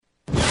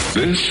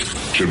This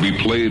should be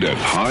played at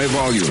high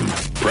volume,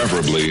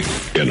 preferably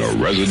in a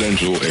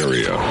residential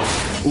area.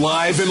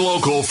 Live and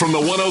local from the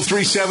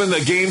 103.7 The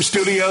Game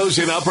studios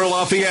in Upper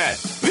Lafayette.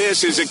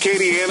 This is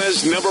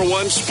Acadiana's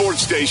 #1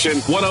 sports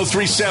station,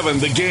 103.7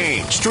 The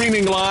Game.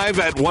 Streaming live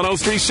at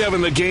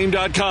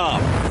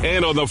 1037thegame.com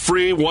and on the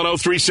free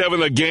 103.7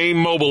 The Game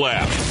mobile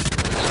app.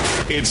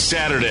 It's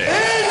Saturday.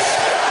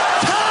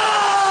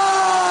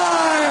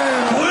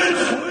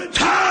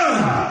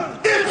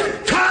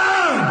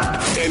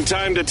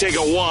 Time to take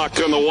a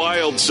walk on the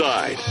wild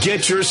side.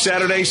 Get your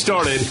Saturday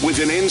started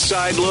with an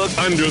inside look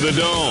under the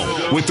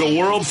dome with the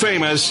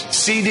world-famous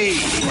CD.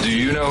 Do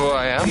you know who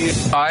I am?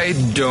 I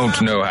don't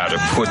know how to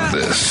put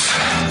this,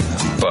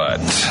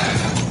 but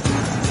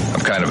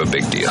I'm kind of a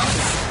big deal.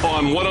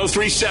 On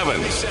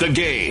 103.7 The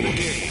Game.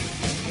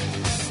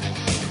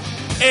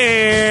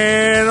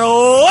 And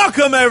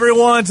welcome,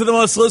 everyone, to the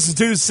most listened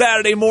to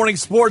Saturday morning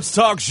sports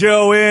talk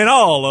show in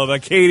all of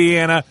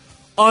Acadiana,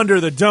 Under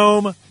the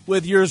Dome,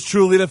 with yours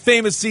truly, the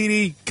famous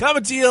CD,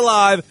 coming to you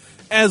live,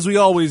 as we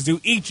always do,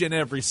 each and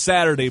every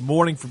Saturday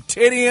morning from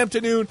 10 a.m.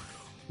 to noon.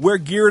 We're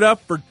geared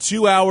up for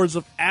 2 hours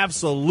of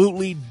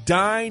absolutely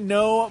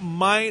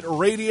dynamite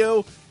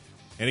radio.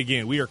 And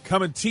again, we are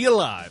coming to you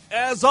live,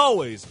 as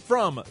always,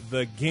 from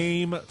the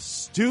Game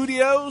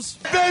studios.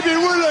 Baby,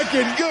 we're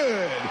looking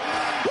good.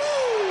 Woo!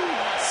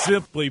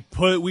 Simply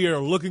put, we are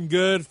looking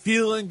good,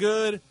 feeling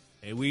good,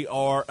 and we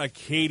are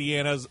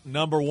Acadiana's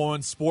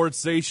 #1 sports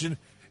station.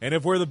 And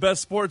if we're the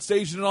best sports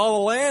station in all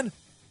the land,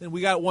 then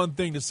we got one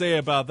thing to say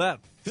about that.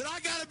 Then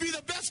I got to be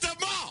the best of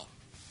them all.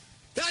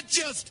 That's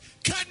just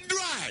cut and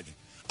dried.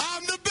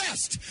 I'm the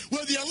best.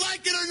 Whether you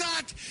like it or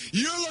not,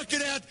 you're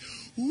looking at,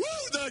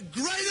 the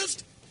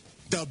greatest,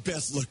 the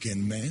best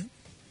looking man,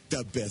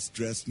 the best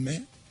dressed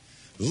man,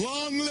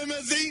 long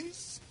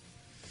limousines,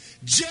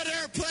 jet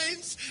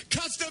airplanes,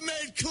 custom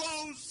made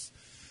clothes,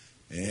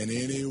 and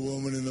any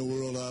woman in the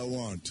world I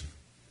want,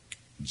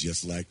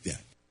 just like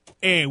that.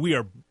 And we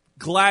are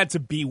glad to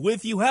be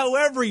with you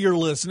however you're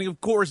listening. Of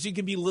course, you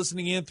can be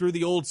listening in through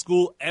the old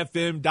school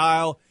FM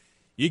dial.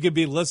 You can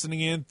be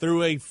listening in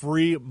through a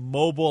free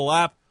mobile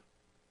app.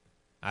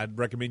 I'd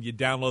recommend you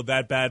download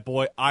that bad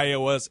boy,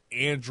 iOS,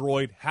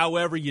 Android,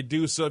 however you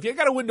do so. If you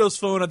got a Windows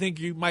phone, I think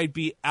you might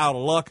be out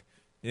of luck.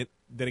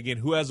 Then again,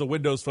 who has a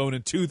Windows phone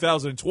in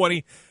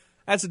 2020?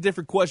 That's a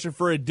different question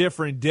for a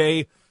different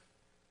day.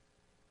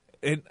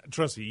 And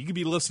trust me, you can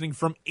be listening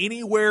from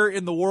anywhere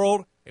in the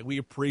world, and we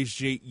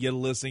appreciate you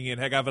listening in.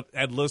 Heck, I've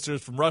had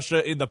listeners from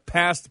Russia in the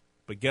past,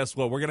 but guess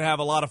what? We're going to have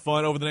a lot of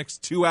fun over the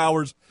next 2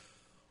 hours.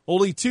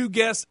 Only 2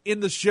 guests in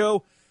the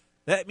show.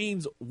 That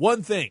means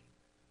one thing.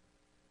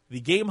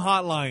 The Game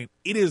hotline,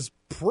 it is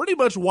pretty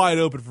much wide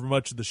open for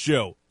much of the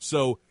show.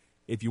 So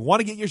if you want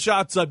to get your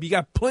shots up, you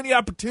got plenty of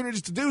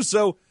opportunities to do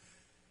so.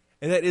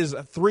 And that is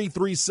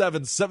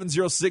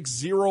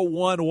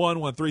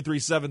 337-706-0111,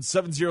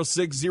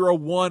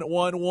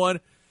 337-706-0111.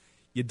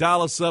 You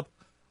dial us up.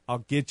 I'll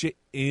get you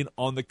in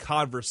on the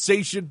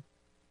conversation.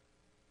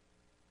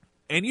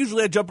 And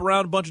usually I jump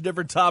around a bunch of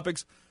different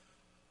topics.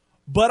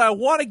 But I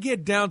want to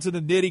get down to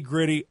the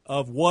nitty-gritty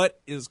of what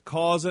is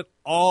causing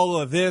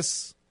all of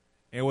this.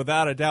 And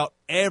without a doubt,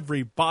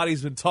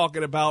 everybody's been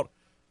talking about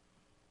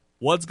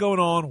what's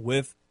going on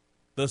with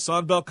the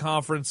Sun Belt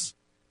Conference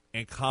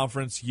and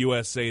Conference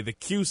USA, the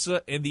CUSA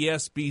and the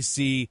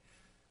SBC.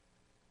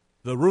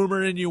 The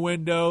rumor and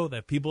innuendo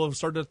that people have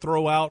started to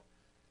throw out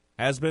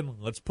has been,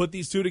 let's put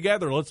these two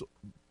together. Let's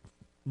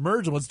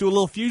merge them. Let's do a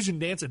little fusion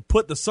dance and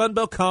put the Sun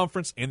Belt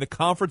Conference and the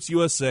Conference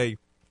USA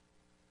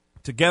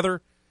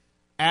together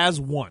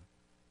as one.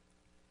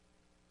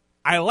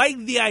 I like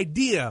the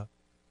idea,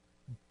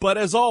 but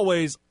as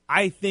always,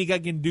 I think I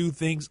can do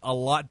things a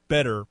lot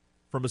better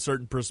from a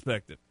certain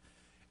perspective.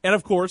 And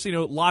of course,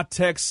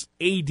 Latex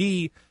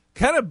AD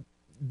kind of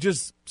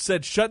just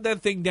said, shut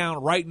that thing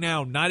down right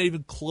now. Not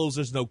even close.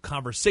 There's no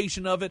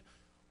conversation of it.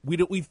 We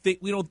don't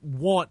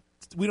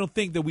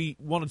think that we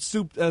want to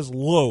stoop as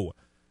low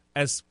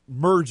as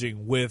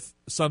merging with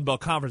Sun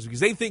Belt Conference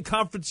because they think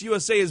Conference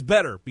USA is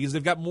better because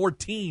they've got more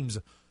teams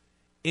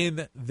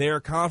in their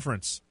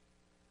conference.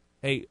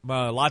 Hey,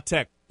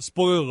 Latex,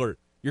 spoiler alert,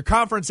 your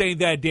conference ain't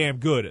that damn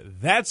good.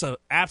 That's an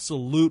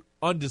absolute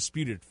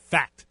undisputed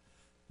fact.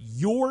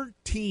 Your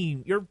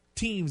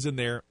teams in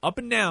there, up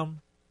and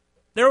down,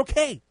 they're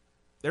okay.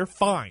 They're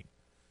fine.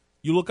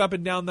 You look up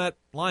and down that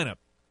lineup.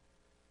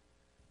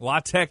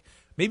 La Tech,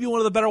 maybe one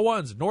of the better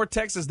ones. North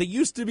Texas, they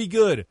used to be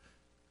good.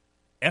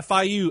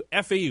 FIU,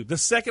 FAU. The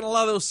second a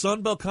lot of those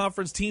Sun Belt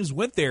Conference teams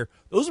went there,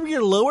 those were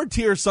your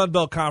lower-tier Sun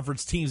Belt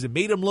Conference teams. It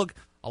made them look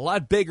a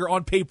lot bigger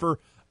on paper,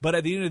 but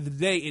at the end of the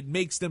day, it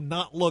makes them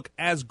not look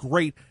as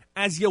great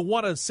as you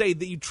want to say,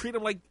 that you treat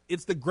them like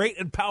it's the great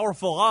and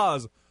powerful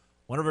Oz.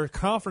 Whenever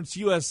Conference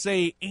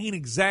USA ain't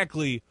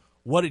exactly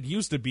what it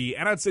used to be.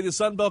 And I'd say the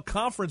Sun Belt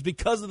Conference,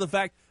 because of the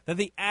fact that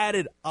they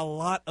added a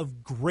lot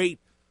of great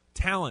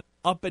talent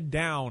up and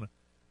down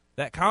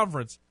that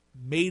conference,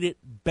 made it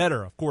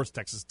better. Of course,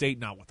 Texas State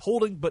not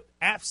withholding, but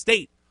App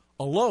State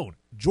alone,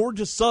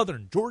 Georgia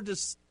Southern, Georgia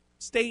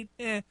State,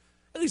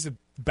 at least in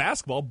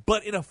basketball,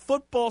 but in a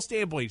football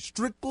standpoint,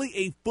 strictly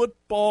a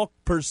football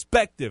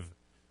perspective,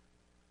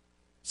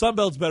 Sun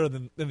Belt's better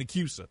than the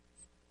CUSA.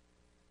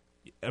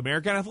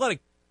 American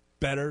Athletic,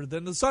 better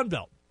than the Sun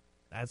Belt.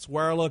 That's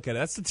where I look at it.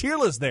 That's the tier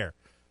list there.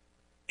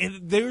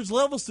 And there's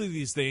levels to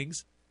these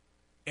things.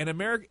 And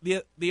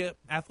the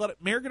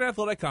American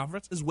Athletic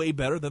Conference is way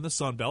better than the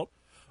Sun Belt.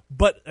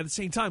 But at the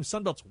same time,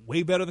 Sun Belt's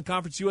way better than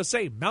Conference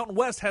USA. Mountain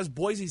West has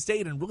Boise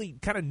State and really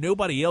kind of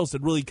nobody else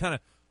that really kind of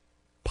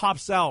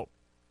pops out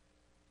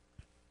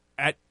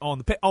off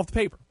the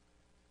paper.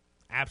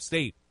 App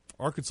State,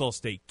 Arkansas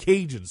State,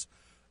 Cajuns,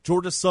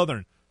 Georgia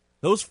Southern.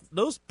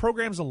 Those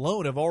programs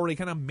alone have already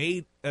kind of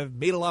made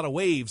a lot of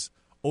waves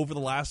over the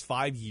last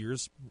 5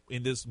 years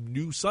in this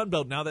new Sun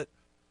Belt. Now that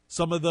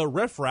some of the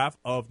riffraff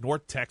of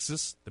North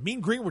Texas, the Mean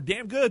Green, were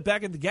damn good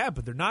back in the Gap,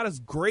 but they're not as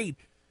great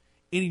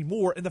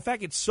anymore. And the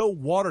fact it's so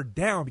watered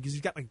down because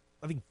you've got,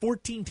 I think,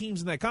 14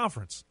 teams in that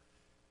conference.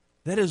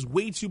 That is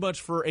way too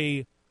much for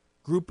a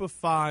group of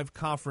 5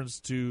 conference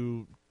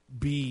to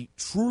be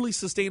truly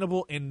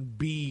sustainable and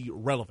be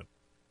relevant.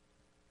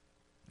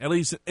 At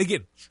least,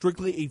 again,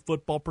 strictly a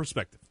football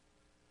perspective.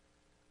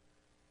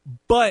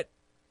 But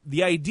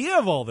the idea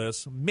of all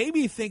this made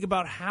me think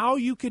about how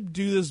you could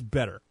do this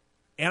better.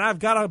 And I've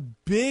got a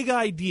big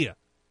idea.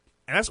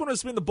 And that's what I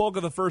spend the bulk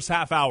of the first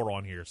half hour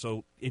on here.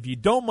 So if you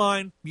don't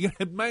mind, you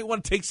might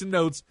want to take some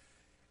notes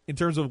in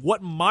terms of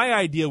what my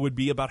idea would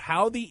be about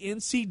how the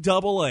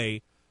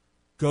NCAA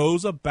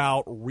goes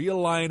about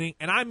realigning,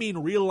 and I mean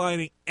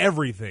realigning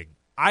everything.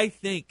 I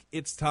think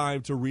it's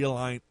time to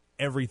realign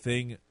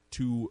everything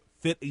to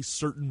fit a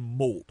certain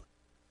mold.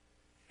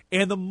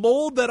 And the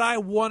mold that I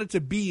want it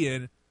to be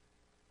in,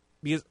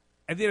 because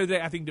at the end of the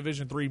day, I think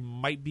Division III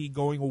might be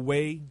going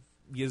away,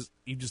 because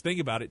you just think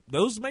about it,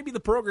 those might be the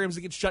programs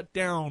that get shut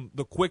down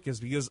the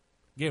quickest, because,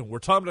 again, we're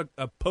talking about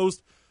a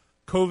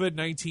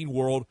post-COVID-19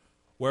 world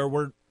where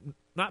we're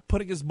not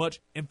putting as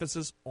much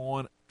emphasis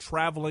on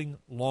traveling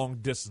long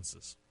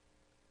distances.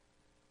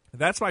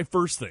 That's my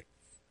first thing.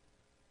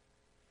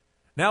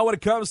 Now, when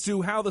it comes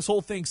to how this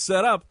whole thing's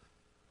set up,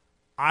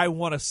 I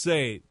want to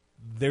say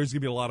there's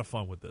going to be a lot of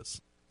fun with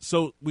this.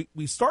 So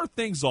we start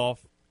things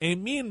off,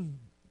 and me and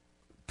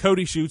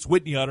Cody Schutz,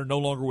 Whitney Utter, no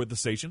longer with the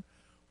station,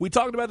 we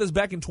talked about this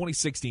back in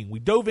 2016. We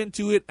dove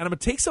into it, and I'm going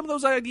to take some of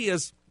those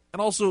ideas and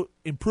also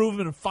improve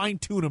them and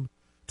fine-tune them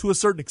to a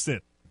certain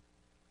extent.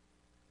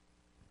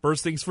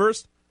 First things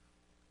first,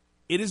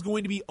 it is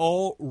going to be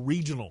all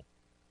regional.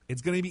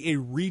 It's going to be a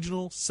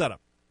regional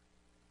setup.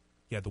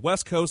 You have the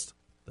West Coast,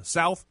 the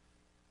South,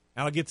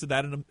 and I'll get to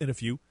that in a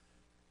few,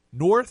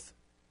 North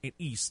and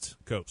East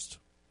Coast.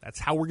 That's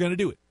how we're going to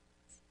do it.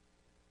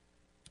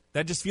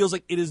 That just feels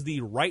like it is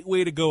the right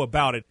way to go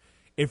about it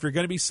if you're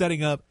going to be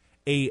setting up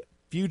a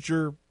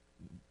future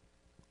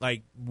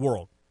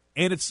world.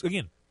 And it's,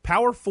 again,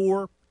 Power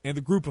 4 and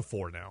the Group of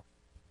 4 now.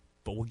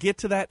 But we'll get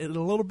to that in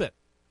a little bit.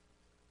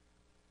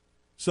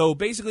 So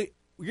basically,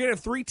 we're going to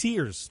have 3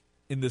 tiers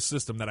in this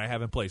system that I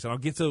have in place. And I'll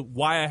get to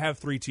why I have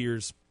 3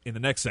 tiers in the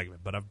next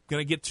segment. But I'm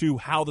going to get to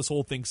how this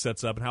whole thing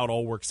sets up and how it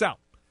all works out.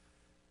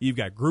 You've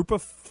got Group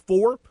of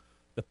 4,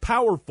 the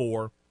Power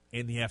 4,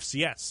 and the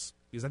FCS.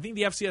 Because I think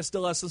the FCS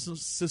still has some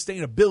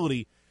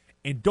sustainability.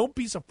 And don't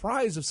be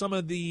surprised if some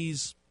of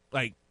these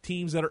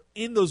teams that are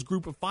in those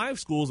Group of 5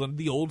 schools under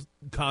the old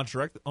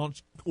construct,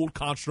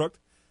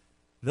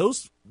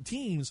 those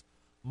teams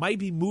might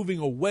be moving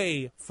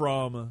away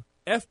from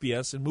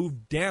FBS and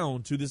move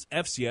down to this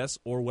FCS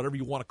or whatever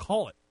you want to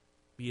call it.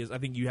 Because I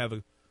think you have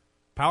a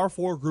Power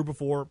 4, Group of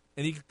 4,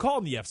 and you could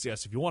call them the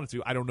FCS if you wanted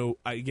to. I don't know.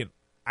 I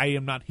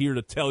am not here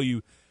to tell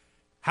you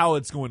how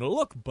it's going to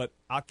look, but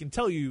I can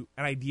tell you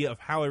an idea of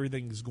how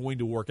everything is going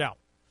to work out.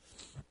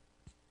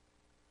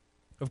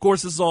 Of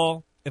course, this is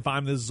all if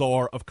I'm the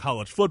czar of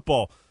college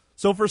football.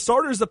 So for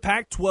starters, the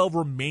Pac-12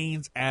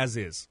 remains as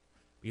is.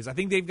 Because I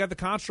think they've got the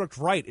construct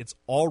right. It's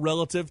all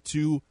relative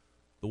to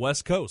the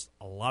West Coast.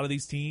 A lot of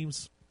these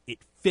teams, it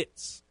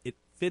fits. It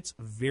fits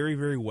very,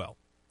 very well.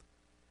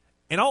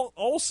 And I'll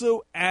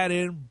also add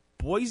in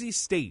Boise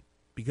State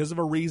because of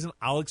a reason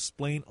I'll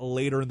explain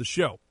later in the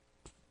show.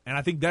 And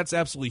I think that's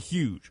absolutely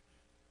huge.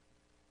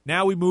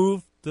 Now we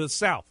move to the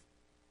South.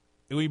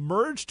 And we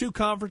merge 2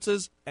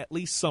 conferences at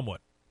least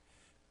somewhat.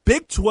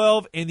 Big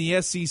 12 and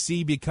the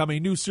SEC become a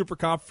new super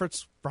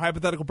conference. For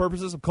hypothetical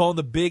purposes, I'm calling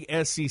the Big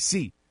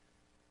SEC.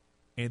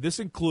 And this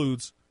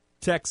includes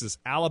Texas,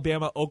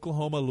 Alabama,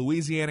 Oklahoma,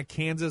 Louisiana,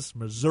 Kansas,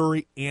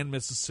 Missouri, and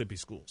Mississippi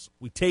schools.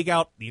 We take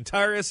out the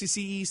entire SEC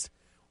East,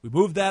 we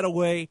move that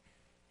away,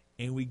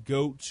 and we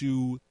take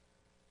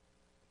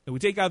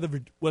out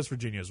the West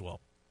Virginia as well.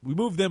 We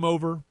move them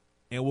over,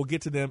 and we'll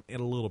get to them in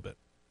a little bit.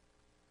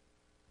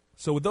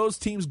 So with those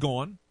teams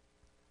gone,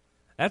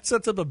 that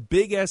sets up a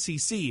big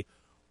SEC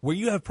where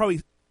you have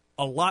probably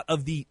a lot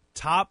of the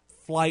top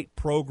flight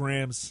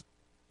programs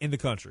in the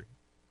country,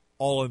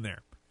 all in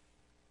there.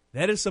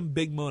 That is some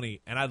big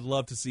money, and I'd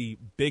love to see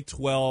Big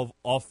 12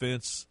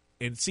 offense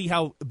and see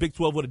how Big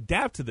 12 would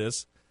adapt to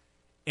this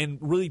and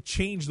really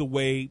change the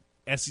way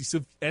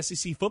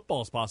SEC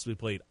football is possibly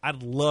played.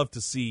 I'd love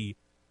to see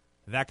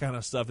that kind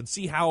of stuff, and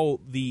see how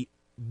the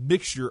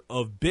mixture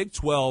of Big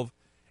 12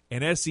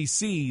 and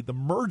SEC, the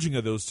merging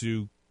of those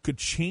two, could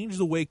change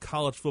the way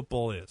college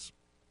football is.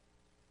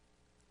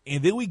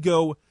 And then we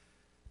go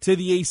to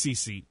the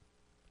ACC,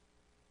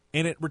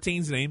 and it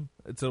retains the name.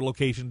 It's a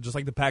location just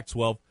like the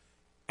Pac-12,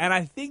 and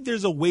I think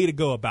there's a way to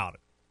go about it.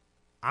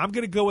 I'm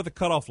going to go with a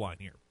cutoff line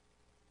here.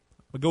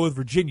 I'm going to go with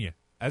Virginia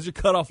as your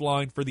cutoff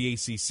line for the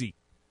ACC.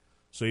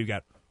 So you've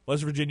got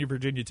West Virginia,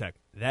 Virginia Tech.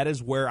 That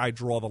is where I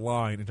draw the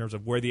line in terms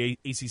of where the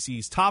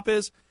ACC's top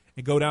is,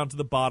 and go down to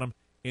the bottom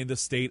in the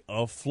state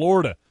of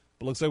Florida.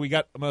 But looks like we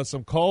got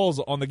some calls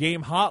on the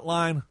game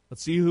hotline.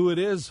 Let's see who it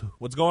is.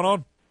 What's going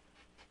on?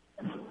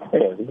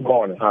 Hey, good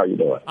morning. How are you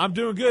doing? I'm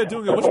doing good,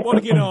 doing good. What you want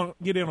to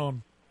get in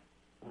on?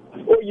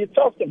 Well, you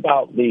talked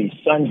about the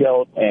Sun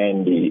Belt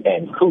and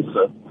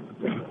Coosa,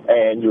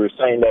 and you were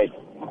saying that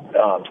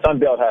Sun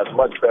Belt has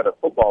much better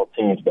football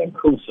teams than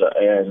Coosa,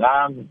 and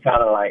I'm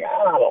kind of like,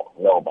 I don't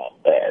know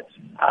about that.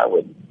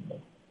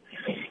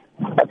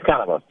 That's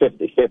kind of a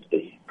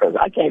 50-50, because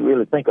I can't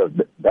really think of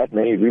that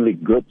many really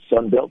good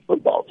Sun Belt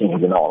football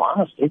teams, in all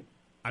honesty.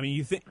 I mean,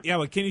 you think, yeah,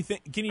 but can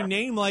you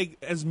name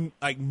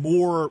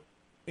more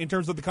in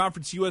terms of the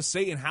Conference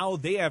USA and how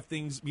they have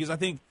things? Because I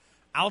think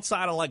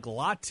outside of like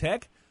La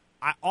Tech,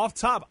 off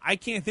top, I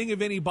can't think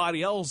of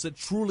anybody else that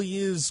truly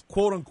is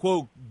quote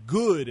unquote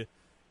good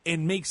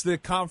and makes the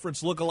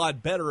conference look a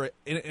lot better.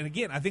 And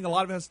again, I think a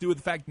lot of it has to do with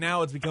the fact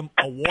now it's become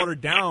a watered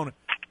down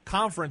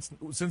conference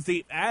since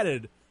they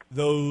added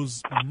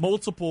those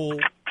multiple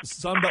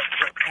Sunbelt,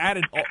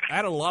 added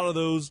a lot of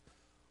those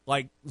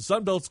like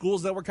Sunbelt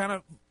schools that were kind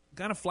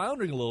of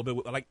floundering a little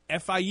bit, like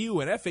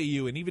FIU and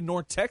FAU and even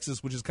North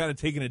Texas, which has kind of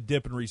taken a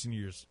dip in recent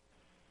years.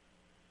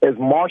 Is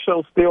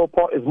Marshall still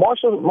part?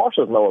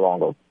 Marshall's no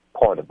longer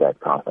part of that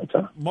conference,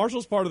 huh?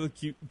 Marshall's part of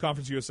the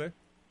Conference USA.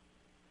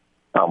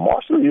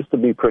 Marshall used to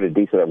be pretty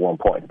decent at one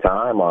point in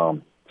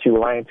time.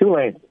 Tulane,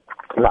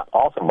 not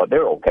awesome, but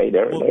they're okay.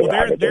 They're in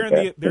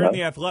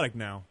the Athletic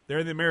now. They're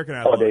in the American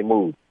Athletic. Oh, they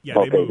moved. Yeah,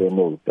 okay, they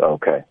moved.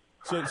 Okay.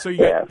 So you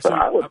got. So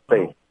I would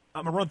say.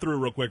 I'm gonna run through it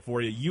real quick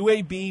for you.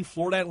 UAB,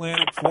 Florida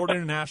Atlantic, Florida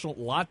International,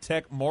 La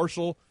Tech,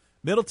 Marshall,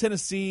 Middle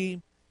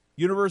Tennessee,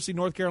 University of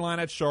North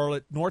Carolina at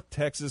Charlotte, North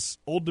Texas,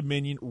 Old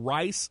Dominion,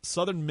 Rice,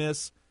 Southern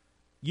Miss,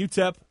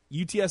 UTEP,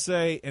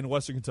 UTSA, and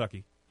Western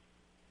Kentucky.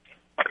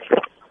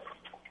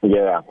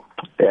 Yeah,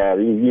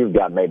 you've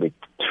got maybe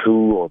 2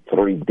 or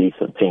 3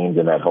 decent teams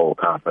in that whole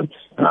conference.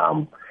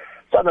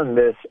 Southern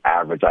Miss,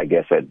 average, I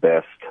guess, at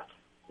best.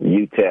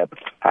 UTEP,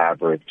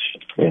 average,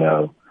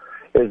 Didn't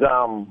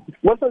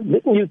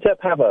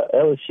UTEP have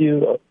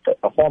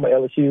a former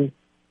LSU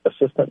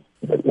assistant?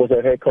 Was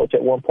their head coach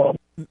at one point?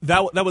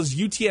 That was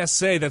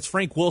UTSA. That's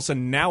Frank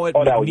Wilson. Now at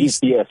that was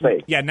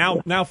UTSA. Yeah,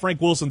 now Frank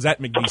Wilson's at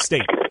McNeese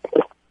State.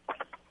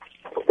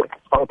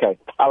 Okay,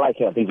 I like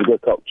him. He's a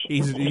good coach.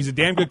 He's a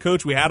damn good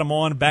coach. We had him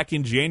on back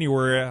in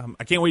January.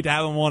 I can't wait to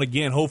have him on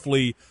again.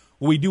 Hopefully,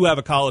 we do have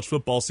a college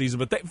football season.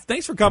 But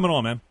thanks for coming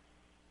on, man.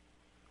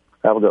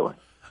 Have a good one.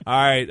 All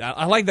right,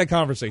 I like that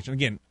conversation.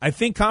 Again, I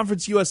think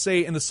Conference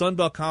USA and the Sun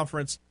Belt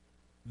Conference,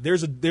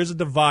 there's a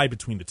divide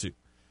between the two.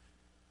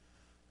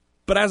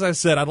 But as I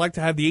said, I'd like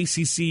to have the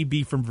ACC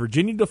be from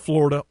Virginia to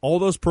Florida, all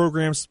those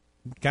programs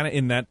kind of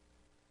in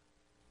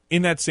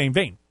that same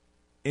vein.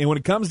 And when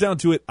it comes down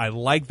to it, I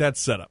like that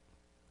setup.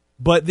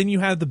 But then you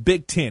have the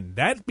Big Ten.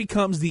 That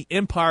becomes the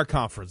Empire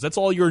Conference. That's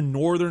all your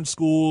northern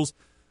schools.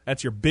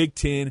 That's your Big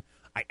Ten.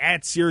 I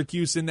add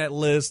Syracuse in that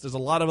list. There's a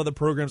lot of other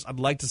programs I'd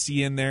like to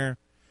see in there.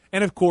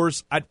 And, of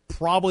course, I'd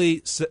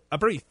probably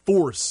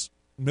force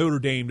Notre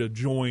Dame to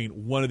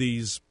join one of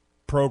these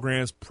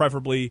programs,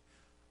 preferably.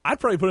 I'd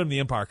probably put them in the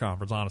Empire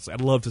Conference, honestly.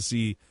 I'd love to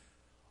see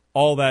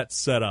all that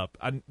set up.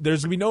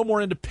 There's going to be no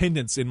more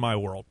independence in my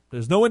world.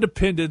 There's no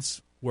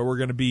independence where we're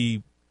going to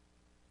be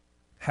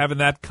having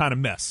that kind of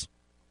mess.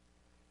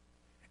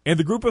 And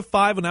the group of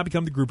 5 will now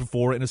become the group of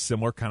 4 in a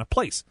similar kind of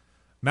place.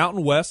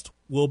 Mountain West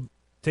will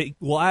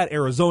add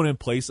Arizona in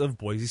place of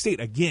Boise State.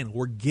 Again,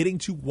 we're getting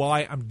to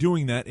why I'm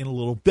doing that in a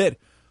little bit.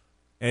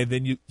 And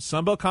then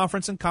Sun Belt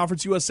Conference and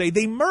Conference USA,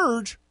 they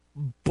merge,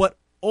 but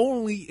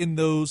only in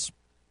those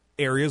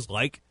areas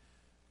like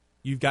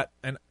you've got,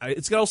 and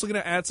it's also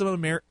going to add some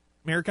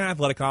American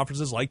athletic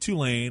conferences like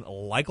Tulane,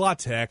 like La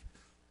Tech,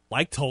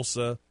 like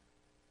Tulsa.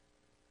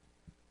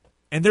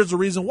 And there's a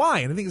reason why.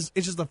 And I think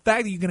it's just the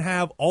fact that you can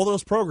have all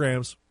those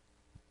programs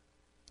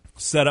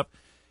set up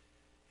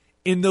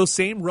in those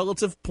same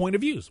relative point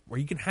of views, where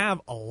you can have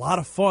a lot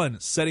of fun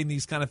setting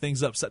these kind of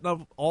things up, setting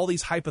up all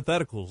these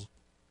hypotheticals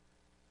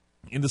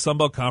in the Sun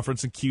Belt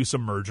Conference and CUSA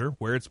merger,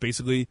 where it's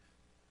basically,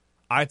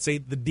 I'd say,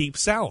 the Deep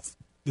South.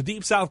 The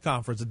Deep South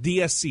Conference, the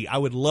DSC. I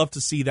would love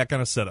to see that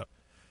kind of setup.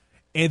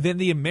 And then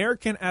the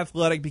American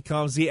Athletic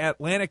becomes the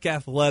Atlantic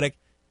Athletic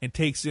and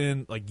takes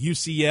in like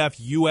UCF,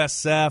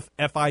 USF,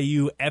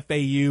 FIU,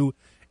 FAU,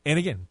 and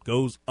again,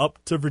 goes up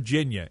to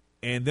Virginia.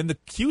 And then the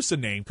CUSA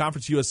name,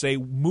 Conference USA,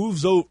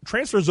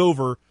 transfers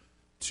over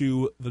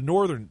to the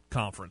northern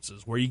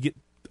conferences, where you get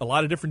a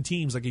lot of different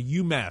teams like a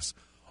UMass.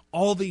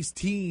 All these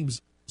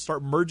teams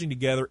start merging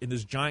together in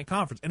this giant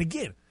conference. And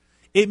again,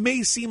 It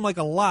may seem like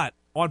a lot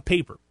on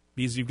paper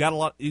because you've got a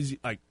lot,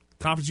 like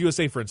Conference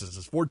USA, for instance,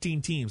 is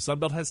 14 teams. Sun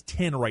Belt has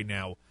 10 right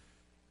now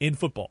in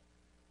football.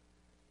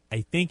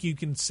 I think you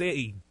can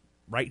say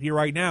right here,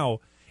 right now,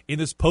 in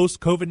this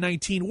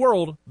post-COVID-19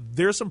 world,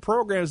 there's some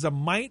programs that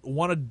might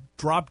want to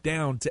drop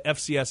down to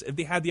FCS if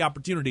they had the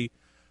opportunity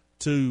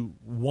to,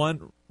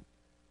 one,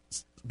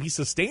 be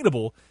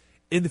sustainable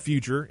in the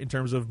future in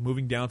terms of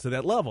moving down to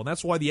that level. And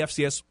that's why the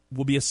FCS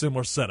will be a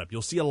similar setup.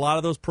 You'll see a lot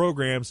of those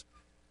programs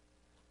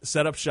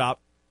set up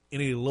shop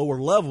in a lower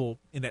level,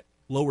 in that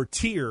lower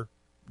tier,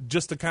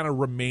 just to kind of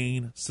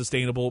remain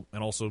sustainable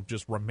and also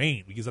just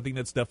remain, because I think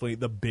that's definitely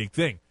the big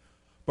thing.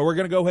 But we're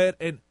going to go ahead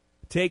and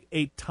take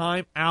a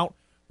time out.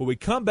 When we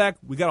come back,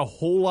 we got a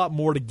whole lot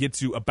more to get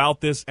to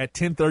about this. At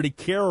 10:30,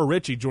 Kara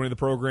Ritchie joining the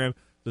program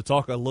to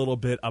talk a little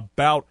bit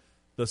about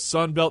the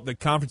Sun Belt, the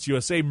Conference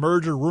USA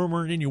merger,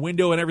 rumor, and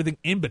innuendo, and everything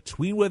in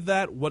between with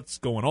that. What's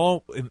going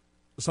on? And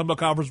the Sun Belt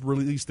Conference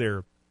released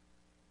their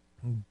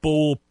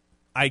bull.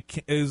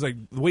 It was like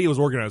the way it was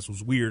organized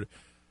was weird.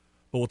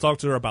 But we'll talk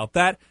to her about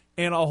that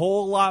and a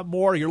whole lot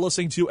more. You're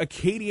listening to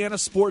Acadiana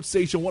Sports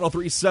Station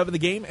 103.7 The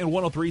Game and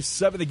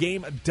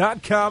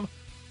 103.7thegame.com.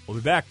 We'll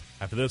be back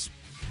after this.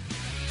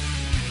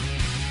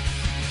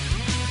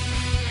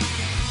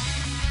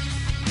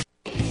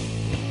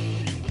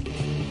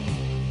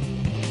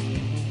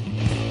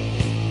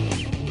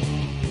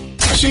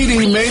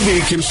 CD may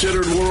be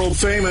considered world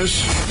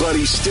famous, but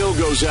he still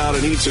goes out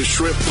and eats a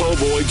shrimp po'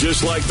 boy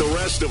just like the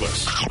rest of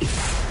us.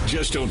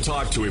 Just don't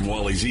talk to him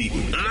while he's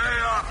eating. Lay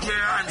off me,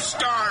 I'm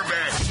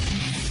starving.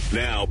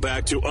 Now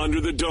back to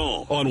Under the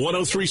Dome on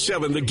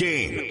 103.7 The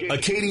Game,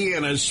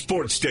 Acadiana's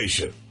sports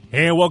station.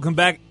 And welcome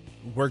back.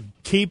 We're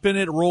keeping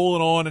it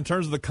rolling on in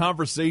terms of the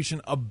conversation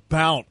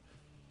about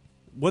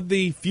what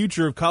the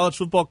future of college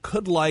football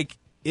could like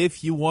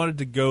if you wanted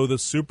to go the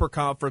super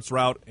conference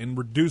route and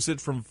reduce it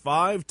from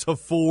 5 to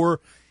 4.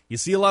 You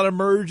see a lot of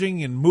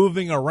merging and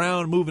moving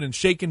around, moving and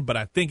shaking, but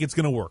I think it's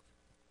going to work.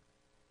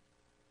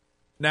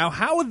 Now,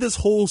 how would this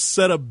whole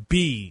setup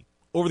be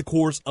over the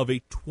course of a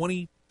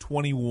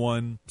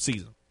 2021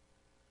 season?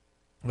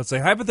 Let's say,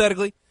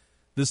 hypothetically,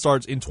 this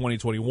starts in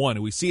 2021,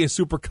 and we see a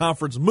super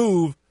conference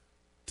move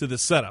to the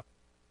setup.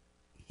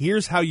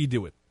 Here's how you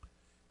do it.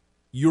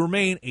 You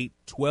remain a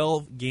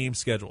 12-game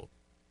schedule.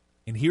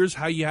 And here's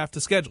how you have to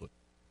schedule it.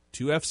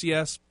 2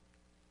 FCS,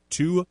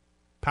 2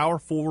 Power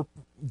 4,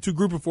 2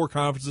 Group of 4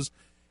 conferences,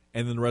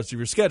 and then the rest of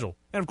your schedule.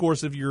 And, of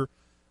course, if you're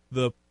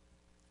the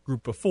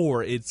Group of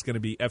 4, it's going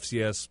to be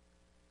FCS.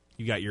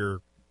 You got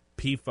your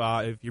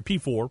P5, your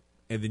P4,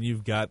 and then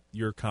you've got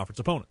your conference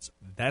opponents.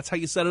 That's how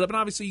you set it up. And,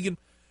 obviously, you can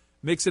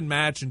mix and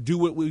match and do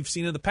what we've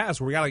seen in the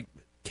past, where we got, like,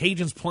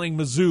 Cajuns playing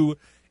Mizzou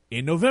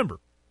in November.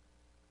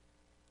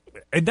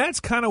 And that's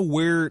kind of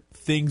where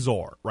things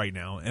are right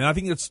now. And I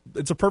think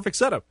it's a perfect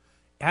setup.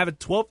 Have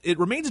it 12. It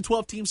remains a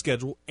 12-team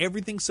schedule.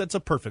 Everything sets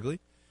up perfectly.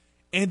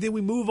 And then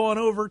we move on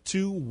over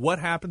to what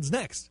happens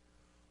next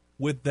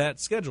with that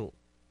schedule.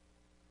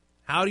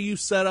 How do you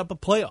set up a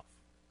playoff?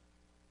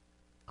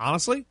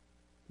 Honestly,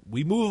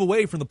 we move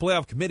away from the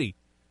playoff committee.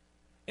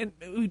 And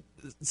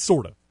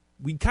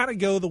we kind of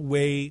go the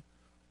way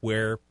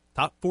where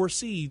top 4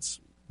 seeds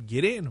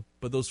get in.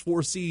 But those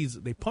 4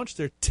 seeds, they punch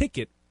their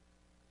ticket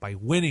by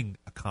winning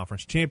a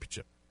conference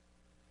championship.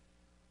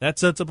 That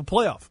sets up a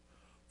playoff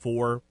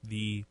for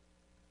the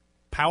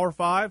Power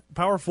 5,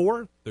 Power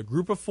 4, the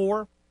Group of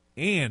 4,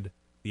 and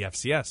the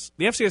FCS.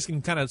 The FCS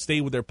can kind of stay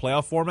with their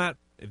playoff format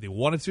if they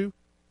wanted to.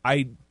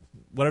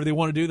 Whatever they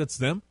want to do, that's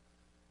them.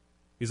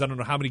 Because I don't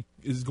know how many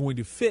is going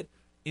to fit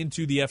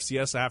into the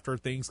FCS after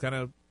things kind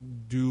of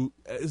do.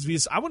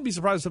 I wouldn't be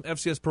surprised if some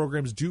FCS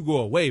programs do go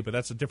away, but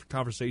that's a different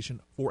conversation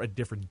for a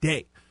different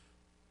day.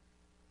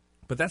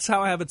 But that's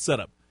how I have it set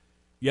up.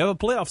 You have a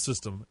playoff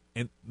system,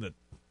 and the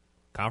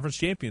conference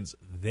champions,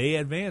 they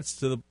advance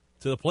to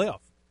the playoff.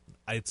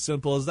 It's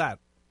simple as that.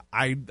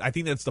 I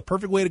think that's the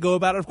perfect way to go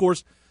about it. Of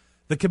course,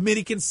 the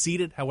committee can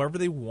seed it however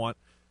they want,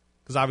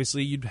 because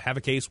obviously you'd have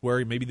a case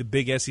where maybe the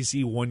big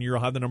SEC one year will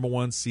have the number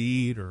 1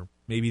 seed, or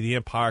maybe the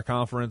Empire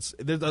Conference.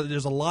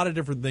 There's a lot of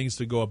different things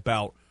to go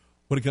about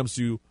when it comes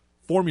to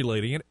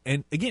formulating it.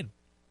 And again,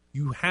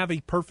 you have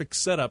a perfect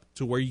setup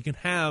to where you can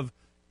have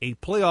a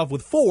playoff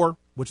with 4,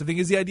 which I think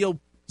is the ideal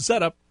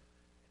setup,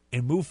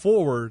 and move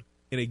forward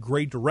in a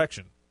great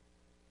direction.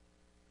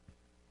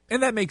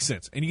 And that makes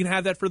sense. And you can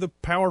have that for the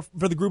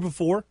Group of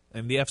 4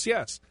 and the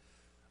FCS.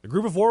 The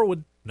Group of 4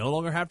 would no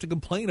longer have to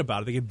complain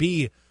about it. They could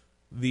be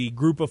the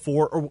Group of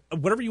 4, or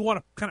whatever you want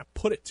to kind of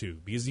put it to,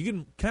 because you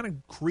can kind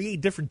of create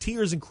different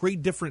tiers and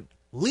create different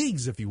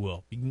leagues, if you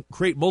will. You can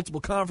create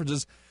multiple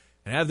conferences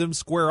and have them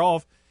square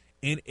off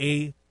in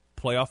a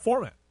playoff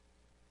format.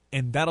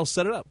 And that'll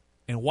set it up.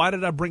 And why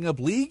did I bring up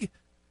league?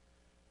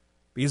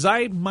 Because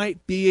I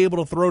might be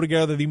able to throw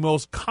together the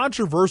most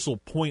controversial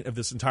point of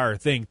this entire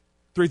thing.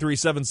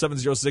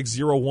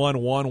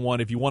 337-706-0111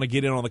 if you want to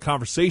get in on the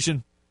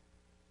conversation.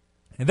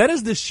 And that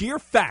is the sheer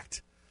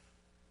fact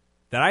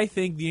that I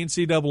think the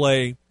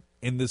NCAA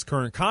in this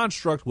current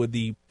construct with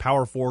the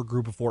Power 4,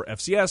 Group of 4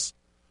 FCS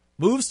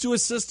moves to a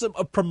system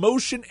of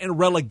promotion and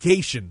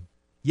relegation.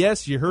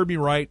 Yes, you heard me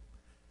right.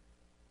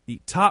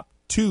 The top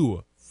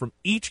 2 from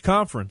each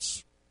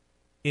conference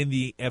in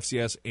the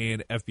FCS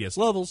and FBS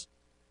levels,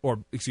 or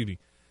excuse me,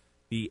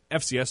 the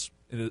FCS,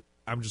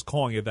 I'm just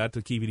calling it that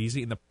to keep it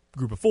easy, in the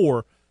group of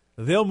 4,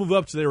 they'll move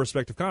up to their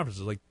respective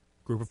conferences. Like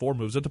group of 4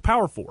 moves up to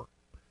Power 4.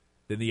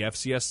 Then the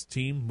FCS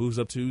team moves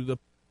up to the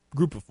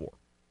group of 4.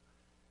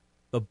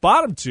 The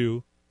bottom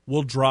 2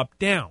 will drop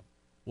down.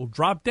 Will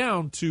drop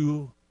down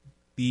to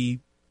the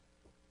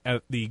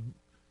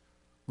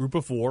group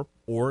of 4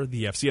 or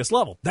the FCS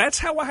level. That's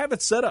how I have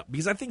it set up,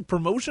 because I think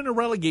promotion and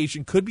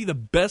relegation could be the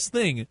best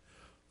thing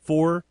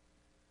for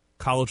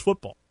college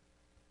football.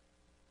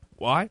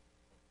 Why?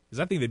 Because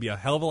I think they'd be a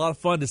hell of a lot of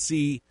fun to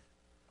see,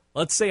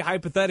 let's say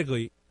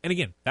hypothetically, and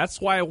again, that's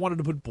why I wanted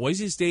to put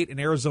Boise State and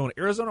Arizona.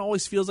 Arizona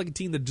always feels like a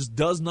team that just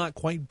does not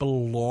quite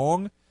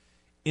belong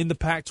in the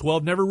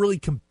Pac-12, never really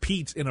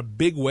competes in a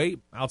big way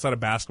outside of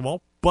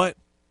basketball, but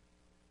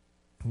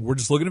we're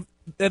just looking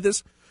at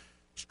this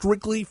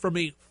strictly from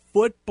a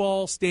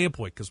football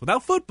standpoint, because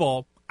without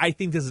football, I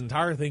think this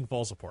entire thing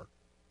falls apart.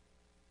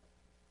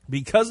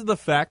 Because of the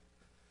fact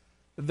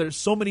that there's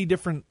so many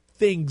different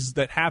things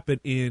that happen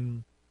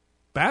in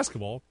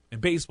basketball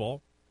and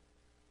baseball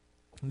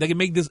that can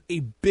make this a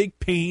big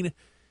pain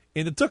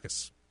in the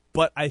tuchus.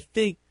 But I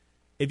think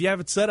if you have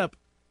it set up,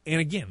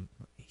 and again,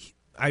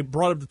 I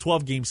brought up the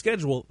 12-game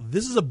schedule.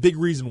 This is a big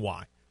reason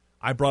why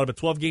I brought up a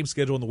 12-game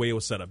schedule and the way it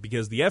was set up,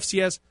 because the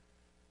FCS,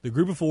 the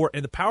Group of 4,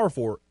 and the Power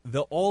 4,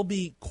 they'll all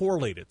be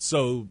correlated.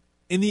 So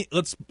in the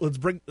let's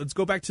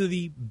go back to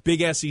the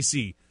Big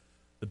SEC,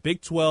 the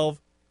Big 12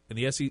 and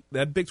the SEC.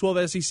 That Big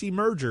 12 SEC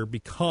merger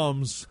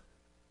becomes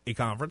a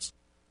conference.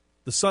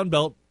 The Sun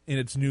Belt in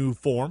its new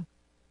form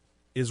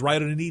is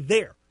right underneath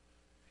there.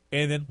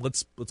 And then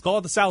let's call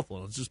it the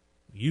Southland. Let's just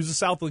use the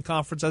Southland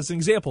Conference as an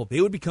example. They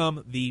would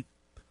become the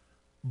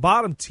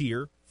bottom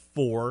tier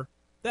for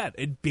that.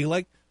 It'd be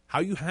like how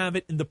you have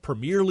it in the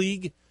Premier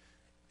League,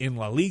 in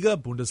La Liga,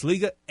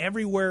 Bundesliga,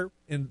 everywhere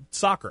in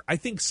soccer. I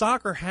think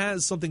soccer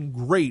has something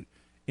great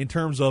in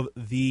terms of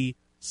the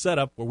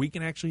setup where we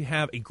can actually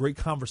have a great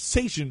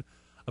conversation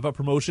about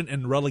promotion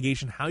and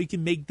relegation, how you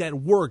can make that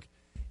work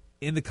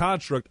in the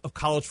construct of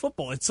college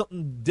football. It's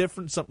something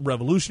different, something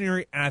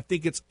revolutionary, and I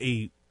think it's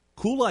a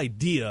cool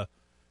idea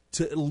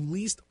to at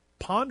least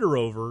ponder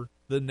over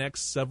the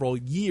next several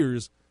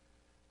years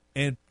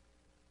and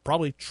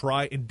probably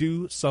try and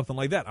do something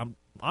like that. I'm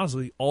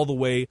honestly all the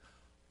way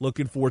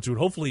looking forward to it.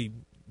 Hopefully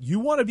you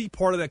want to be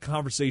part of that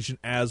conversation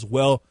as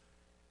well.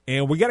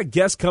 And we got a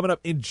guest coming up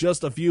in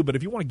just a few, but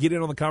if you want to get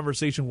in on the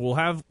conversation, we'll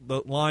have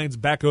the lines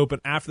back open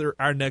after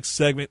our next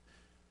segment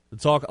to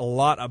talk a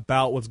lot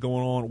about what's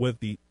going on with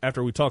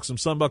after we talk some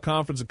Sun Belt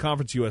Conference and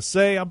Conference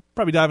USA. I'm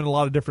probably diving into a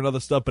lot of different other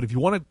stuff, but if you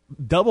want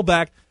to double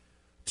back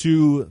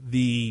to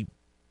the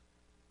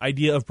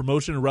idea of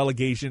promotion and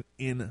relegation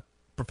in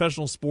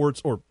professional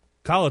sports or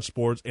college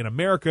sports in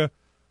America,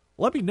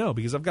 let me know,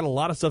 because I've got a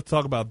lot of stuff to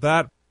talk about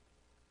that.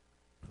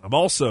 I'm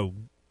also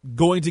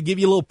going to give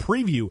you a little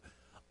preview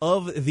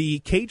of the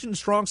Cajun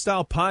Strong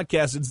Style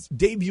podcast. It's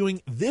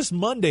debuting this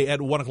Monday at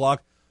 1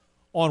 o'clock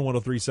on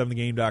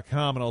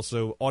 1037thegame.com, and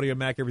also Audio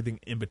Mac, everything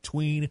in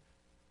between,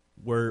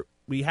 where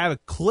we have a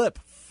clip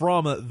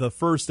from the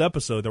first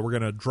episode that we're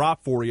going to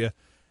drop for you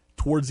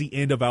towards the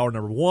end of hour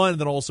number 1.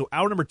 And then also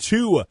hour number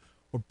 2,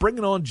 we're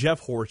bringing on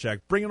Jeff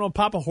Horchak, bringing on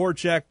Papa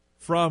Horchak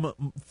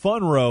from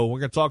Fun Row. We're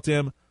going to talk to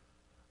him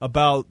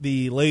about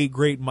the late,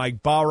 great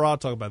Mike Barra,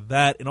 talk about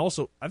that. And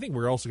also, I think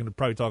we're also going to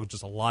probably talk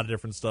just a lot of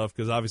different stuff,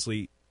 because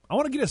obviously I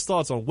want to get his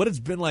thoughts on what it's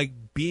been like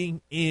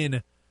being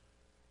in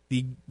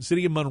the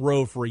city of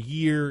Monroe for a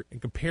year and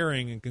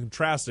comparing and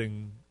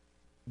contrasting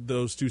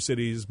those two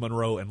cities,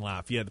 Monroe and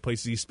Lafayette, the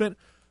places he spent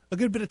a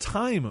good bit of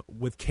time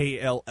with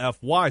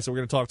KLFY. So we're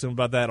going to talk to him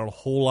about that and a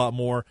whole lot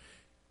more.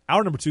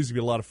 Hour number 2 is going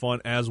to be a lot of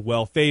fun as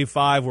well. Fave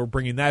 5, we're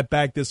bringing that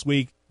back this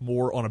week,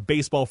 more on a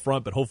baseball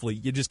front, but hopefully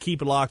you just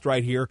keep it locked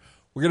right here.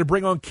 We're going to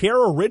bring on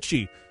Kara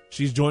Ritchie.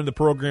 She's joined the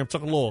program,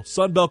 talking a little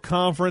Sun Belt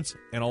Conference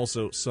and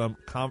also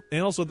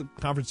the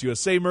Conference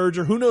USA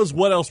merger. Who knows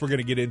what else we're going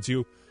to get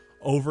into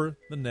over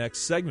the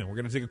next segment. We're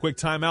going to take a quick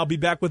time out. Be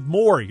back with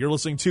more. You're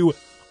listening to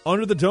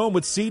Under the Dome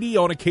with CD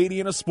on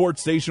Acadiana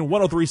Sports Station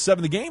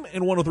 1037 The Game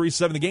and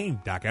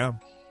 1037thegame.com.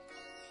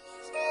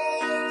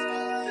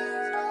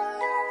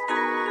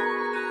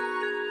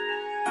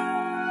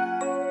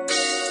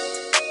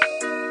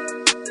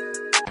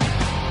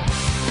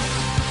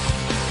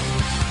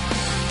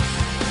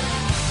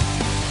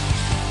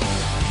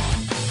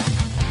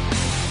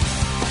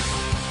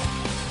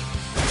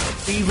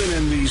 Even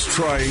in these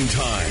trying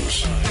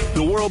times,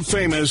 the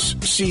world-famous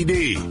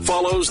CD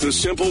follows the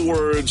simple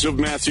words of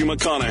Matthew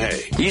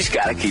McConaughey. You just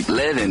gotta keep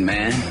living,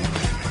 man.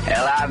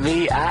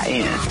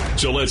 Livin.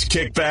 So let's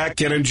kick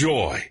back and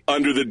enjoy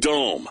Under the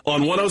Dome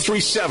on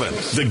 1037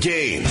 The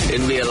Game.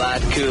 It'd be a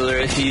lot cooler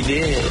if you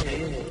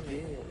did.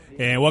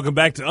 And welcome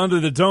back to Under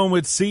the Dome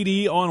with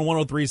CD on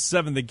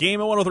 1037 The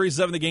Game at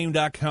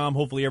 1037thegame.com.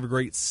 Hopefully you have a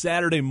great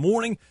Saturday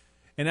morning.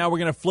 And now we're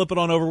going to flip it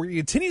on over. We're going to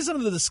continue some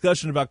of the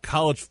discussion about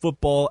college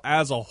football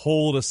as a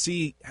whole to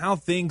see how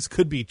things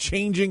could be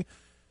changing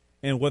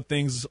and what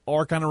things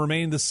are kind of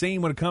remaining the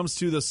same when it comes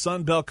to the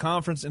Sun Belt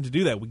Conference. And to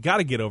do that, we got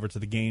to get over to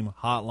the game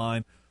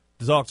hotline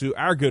to talk to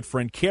our good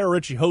friend Kara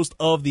Ritchie, host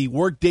of the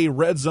Workday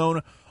Red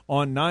Zone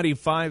on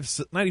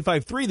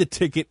 95.3 The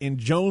Ticket in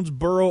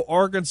Jonesboro,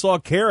 Arkansas.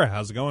 Kara,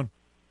 how's it going?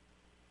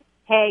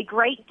 Hey,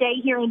 great day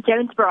here in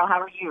Jonesboro. How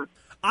are you?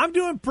 I'm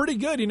doing pretty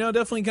good.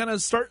 Definitely kind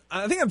of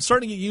I think I'm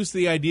starting to get used to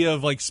the idea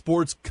of like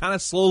sports kind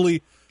of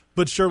slowly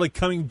but surely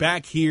coming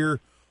back here.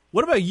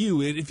 What about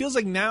you? It feels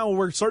like now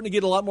we're starting to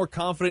get a lot more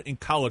confident in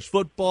college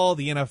football,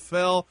 the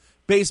NFL,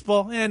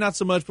 baseball. Not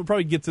so much, but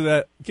probably get to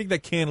that, kick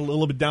that can a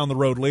little bit down the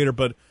road later.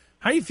 But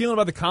how are you feeling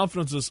about the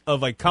confidence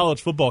of like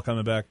college football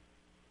coming back?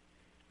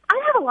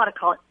 I have a lot of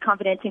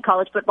confidence in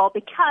college football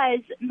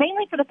because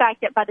mainly for the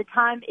fact that by the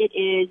time it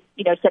is,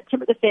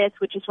 September the 5th,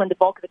 which is when the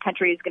bulk of the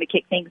country is going to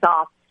kick things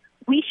off,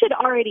 we should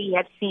already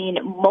have seen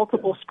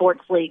multiple sports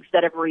leagues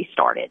that have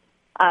restarted.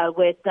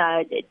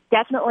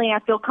 Definitely, I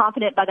feel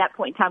confident by that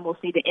point in time we'll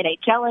see the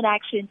NHL in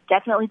action,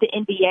 definitely the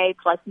NBA,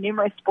 plus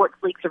numerous sports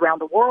leagues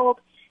around the world.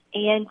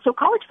 And so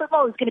college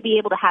football is going to be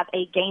able to have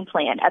a game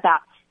plan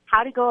about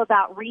how to go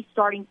about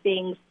restarting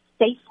things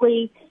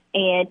safely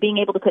and being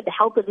able to put the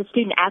health of the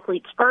student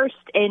athletes first.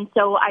 And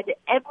so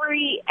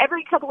every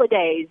couple of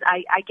days,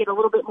 I get a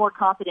little bit more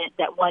confident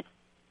that once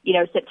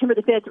September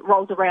the 5th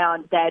rolls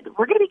around, that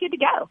we're going to be good to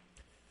go.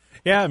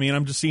 Yeah,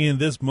 I'm just seeing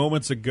this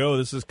moments ago.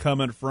 This is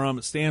coming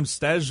from Sam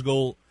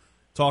Stejskal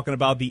talking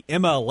about the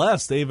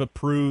MLS. They've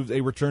approved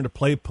a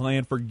return-to-play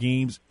plan for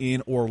games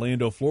in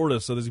Orlando, Florida.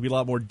 So there's going to be a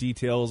lot more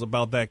details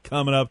about that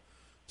coming up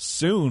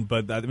soon.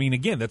 But,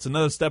 again, that's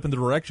another step in the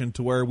direction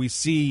to where we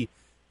see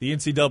the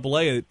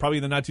NCAA, probably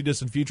in the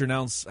not-too-distant future,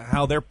 announce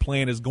how their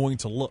plan is going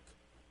to look.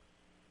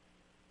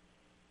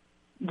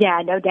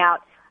 Yeah, no doubt.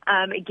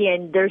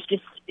 Again, there's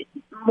just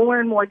more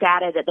and more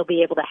data that they'll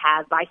be able to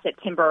have by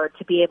September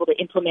to be able to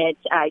implement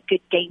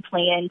good game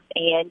plans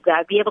and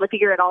be able to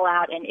figure it all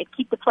out and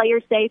keep the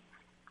players safe.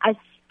 I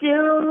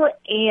still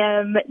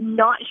am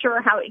not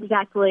sure how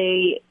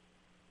exactly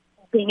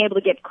being able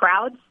to get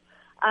crowds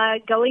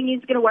going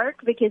is going to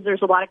work because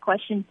there's a lot of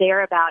questions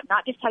there about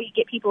not just how you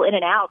get people in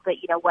and out, but,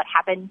 what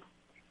happens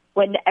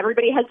when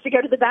everybody has to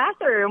go to the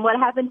bathroom, what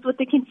happens with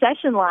the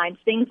concession lines,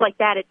 things like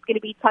that. It's going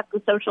to be tough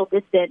with social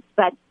distance,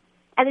 but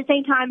at the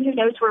same time, who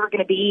knows where we're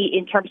going to be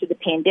in terms of the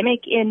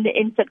pandemic in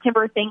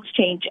September. Things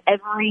change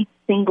every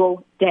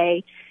single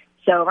day.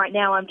 So right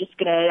now I'm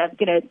going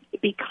to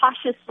be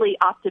cautiously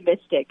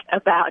optimistic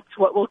about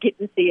what we'll get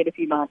to see in a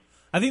few months.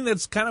 I think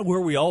that's kind of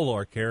where we all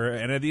are, Kara.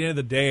 And at the end of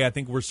the day, I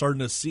think we're starting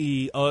to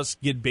see us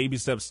get baby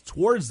steps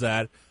towards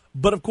that.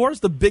 But, of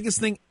course, the biggest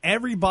thing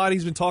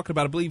everybody's been talking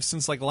about, I believe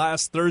since like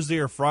last Thursday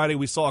or Friday,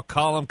 we saw a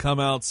column come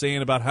out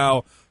saying about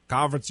how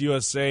Conference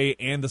USA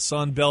and the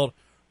Sun Belt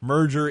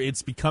merger,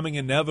 it's becoming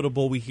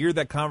inevitable. We hear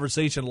that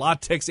conversation. La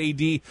Tech's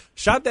AD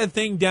shot that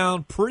thing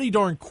down pretty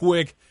darn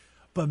quick.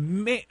 But,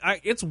 man,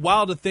 it's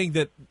wild to think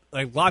that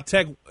like La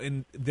Tech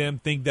and them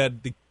think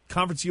that the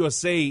Conference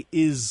USA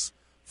is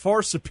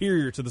far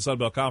superior to the Sun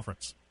Belt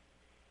Conference.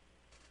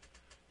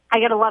 I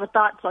got a lot of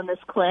thoughts on this,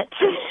 Clint.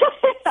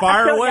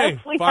 Fire away.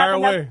 I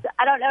don't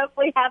know if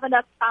we have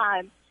enough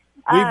time.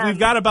 We've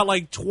got about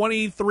like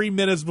 23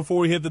 minutes before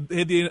we hit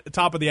the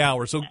top of the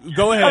hour. So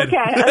go ahead. Okay.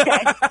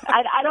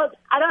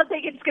 I don't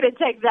think it's going to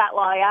take that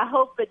long. I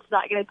hope it's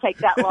not going to take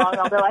that long.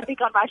 Although I think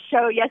on my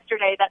show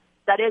yesterday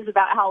that is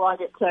about how long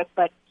it took.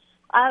 But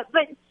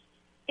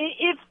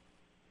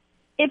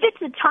if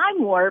it's a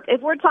time warp,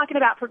 if we're talking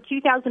about for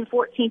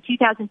 2014,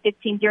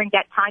 2015, during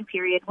that time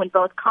period when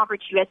both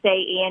Conference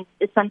USA and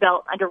the Sun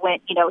Belt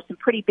underwent, some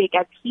pretty big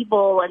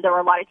upheaval and there were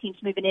a lot of teams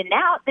moving in and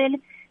out,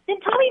 then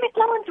Tommy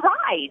McClellan's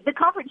right. The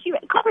Conference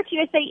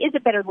USA is a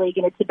better league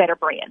and it's a better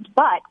brand.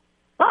 But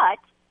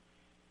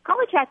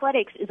college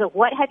athletics is a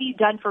what have you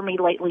done for me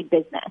lately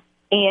business.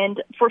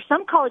 And for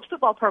some college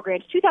football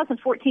programs,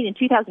 2014 and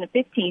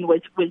 2015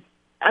 was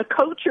a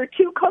coach or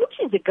two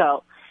coaches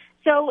ago.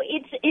 So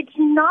it's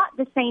not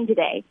the same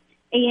today.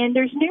 And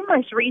there's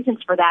numerous reasons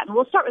for that. And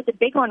we'll start with the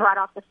big one right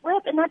off the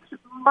flip, and that's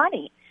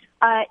money.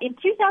 In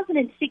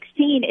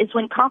 2016 is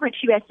when Conference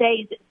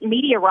USA's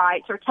media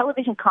rights or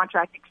television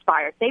contract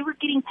expired. They were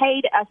getting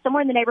paid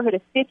somewhere in the neighborhood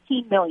of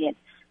 $15 million,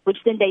 which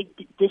then they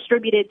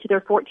distributed to their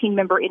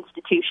 14-member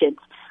institutions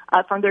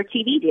from their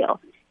TV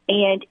deal.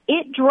 And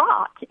it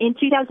dropped in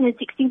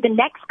 2016. The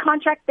next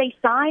contract they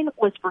signed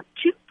was for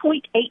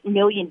 $2.8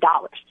 million.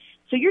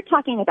 So you're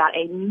talking about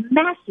a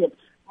massive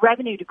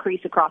revenue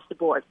decrease across the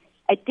board.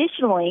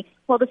 Additionally,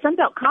 while the Sun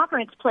Belt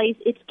Conference plays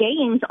its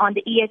games on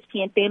the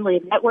ESPN family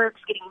of networks,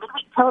 getting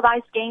midweek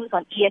televised games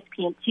on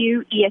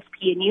ESPN2,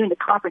 ESPNU, and the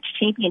Conference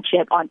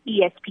Championship on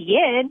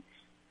ESPN,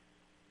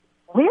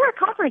 where are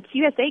Conference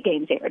USA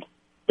games aired?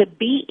 The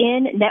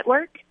BN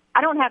Network?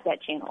 I don't have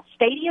that channel.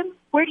 Stadium?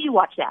 Where do you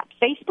watch that?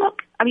 Facebook?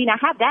 I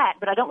have that,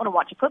 but I don't want to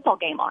watch a football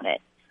game on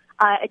it.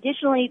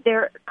 Additionally,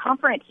 their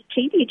conference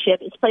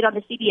championship is played on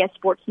the CBS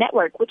Sports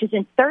Network, which is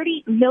in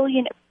 30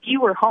 million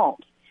fewer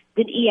homes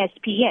than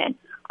ESPN.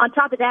 On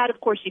top of that, of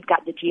course, you've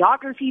got the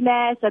geography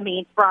mess. I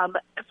mean, from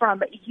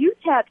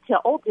UTEP to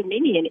Old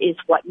Dominion is,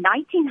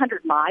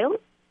 1,900 miles?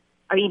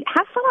 I mean,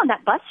 have fun on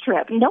that bus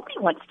trip. Nobody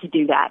wants to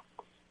do that.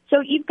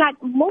 So you've got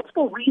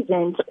multiple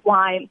reasons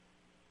why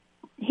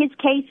his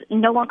case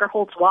no longer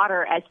holds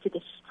water as to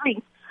the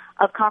strength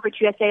of Conference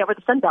USA over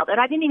the Sun Belt. And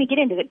I didn't even get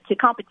into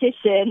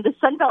competition. The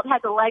Sun Belt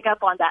had the leg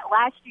up on that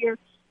last year.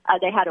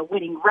 They had a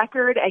winning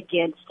record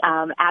against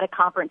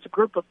out-of-conference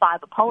group of 5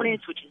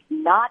 opponents, which is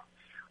not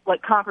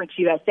what Conference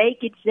USA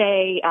could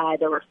say.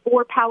 There were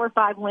 4 Power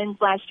 5 wins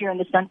last year in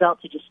the Sun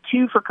Belt to just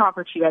 2 for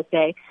Conference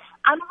USA.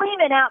 I'm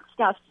leaving out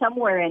stuff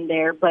somewhere in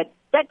there, but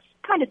that's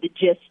kind of the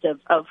gist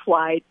of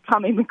why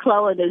Tommy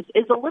McClellan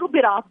is a little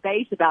bit off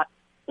base about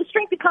the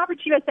strength of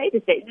Conference USA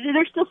this day.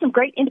 There's still some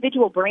great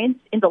individual brands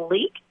in the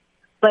league,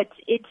 but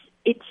it's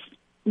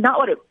not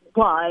what it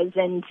was,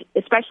 and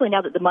especially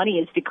now that the money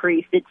is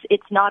decreased,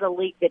 it's not a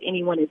league that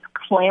anyone is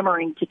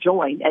clamoring to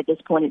join at this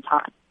point in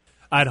time.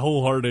 I'd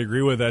wholeheartedly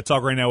agree with that.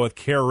 Talk right now with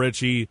Kara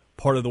Ritchie,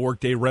 part of the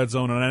Workday Red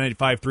Zone on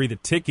 95.3 The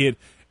Ticket.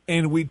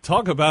 And we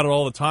talk about it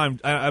all the time.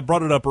 I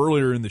brought it up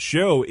earlier in the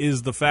show,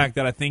 is the fact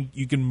that I think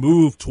you can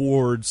move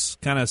towards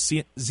kind of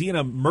seeing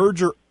a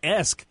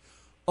merger-esque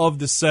of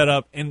the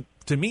setup. And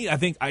to me, I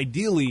think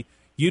ideally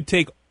you'd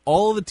take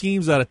all of the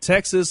teams out of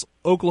Texas,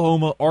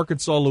 Oklahoma,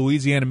 Arkansas,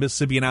 Louisiana,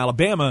 Mississippi, and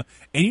Alabama,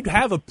 and you'd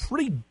have a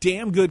pretty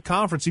damn good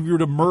conference if you were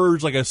to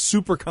merge like a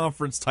super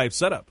conference type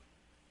setup.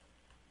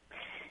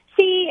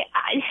 See,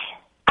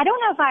 I don't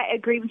know if I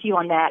agree with you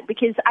on that,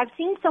 because I've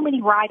seen so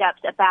many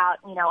write-ups about,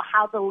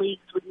 how the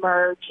leagues would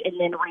merge and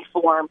then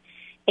reform.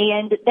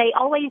 And they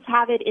always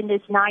have it in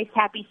this nice,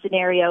 happy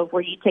scenario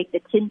where you take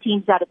the 10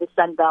 teams out of the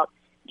Sun Belt,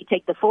 you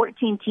take the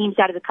 14 teams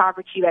out of the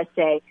Conference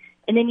USA,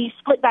 and then you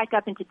split back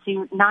up into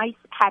 2 nice,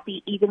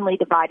 happy, evenly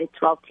divided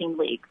 12-team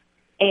leagues.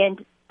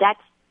 And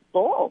that's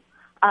bull.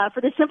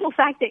 For the simple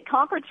fact that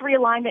conference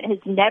realignment has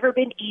never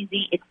been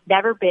easy. It's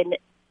never been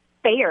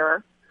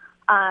fair.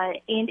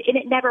 And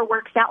it never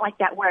works out like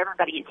that where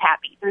everybody is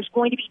happy. There's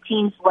going to be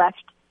teams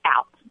left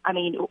out. I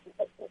mean,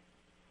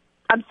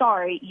 I'm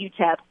sorry,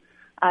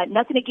 UTEP.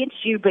 Nothing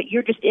against you, but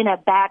you're just in a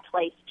bad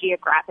place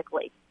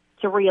geographically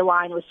to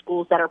realign with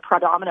schools that are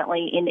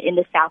predominantly in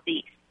the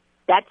Southeast.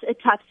 That's a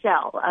tough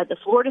sell. The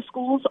Florida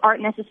schools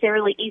aren't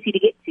necessarily easy to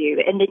get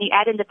to. And then you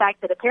add in the fact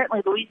that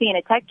apparently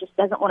Louisiana Tech just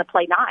doesn't want to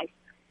play nice.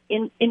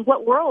 In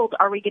what world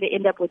are we going to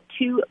end up with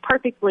 2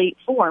 perfectly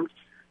formed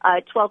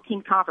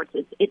 12-team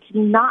conferences? It's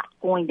not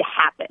going to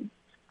happen.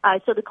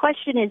 So the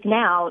question is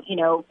now,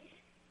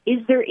 is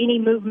there any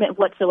movement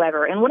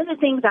whatsoever? And one of the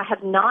things I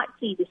have not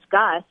seen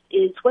discussed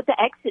is what the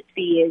exit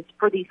fee is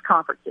for these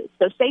conferences.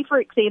 So say, for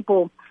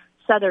example,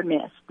 Southern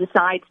Miss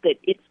decides that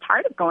it's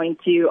tired of going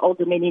to Old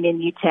Dominion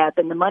and UTEP,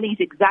 and the money's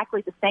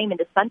exactly the same in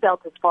the Sun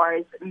Belt as far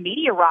as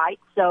media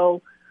rights,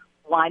 so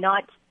why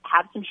not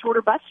have some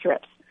shorter bus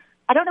trips?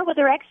 I don't know what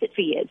their exit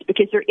fee is,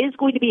 because there is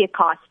going to be a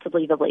cost to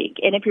leave a league.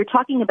 And if you're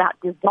talking about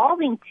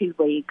dissolving 2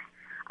 leagues,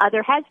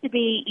 there has to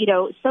be,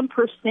 some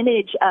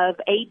percentage of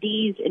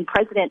ADs and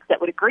presidents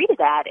that would agree to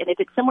that. And if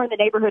it's somewhere in the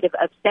neighborhood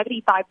of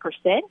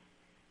 75%,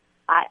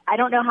 I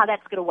don't know how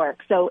that's going to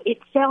work. So it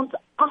sounds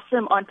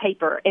awesome on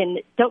paper.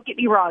 And don't get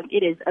me wrong,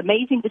 it is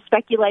amazing to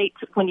speculate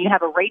when you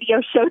have a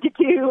radio show to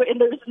do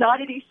and there's not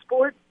any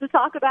sports to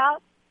talk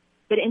about.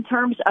 But in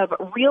terms of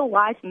real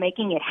life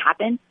making it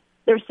happen,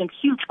 there's some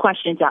huge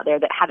questions out there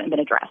that haven't been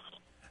addressed.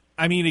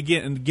 I mean,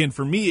 again,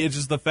 for me, it's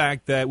just the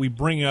fact that we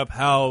bring up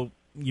how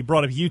you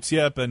brought up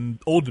UTEP and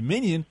Old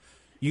Dominion.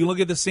 You look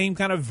at the same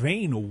kind of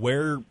vein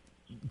where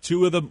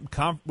 2 of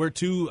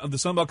the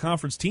Sun Belt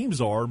Conference teams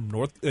are.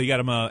 You got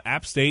them,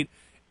 App State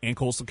and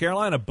Coastal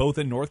Carolina, both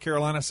in North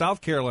Carolina,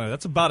 South Carolina.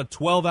 That's about a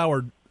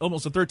 12-hour,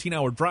 almost a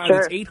 13-hour drive. Sure.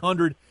 It's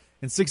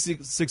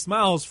 866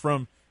 miles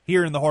from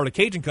here in the heart of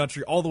Cajun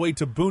country all the way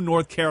to Boone,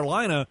 North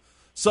Carolina.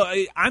 So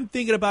I'm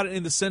thinking about it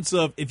in the sense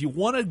of, if you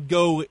want to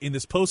go in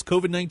this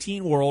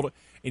post-COVID-19 world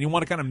and you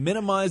want to kind of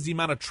minimize the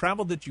amount of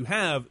travel that you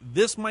have,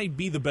 this might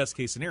be the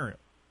best-case scenario.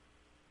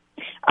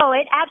 Oh,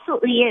 it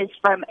absolutely is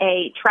from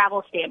a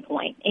travel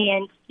standpoint.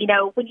 And,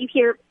 when you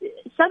hear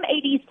some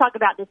ADs talk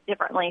about this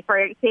differently, for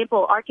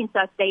example,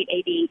 Arkansas State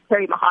AD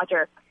Terry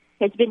Mahajer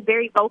has been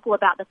very vocal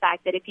about the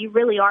fact that if you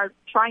really are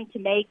trying to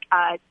make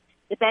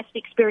the best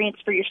experience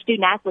for your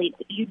student athletes,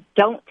 you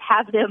don't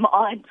have them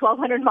on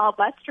 1,200-mile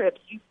bus trips.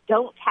 You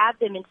don't have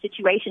them in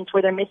situations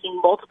where they're missing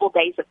multiple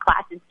days of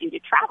classes due to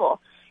travel.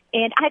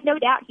 And I have no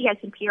doubt he has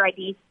some peer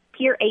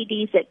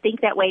ADs that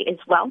think that way as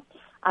well,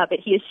 but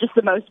he is just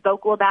the most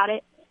vocal about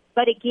it.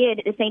 But again,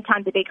 at the same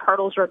time, the big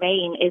hurdles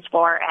remain as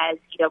far as,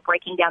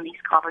 breaking down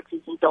these conferences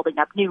and building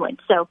up new ones.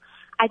 So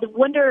I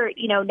wonder,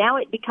 now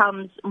it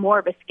becomes more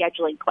of a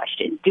scheduling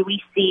question. Do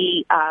we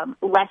see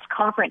less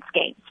conference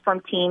games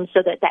from teams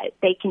so that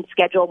they can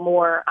schedule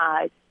more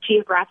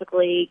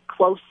geographically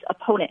close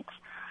opponents?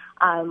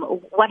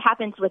 What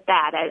happens with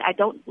that? I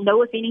don't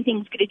know if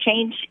anything's going to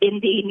change in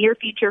the near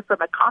future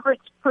from a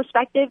conference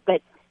perspective,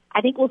 but I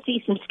think we'll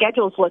see some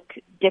schedules look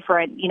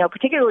different,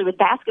 particularly with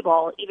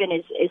basketball, even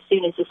as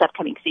soon as this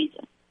upcoming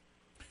season.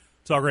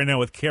 Talk right now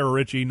with Kara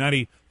Ritchie,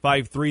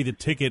 95.3 The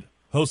Ticket,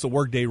 host of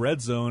Workday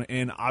Red Zone.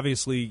 And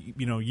obviously,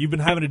 you've been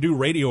having to do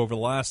radio over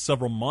the last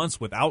several months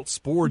without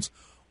sports.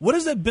 What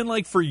has that been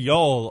like for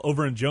y'all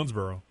over in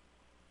Jonesboro?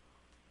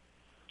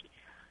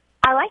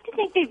 I like to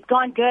think they've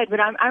gone good, but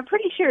I'm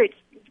pretty sure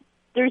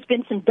there's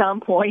been some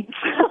dumb points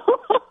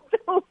along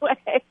the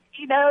way.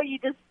 You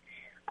just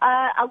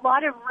a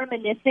lot of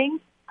reminiscing,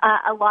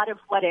 a lot of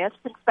what ifs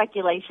and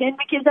speculation,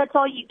 because that's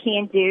all you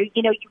can do.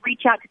 You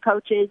reach out to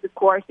coaches, of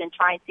course, and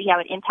try and see how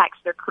it impacts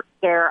their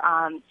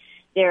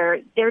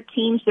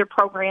teams, their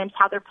programs,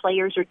 how their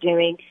players are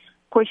doing.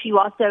 Of course, you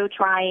also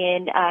try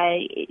and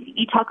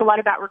you talk a lot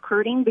about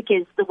recruiting,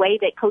 because the way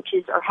that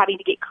coaches are having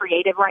to get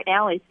creative right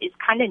now is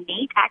kind of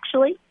neat,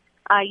 actually.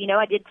 I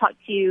did talk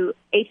to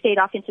A-State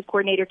offensive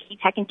coordinator Keith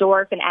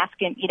Heckendorf and ask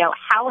him,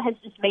 how has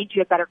this made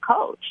you a better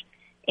coach?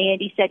 And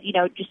he said,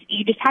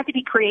 you just have to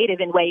be creative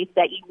in ways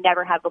that you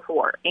never have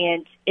before.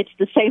 And it's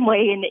the same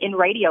way in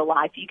radio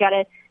life. You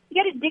gotta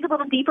dig a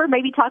little deeper,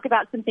 maybe talk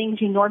about some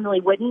things you normally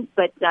wouldn't,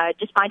 but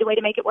just find a way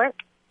to make it work.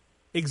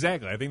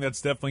 Exactly. I think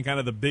that's definitely kind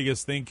of the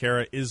biggest thing,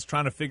 Kara, is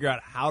trying to figure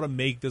out how to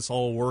make this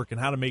all work and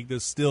how to make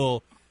this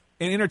still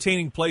an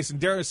entertaining place and,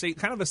 dare I say,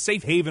 kind of a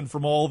safe haven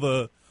from all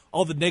the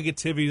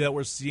negativity that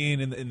we're seeing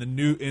in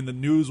the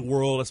news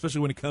world,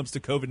 especially when it comes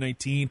to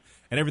COVID-19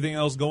 and everything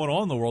else going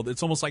on in the world.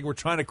 It's almost like we're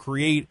trying to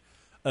create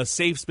a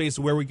safe space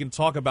where we can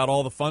talk about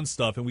all the fun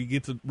stuff and we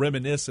get to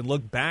reminisce and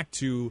look back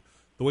to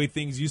the way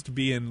things used to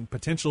be and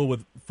potential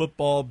with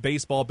football,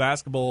 baseball,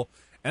 basketball.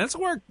 And that's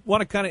where I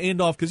want to kind of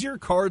end off, because you're a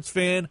Cards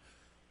fan,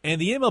 and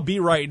the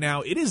MLB right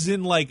now, it is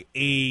in like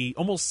a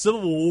almost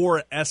Civil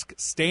War-esque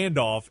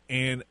standoff.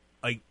 And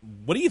like,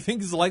 what do you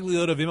think is the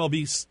likelihood of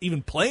MLB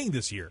even playing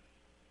this year?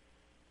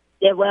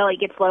 Yeah, well, it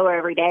gets lower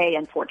every day,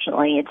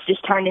 unfortunately. It's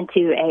just turned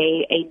into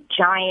a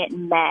giant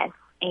mess.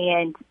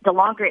 And the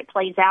longer it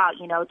plays out,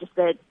 just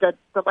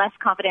the less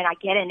confident I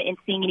get in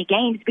seeing any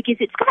games, because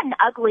it's gotten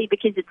ugly,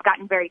 because it's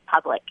gotten very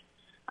public.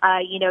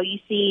 You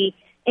see,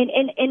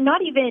 and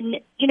not even,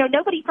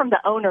 nobody from the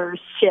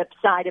ownership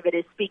side of it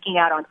is speaking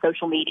out on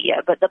social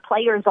media, but the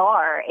players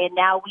are. And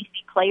now we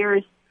see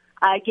players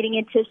getting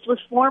into with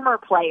former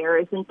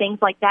players and things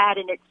like that.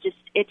 And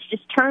it's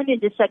just turned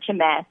into such a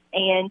mess.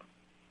 And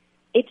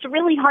it's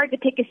really hard to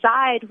pick a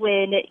side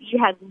when you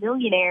have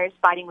millionaires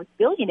fighting with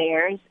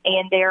billionaires,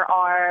 and there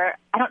are,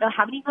 I don't know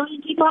how many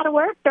million people out of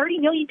work, 30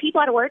 million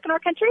people out of work in our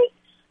country.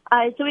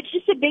 So it's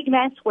just a big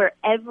mess where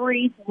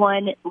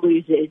everyone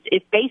loses.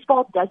 If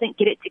baseball doesn't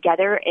get it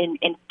together and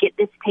get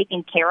this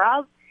taken care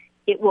of,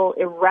 it will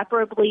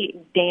irreparably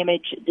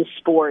damage the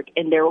sport,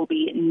 and there will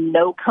be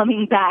no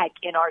coming back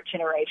in our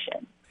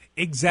generation.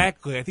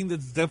 Exactly. I think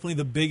that's definitely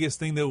the biggest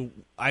thing that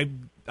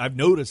I've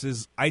noticed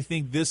is I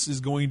think this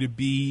is going to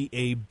be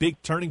a big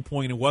turning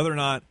point in whether or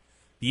not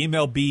the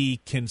MLB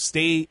can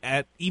stay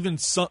at even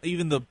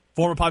the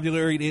former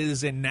popularity it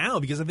is in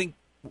now, because I think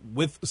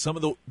with some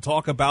of the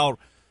talk about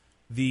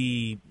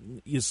the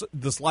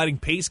sliding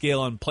pay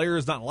scale and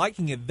players not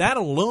liking it, that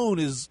alone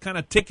is kind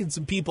of ticking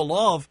some people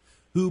off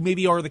who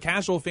maybe are the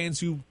casual fans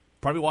who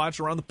probably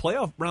watch around the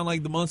playoff, around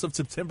like the months of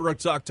September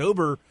to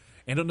October,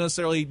 and don't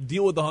necessarily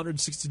deal with the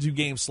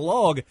 162-game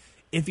slog.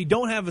 If you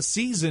don't have a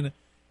season,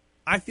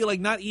 I feel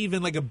like not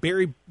even like a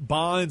Barry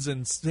Bonds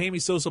and Sammy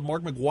Sosa,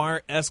 Mark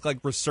McGwire-esque like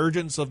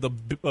resurgence of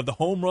the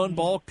home run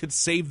ball could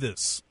save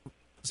this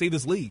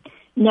league.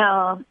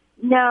 No,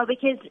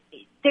 because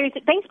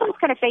baseball's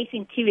kind of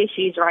facing two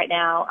issues right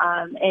now,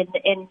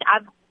 and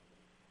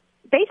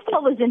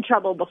baseball was in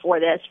trouble before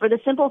this for the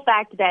simple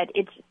fact that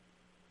it's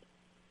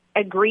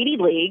a greedy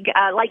league,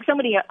 like so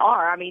many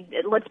are. I mean,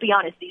 let's be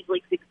honest, these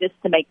leagues exist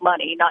to make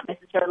money, not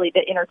necessarily to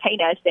entertain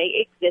us.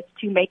 They exist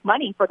to make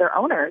money for their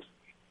owners.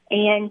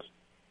 And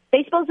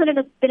baseball's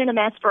been in a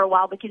mess for a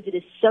while because it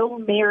is so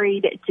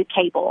married to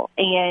cable,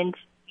 and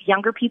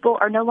younger people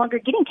are no longer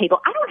getting cable.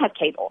 I don't have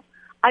cable.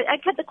 I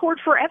cut the cord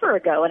forever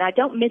ago, and I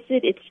don't miss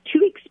it. It's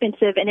too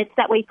expensive, and it's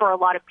that way for a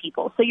lot of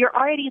people. So you're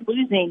already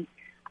losing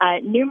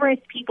numerous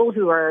people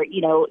who are,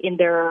 in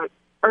their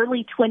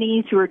early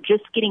 20s, who are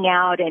just getting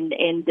out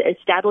and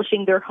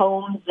establishing their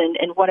homes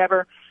and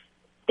whatever.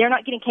 They're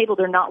not getting cable.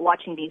 They're not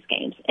watching these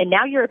games. And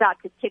now you're about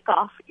to tick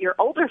off your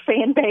older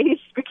fan base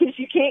because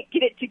you can't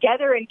get it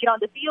together and get on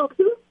the field.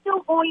 Who's still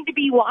going to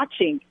be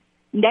watching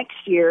next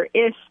year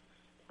if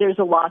there's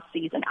a lost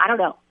season? I don't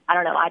know.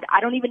 I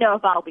don't even know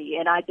if I'll be.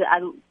 And I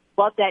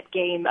love that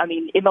game. I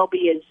mean, MLB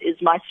is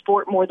my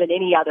sport more than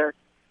any other,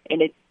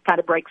 and it kind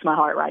of breaks my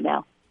heart right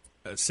now.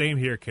 Same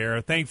here,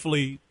 Kara.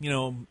 Thankfully,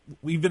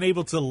 we've been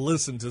able to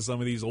listen to some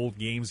of these old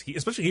games,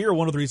 especially here at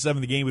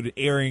 103.7 The Game. We've been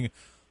airing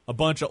a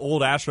bunch of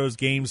old Astros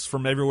games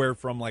from everywhere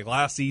from like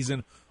last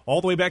season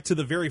all the way back to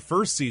the very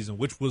first season,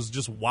 which was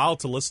just wild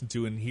to listen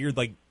to and hear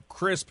like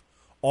crisp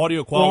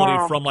audio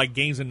quality from like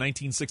games in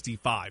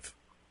 1965.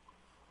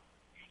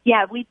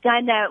 Yeah, we've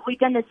done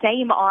the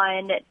same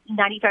on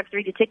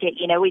 95.3 The Ticket.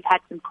 We've had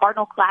some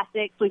Cardinal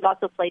classics. We've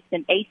also played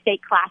some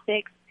A-State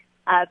classics.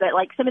 But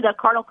like some of the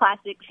Cardinal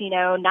Classics,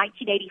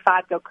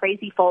 1985, Go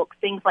Crazy Folks,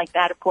 things like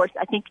that. Of course,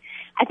 I think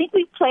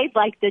we played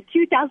like the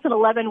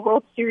 2011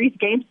 World Series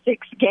Game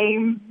 6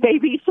 game,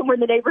 maybe somewhere in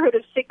the neighborhood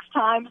of 6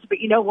 times. But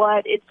you know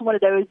what? It's one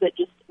of those that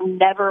just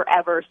never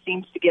ever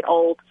seems to get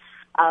old.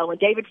 When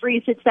David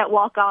Freese hits that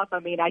walk-off, I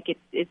mean,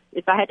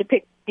 if I had to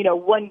pick,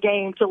 one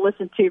game to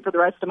listen to for the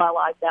rest of my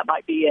life, that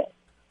might be it.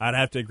 I'd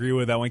have to agree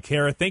with that one.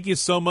 Kara, thank you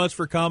so much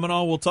for coming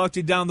on. We'll talk to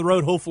you down the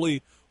road.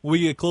 Hopefully we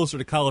get closer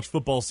to college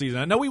football season.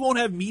 I know we won't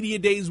have media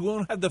days. We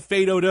won't have the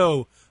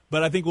Fade-O-Do,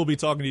 but I think we'll be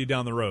talking to you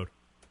down the road.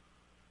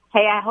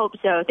 Hey, I hope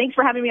so. Thanks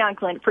for having me on,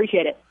 Clint.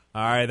 Appreciate it.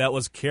 All right, that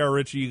was Kara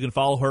Ritchie. You can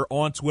follow her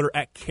on Twitter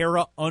at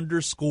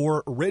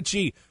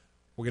Kara_Ritchie.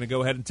 We're going to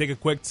go ahead and take a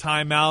quick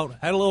timeout.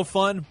 Had a little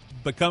fun,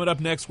 but coming up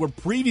next, we're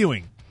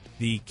previewing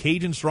the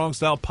Cajun Strong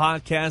Style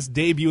podcast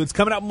debut. It's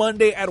coming out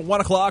Monday at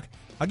 1 o'clock.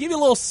 I'll give you a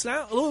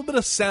little bit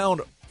of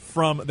sound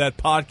from that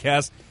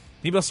podcast.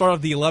 Maybe I'll start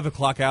off the 11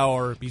 o'clock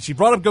hour. She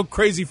brought up Go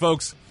Crazy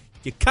Folks.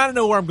 You kind of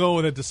know where I'm going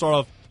with it to start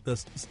off the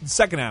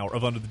second hour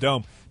of Under the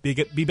Dome.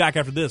 Be back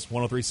after this.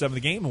 103.7 The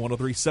Game and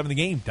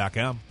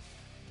 103.7thegame.com.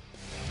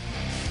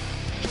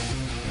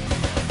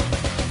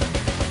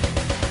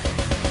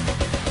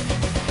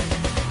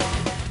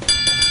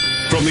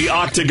 From the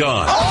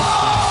octagon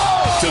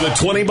to the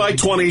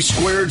 20x20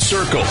 squared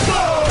circle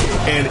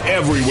and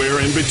everywhere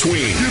in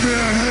between. Give me a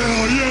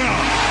hell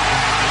yeah!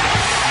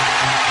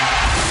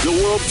 The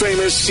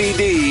world-famous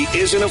CD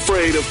isn't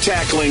afraid of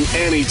tackling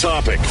any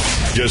topic.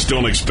 Just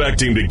don't expect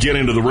him to get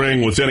into the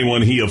ring with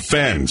anyone he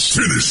offends.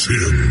 Finish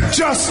him.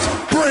 Just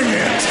bring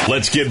it.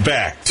 Let's get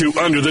back to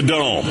Under the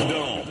Dome.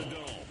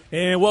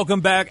 And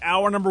welcome back.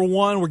 Hour number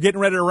 1. We're getting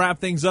ready to wrap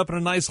things up in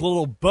a nice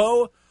little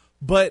bow.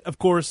 But, of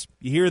course,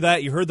 you hear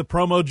that. You heard the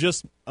promo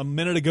just a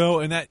minute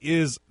ago, and that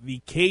is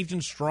the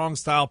Cajun Strong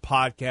Style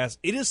podcast.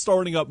 It is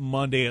starting up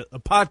Monday, a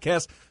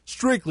podcast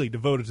strictly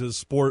devoted to the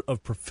sport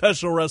of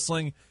professional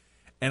wrestling.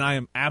 And I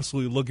am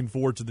absolutely looking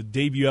forward to the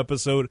debut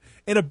episode.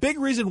 And a big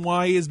reason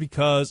why is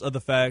because of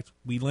the fact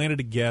we landed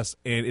a guest,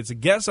 and it's a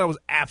guest I was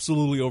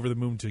absolutely over the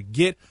moon to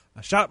get.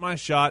 I shot my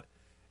shot,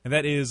 and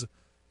that is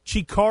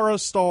Chikara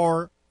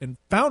star and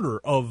founder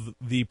of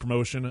the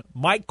promotion,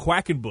 Mike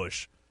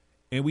Quackenbush.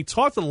 And we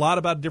talked a lot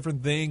about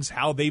different things,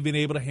 how they've been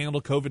able to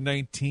handle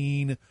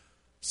COVID-19,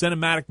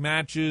 cinematic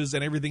matches,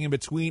 and everything in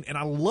between. And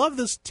I love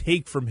this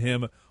take from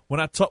him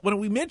when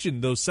we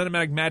mentioned those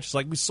cinematic matches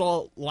like we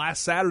saw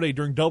last Saturday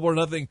during Double or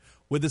Nothing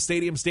with the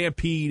Stadium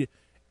Stampede.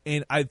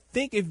 And I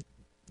think if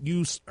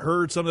you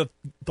heard some of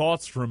the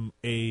thoughts from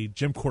a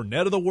Jim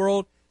Cornette of the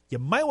world, you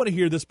might want to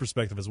hear this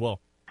perspective as well.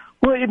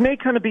 Well, it may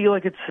kind of be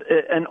like it's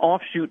an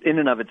offshoot in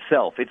and of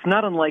itself. It's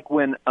not unlike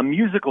when a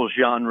musical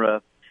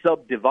genre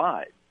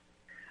subdivides.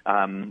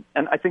 And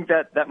I think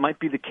that might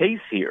be the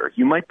case here.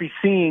 You might be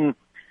seeing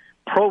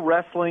pro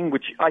wrestling,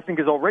 which I think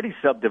is already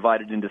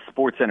subdivided into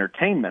sports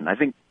entertainment. I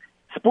think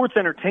sports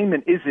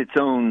entertainment is its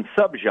own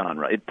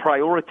subgenre. It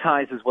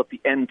prioritizes what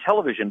the end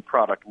television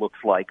product looks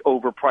like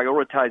over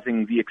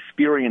prioritizing the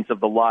experience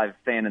of the live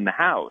fan in the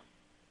house.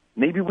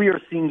 Maybe we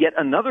are seeing yet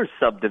another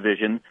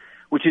subdivision,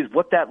 which is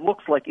what that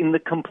looks like in the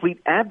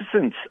complete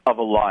absence of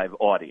a live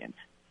audience.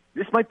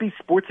 This might be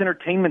sports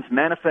entertainment's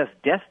manifest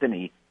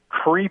destiny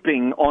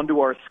creeping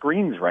onto our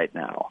screens right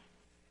now.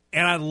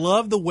 And I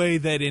love the way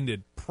that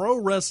ended. Pro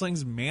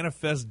wrestling's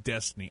manifest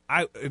destiny,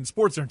 and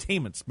sports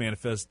entertainment's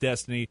manifest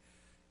destiny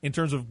in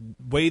terms of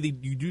way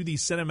that you do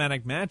these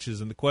cinematic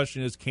matches. And the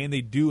question is, can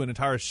they do an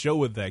entire show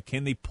with that?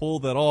 Can they pull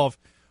that off?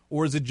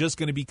 Or is it just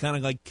going to be kind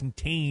of like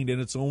contained in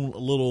its own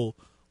little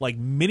like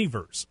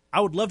miniverse?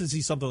 I would love to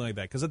see something like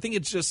that because I think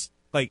it's just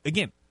like,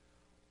 again,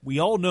 we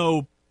all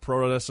know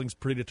pro wrestling's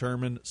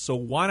predetermined. So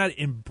why not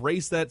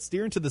embrace that,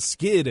 steer into the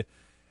skid?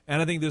 And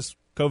I think this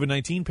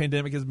COVID-19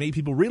 pandemic has made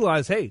people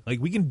realize, hey,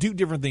 like we can do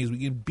different things. We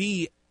can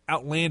be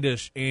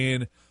outlandish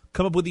and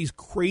come up with these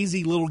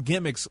crazy little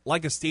gimmicks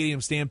like a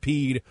Stadium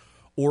Stampede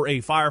or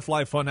a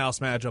Firefly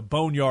Funhouse match, a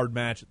Boneyard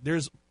match.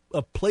 There's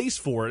a place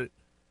for it.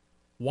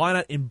 Why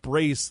not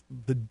embrace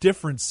the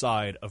different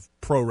side of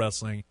pro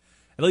wrestling?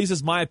 At least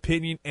it's my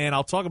opinion, and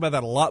I'll talk about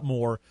that a lot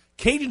more.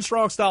 Cajun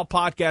Strong Style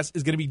Podcast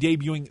is going to be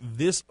debuting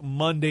this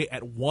Monday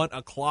at 1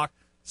 o'clock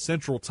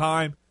Central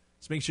Time.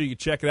 So make sure you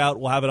check it out.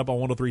 We'll have it up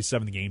on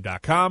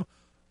 1037thegame.com.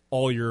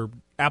 All your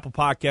Apple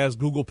Podcasts,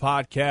 Google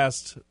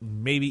Podcasts,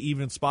 maybe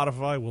even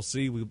Spotify. We'll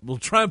see. We'll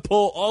try and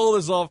pull all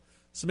of this off.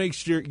 So make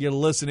sure you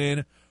listen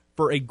in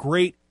for a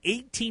great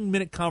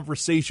 18-minute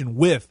conversation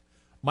with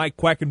Mike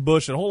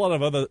Quackenbush and a whole lot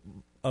of other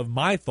of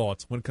my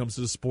thoughts when it comes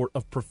to the sport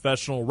of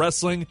professional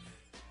wrestling.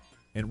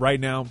 And right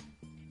now,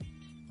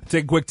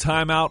 take a quick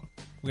timeout.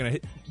 We're going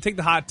to take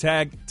the hot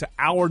tag to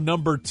hour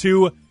number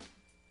 2.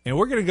 And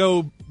we're going to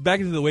go back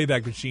into the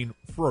Wayback Machine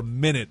for a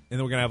minute, and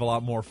then we're going to have a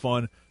lot more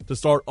fun to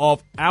start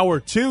off hour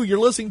 2. You're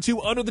listening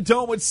to Under the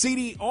Dome with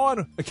CD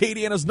on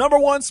Acadiana's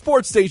 #1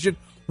 sports station,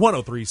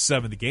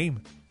 1037 The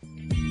Game.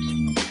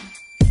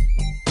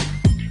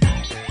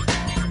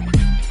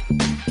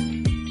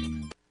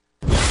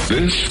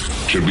 This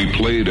should be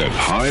played at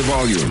high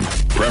volume,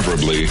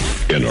 preferably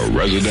in a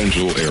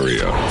residential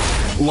area.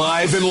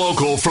 Live and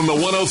local from the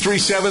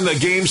 103.7 The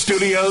Game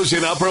studios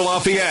in Upper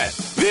Lafayette.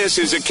 This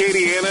is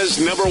Acadiana's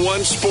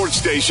 #1 sports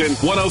station,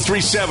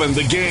 103.7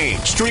 The Game.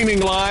 Streaming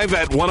live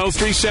at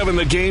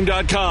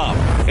 1037thegame.com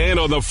and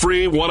on the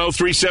free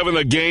 1037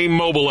 The Game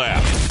mobile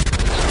app.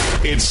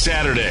 It's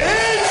Saturday.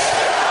 It's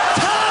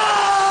time!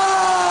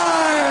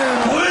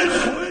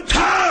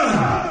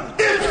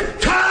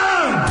 It's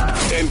time!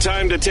 And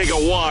time to take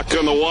a walk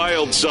on the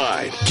wild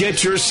side.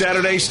 Get your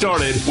Saturday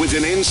started with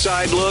an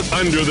inside look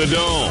under the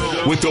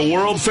dome with the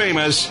world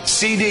famous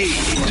CD.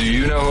 Do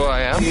you know who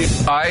I am?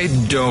 I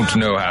don't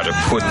know how to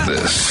put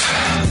this,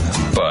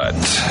 but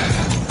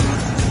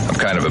I'm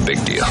kind of a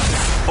big deal.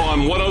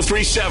 On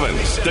 1037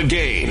 The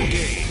Game.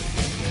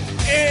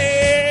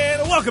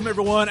 And welcome,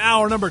 everyone.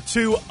 Hour number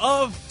 2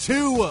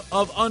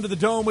 of Under the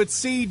Dome with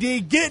CD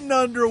getting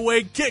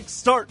underway,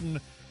 kick-starting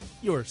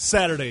your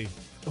Saturday.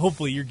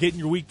 Hopefully, you're getting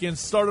your weekend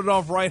started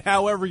off right,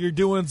 however you're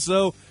doing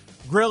so,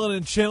 grilling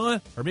and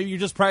chilling, or maybe you're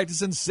just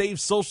practicing safe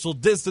social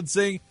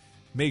distancing.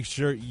 Make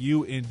sure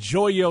you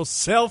enjoy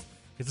yourself.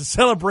 It's a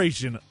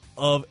celebration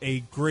of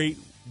a great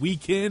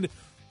weekend.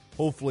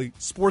 Hopefully,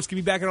 sports can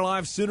be back in our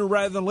lives sooner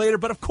rather than later.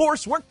 But, of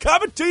course, we're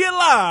coming to you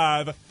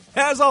live,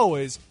 as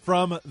always,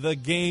 from the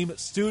Game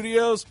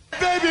Studios.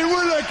 Baby,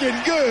 we're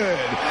looking good.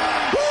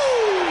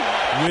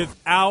 Woo!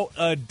 Without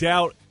a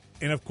doubt.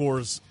 And, of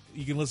course,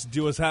 you can listen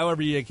to us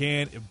however you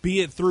can, be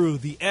it through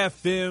the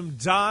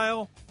FM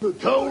dial. The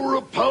tower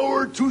of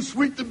power, too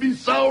sweet to be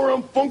sour.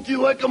 I'm funky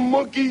like a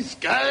monkey.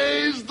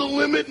 Sky's the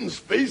limit and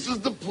space is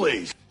the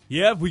place.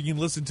 Yeah, we can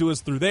listen to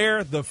us through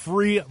there, the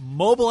free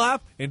mobile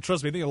app. And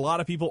trust me, I think a lot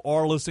of people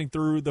are listening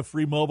through the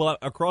free mobile app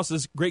across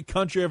this great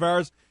country of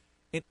ours.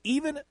 And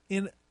even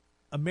in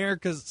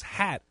America's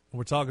hat,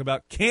 we're talking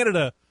about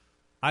Canada,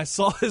 I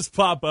saw this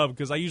pop up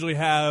because I usually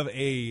have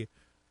a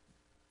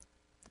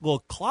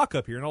little clock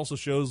up here and also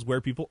shows where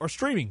people are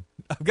streaming.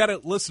 I've got a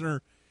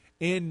listener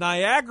in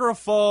Niagara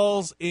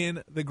Falls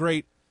in the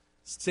great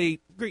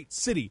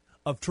city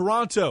of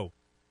Toronto,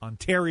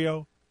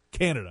 Ontario,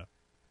 Canada.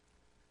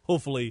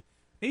 Hopefully,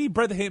 maybe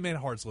Brett the Hitman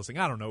Hart's listening.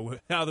 I don't know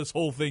how this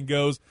whole thing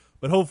goes,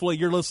 but hopefully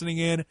you're listening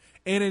in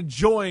and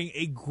enjoying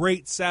a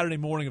great Saturday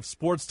morning of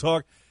sports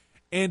talk.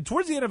 And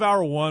towards the end of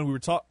hour 1,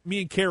 me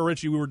and Kara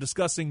Ritchie, we were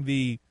discussing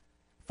the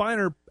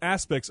finer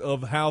aspects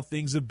of how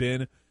things have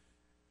been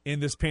in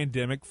this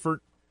pandemic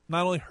for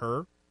not only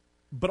her,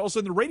 but also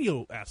in the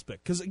radio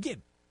aspect. Because,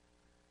 again,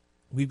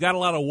 we've got a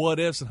lot of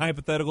what-ifs and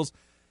hypotheticals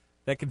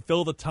that can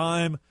fill the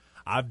time.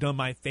 I've done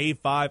my Fave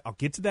 5. I'll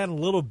get to that in a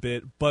little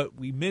bit, but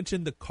we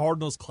mentioned the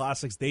Cardinals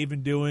classics they've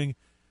been doing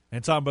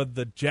and talking about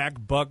the Jack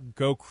Buck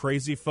Go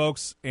Crazy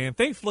folks. And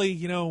thankfully,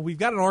 we've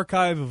got an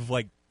archive of,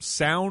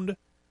 sound,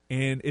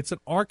 and it's an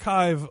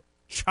archive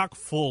chock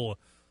full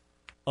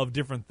of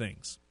different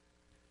things.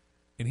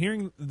 And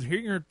hearing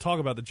her talk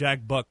about the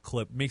Jack Buck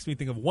clip makes me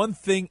think of one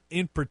thing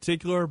in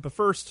particular. But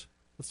first,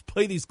 let's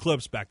play these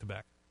clips back to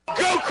back.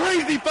 Go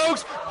crazy,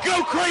 folks!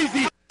 Go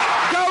crazy!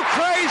 Go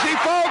crazy,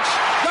 folks!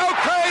 Go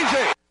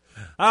crazy!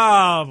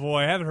 Ah,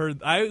 boy,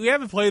 we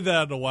haven't played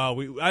that in a while.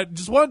 I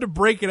just wanted to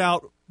break it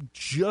out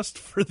just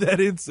for that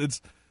instance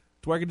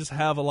to where I can just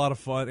have a lot of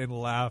fun and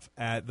laugh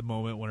at the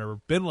moment whenever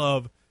Ben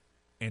Love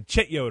and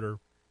Chet Yoder,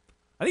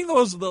 I think that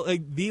was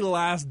the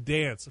last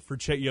dance for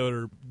Chet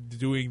Yoder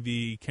doing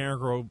the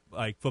Carencro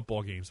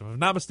football games. If I'm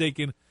not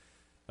mistaken,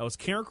 that was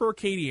Carencro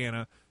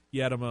Acadiana.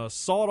 You had him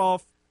sawed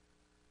off.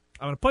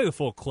 I'm going to play the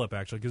full clip,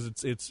 actually,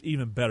 because it's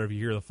even better if you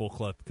hear the full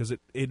clip, because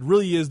it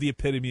really is the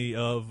epitome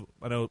of,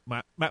 I know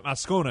Matt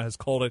Moscona has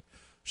called it,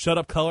 shut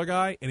up color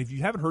guy. And if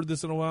you haven't heard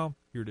this in a while,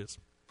 here it is.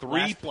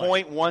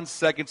 3.1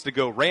 seconds to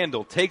go.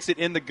 Randall takes it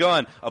in the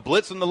gun. A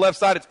blitz on the left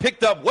side. It's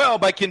picked up well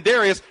by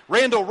Kendarius.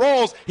 Randall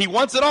rolls. He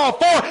wants it all.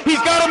 4. He's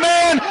got a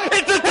man.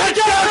 It's a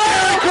touchdown,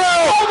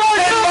 Carencro.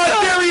 And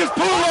Montarius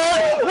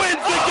Poulard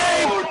wins the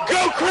game.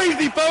 Go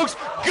crazy, folks.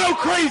 Go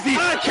crazy.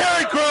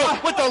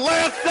 Carencro with the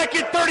last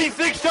second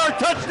 36-yard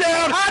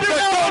touchdown. The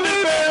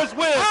Golden Bears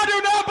win. I do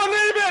not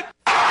believe it!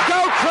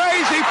 Go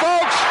crazy,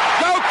 folks.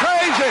 Go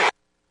crazy.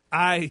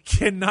 I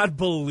cannot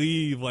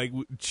believe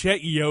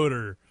Chet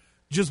Yoder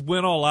just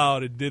went all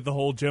out and did the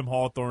whole Jim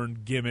Hawthorne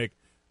gimmick,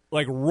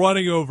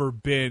 running over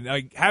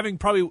Ben, having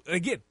probably,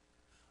 again,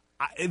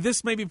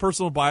 this may be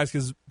personal bias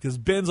because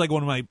Ben's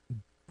one of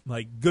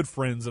my good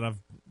friends, and I've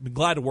been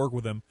glad to work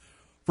with him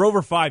for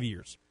over 5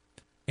 years.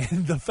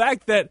 And the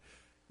fact that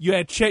you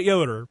had Chet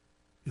Yoder,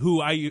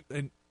 and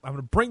I'm going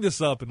to bring this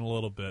up in a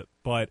little bit,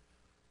 but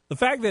the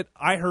fact that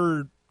I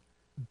heard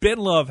Ben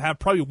Love have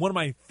probably one of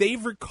my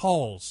favorite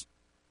calls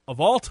of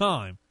all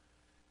time,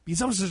 because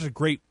that was such a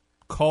great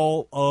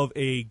call of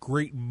a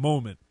great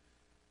moment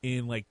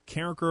in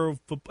Carencro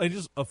football, and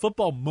just a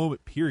football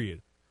moment,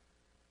 period.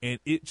 And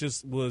it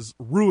just was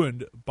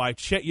ruined by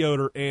Chet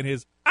Yoder and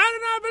his "I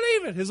do not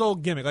believe it," his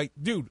old gimmick.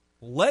 Dude,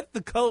 let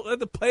the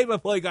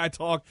play-by-play guy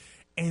talk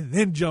and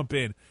then jump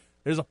in.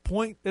 There's a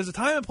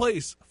time and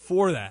place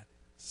for that.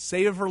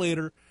 Save it for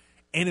later,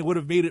 and it would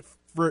have made it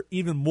for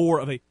even more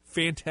of a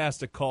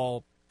fantastic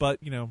call. But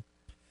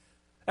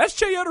that's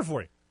Chet Yoder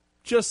for you.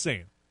 Just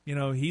saying.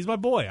 he's my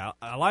boy.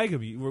 I like him.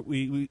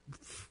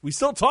 We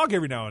still talk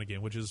every now and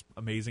again, which is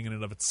amazing in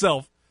and of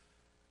itself.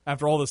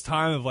 After all this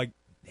time of like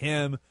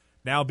him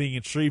now being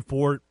in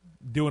Shreveport,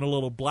 doing a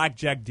little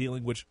blackjack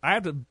dealing, which I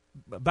have to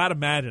about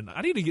imagine.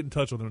 I need to get in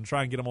touch with him and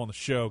try and get him on the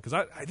show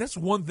because that's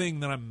one thing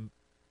that I'm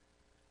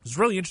just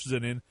really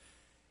interested in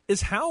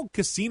is how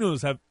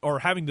casinos are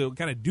having to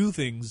kind of do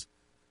things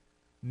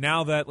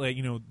now that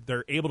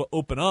they're able to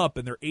open up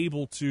and they're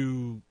able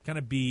to kind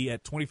of be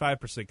at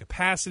 25%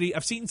 capacity.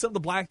 I've seen some of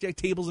the blackjack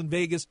tables in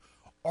Vegas.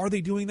 Are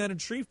they doing that in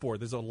Shreveport?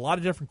 There's a lot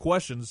of different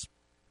questions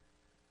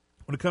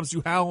when it comes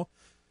to how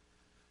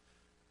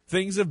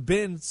things have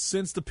been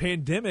since the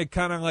pandemic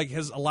kind of like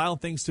has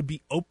allowed things to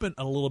be open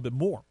a little bit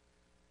more.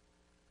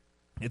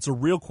 It's a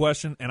real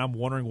question, and I'm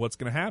wondering what's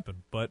going to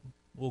happen. But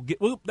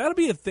that'll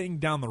be a thing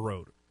down the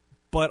road.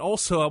 But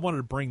also, I wanted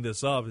to bring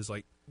this up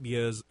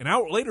because an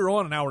hour later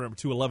on, in hour number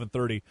 2,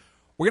 11:30,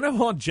 we're going to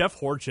have on Jeff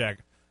Horchak,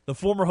 the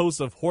former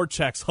host of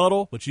Horchak's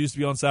Huddle, which used to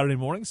be on Saturday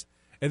mornings.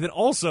 And then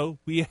also,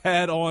 we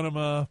had on him,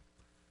 and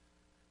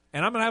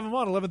I'm going to have him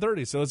on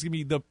 11:30. So it's going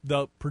to be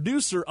the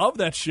producer of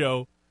that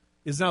show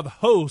is now the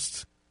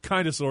host,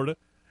 kind of, sort of.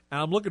 And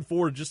I'm looking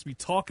forward just to be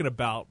talking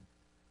about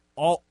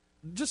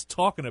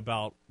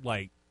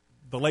like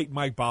the late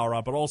Mike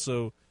Bauer, but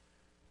also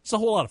it's a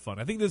whole lot of fun.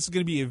 I think this is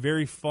going to be a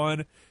very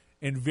fun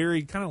and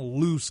very kind of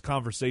loose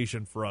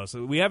conversation for us.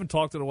 We haven't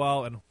talked in a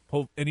while, and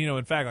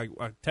in fact, like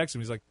I texted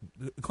him, he's like,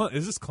 "Clint,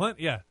 is this Clint?"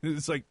 Yeah,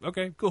 it's like,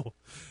 okay, cool.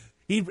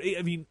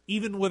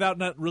 Even without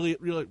not really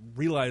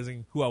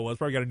realizing who I was,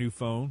 probably got a new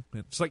phone.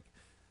 It's like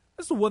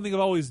that's the one thing I've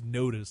always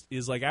noticed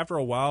is like after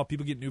a while,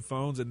 people get new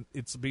phones, and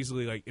it's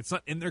basically like it's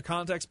not in their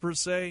context per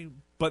se,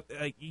 but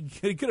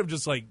he could have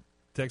just like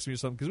texted me or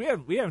something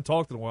because we haven't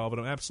talked in a while. But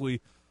I'm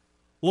absolutely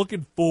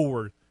looking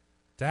forward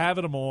to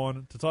having him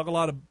on to talk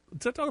about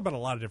a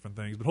lot of different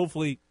things. But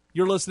hopefully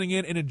you're listening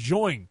in and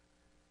enjoying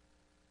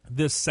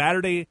this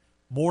Saturday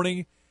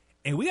morning.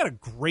 And we got a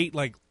great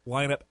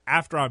lineup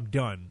after I'm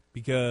done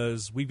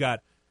because we've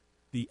got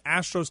the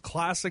Astros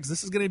Classics.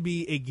 This is going to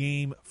be a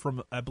game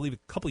from, I believe, a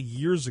couple of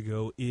years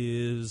ago.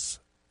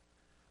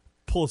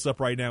 Pull this up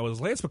right now. It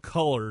was Lance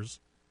McCullers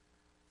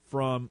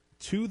from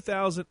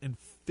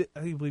 2005.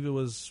 I believe it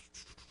was.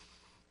 I'm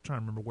trying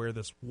to remember where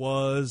this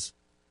was.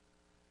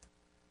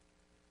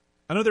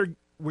 I know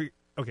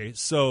okay.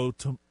 So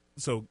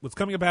what's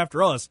coming up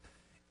after us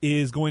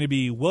is going to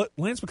be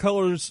Lance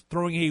McCullers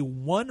throwing a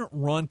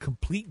 1-run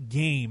complete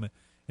game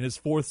in his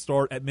fourth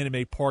start at Minute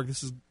Maid Park.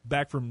 This is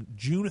back from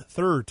June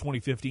 3rd,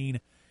 2015.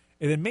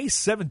 And then May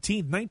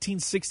 17th,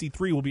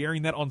 1963, we'll be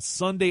airing that on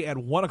Sunday at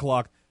 1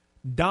 o'clock.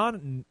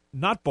 Don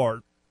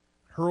Notbart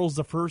hurls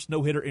the first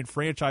no-hitter in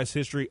franchise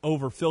history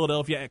over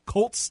Philadelphia at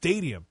Colt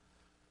Stadium.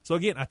 So,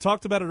 again, I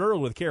talked about it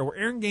earlier with Kara. We're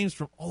airing games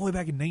from all the way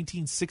back in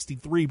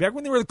 1963, back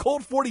when they were the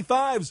Colt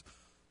 45s,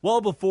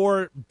 well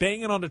before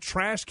banging on a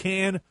trash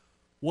can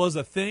was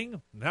a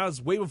thing. That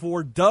was way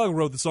before Doug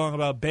wrote the song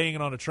about banging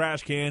on a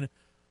trash can.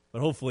 But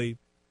hopefully,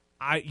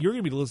 you're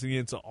going to be listening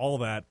into all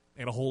that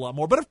and a whole lot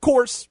more. But, of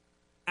course,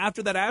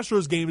 after that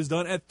Astros game is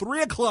done at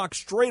 3 o'clock,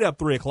 straight up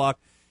 3 o'clock,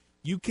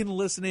 you can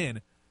listen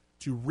in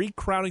to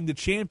Recrowning the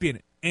Champion.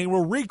 And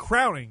we're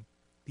recrowning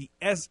the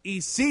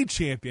SEC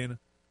champion,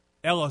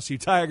 LSU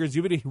Tigers.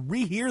 You're going to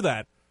rehear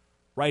that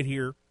right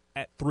here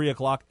at 3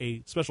 o'clock,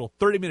 a special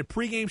 30-minute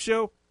pregame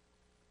show,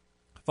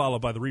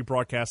 followed by the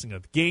rebroadcasting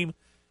of the game.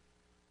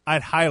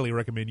 I'd highly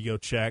recommend you go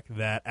check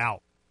that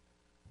out.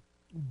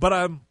 But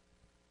I'm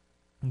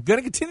going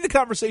to continue the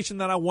conversation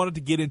that I wanted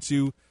to get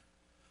into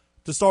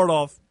to start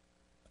off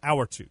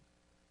hour 2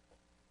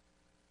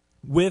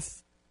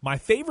 with my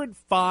favorite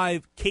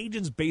 5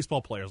 Cajuns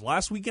baseball players.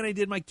 Last weekend I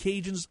did my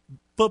Cajuns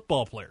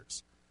football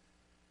players.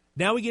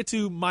 Now we get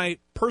to my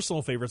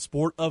personal favorite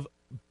sport of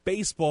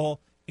baseball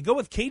and go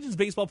with Cajuns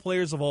baseball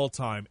players of all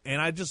time.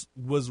 And I just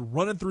was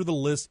running through the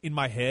list in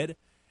my head,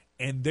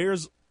 and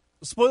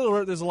spoiler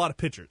alert, there's a lot of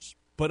pitchers,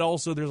 but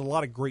also there's a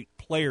lot of great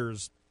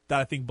players that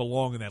I think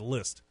belong in that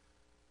list.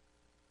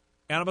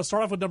 And I'm going to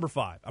start off with number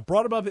 5. I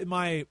brought him up in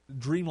my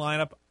dream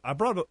lineup. I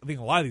brought up, I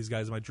think, a lot of these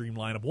guys in my dream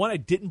lineup. One I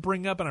didn't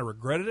bring up, and I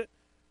regretted it,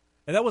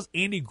 and that was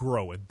Andy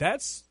Groh. And I'm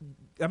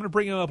going to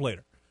bring him up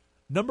later.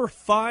 Number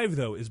 5,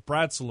 though, is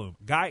Brad Saloom,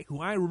 a guy who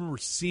I remember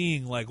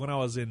seeing when I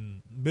was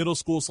in middle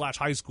school /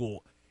 high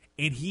school,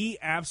 and he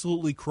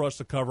absolutely crushed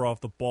the cover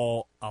off the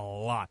ball a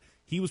lot.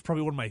 He was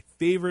probably one of my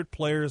favorite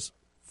players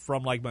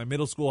from my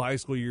middle school, high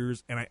school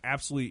years, and I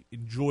absolutely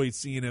enjoyed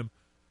seeing him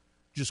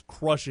just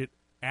crush it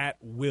at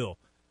will.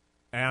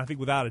 And I think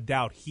without a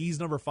doubt, he's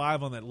number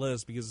 5 on that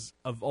list because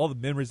of all the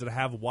memories that I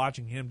have of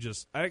watching him.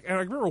 I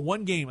remember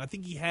one game, I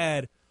think he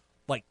had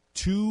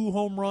 2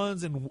 home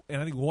runs and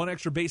I think 1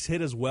 extra base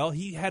hit as well.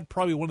 He had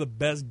probably one of the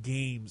best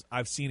games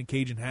I've seen a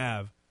Cajun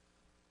have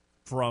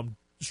from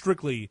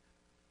strictly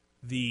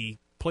the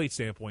plate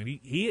standpoint.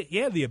 He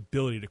had the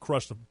ability to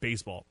crush the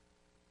baseball.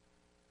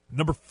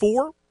 Number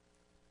 4,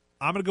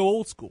 I'm going to go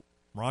old school.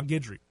 Ron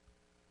Guidry.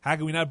 How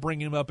can we not bring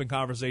him up in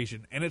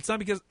conversation? And it's not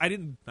because I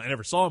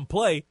never saw him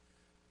play,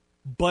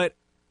 but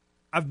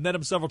I've met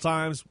him several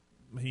times.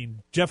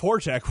 Jeff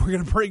Horchak, we're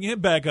going to bring him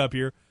back up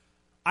here.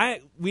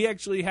 We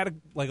actually had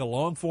a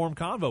long-form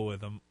convo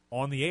with him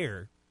on the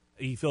air.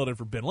 He filled in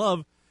for Ben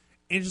Love.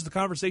 And just the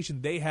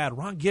conversation they had,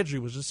 Ron Guidry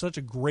was just such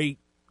a great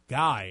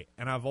guy.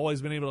 And I've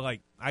always been able to,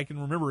 I can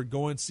remember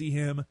going and see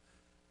him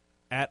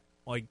at,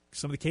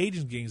 some of the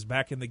Cajuns games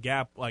back in the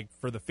Gap,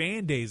 for the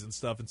fan days and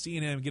stuff, and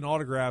seeing him getting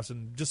autographs,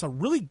 and just a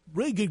really,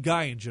 really good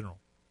guy in general.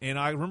 And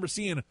I remember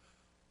seeing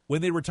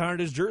when they retired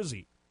his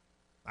jersey,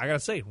 I got to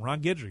say,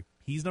 Ron Guidry,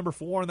 he's number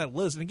 4 on that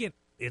list. And again,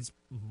 it's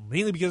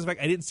mainly because of the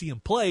fact I didn't see him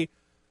play,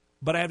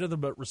 but I have nothing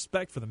but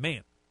respect for the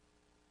man.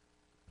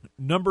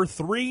 Number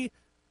 3,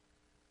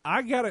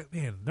 I got to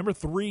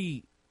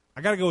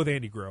go with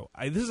Andy Grove.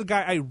 This is a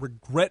guy I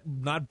regret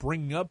not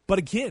bringing up, but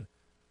again,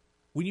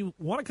 when you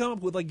want to come up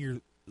with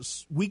your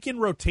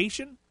weekend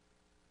rotation,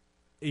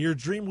 your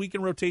dream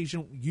weekend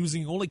rotation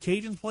using only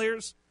Cajuns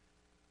players,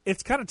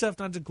 it's kind of tough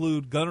not to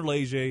include Gunnar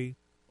Leger,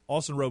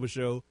 Austin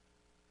Robichaux,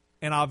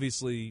 and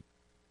obviously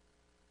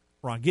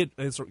Ron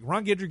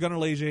Guidry, Gunnar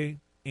Leger,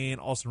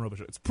 and Austin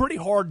Robichaux. It's pretty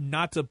hard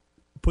not to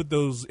put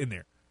those in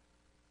there.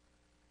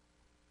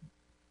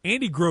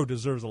 Andy Grove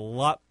deserves a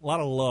lot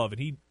of love,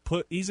 and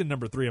he's in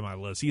number 3 on my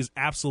list. He is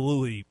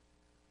absolutely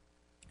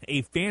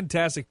a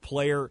fantastic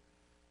player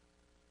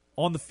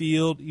on the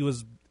field.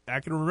 I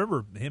can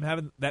remember him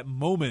having that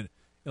moment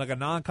in a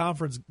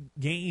non-conference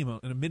game,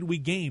 in a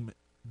midweek game,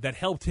 that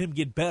helped him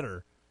get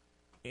better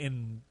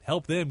and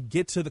helped them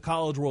get to the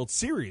College World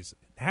Series.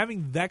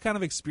 Having that kind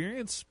of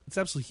experience, it's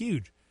absolutely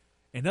huge.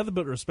 And nothing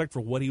but respect for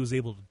what he was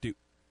able to do.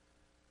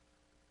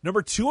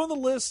 Number 2 on the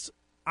list,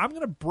 I'm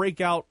going to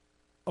break out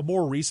a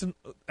more recent.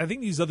 I think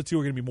these other 2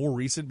 are going to be more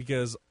recent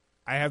because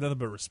I have nothing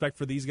but respect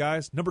for these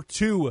guys. Number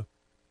 2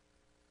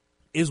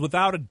 is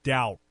without a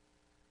doubt,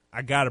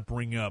 I got to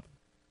bring up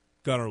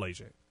Gunnar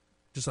Leger.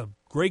 Just a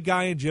great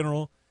guy in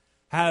general.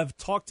 Have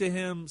talked to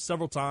him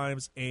several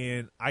times,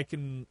 and I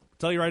can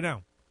tell you right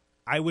now,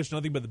 I wish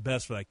nothing but the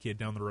best for that kid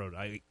down the road.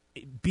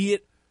 Be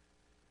it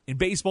in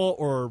baseball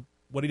or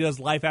what he does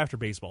life after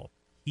baseball.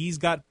 He's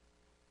got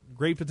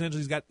great potential.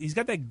 He's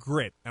got that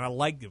grit, and I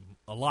like him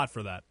a lot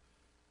for that.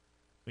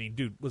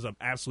 Dude was an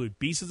absolute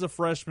beast as a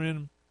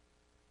freshman.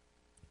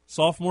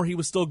 Sophomore, he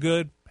was still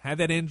good. Had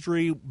that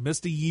injury,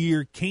 missed a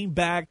year, came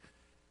back,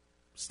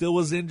 still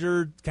was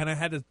injured. Kind of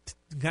had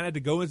to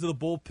go into the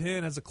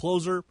bullpen as a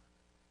closer,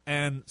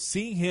 and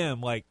seeing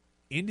him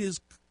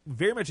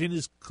very much in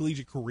his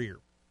collegiate career,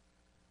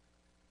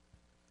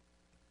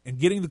 and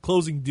getting the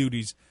closing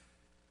duties,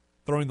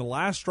 throwing the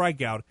last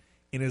strikeout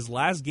in his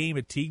last game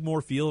at Teague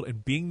Moore Field,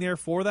 and being there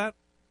for that,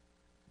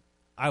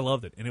 I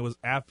loved it, and it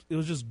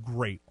was just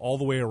great all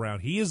the way around.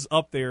 He is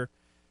up there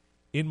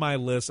in my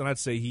list, and I'd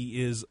say he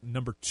is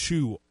number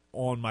 2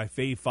 on my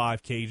Fave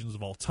 5 Cajuns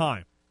of all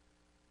time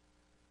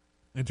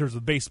in terms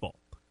of baseball.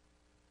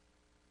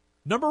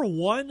 Number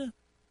 1,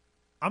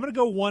 I'm going to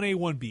go 1A,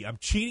 1B. I'm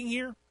cheating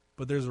here,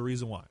 but there's a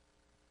reason why,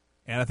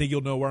 and I think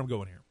you'll know where I'm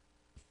going here.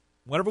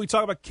 Whenever we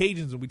talk about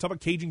Cajuns and we talk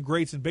about Cajun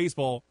greats in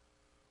baseball,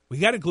 we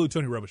got to include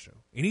Tony Robichaux,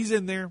 and he's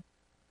in there.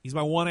 He's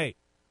my 1A.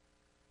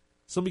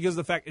 Simply because of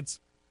the fact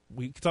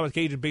we can talk about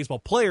Cajun baseball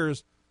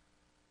players,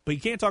 but you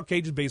can't talk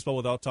Cajun baseball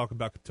without talking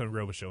about Tony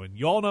Robichaux. And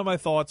you all know my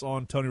thoughts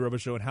on Tony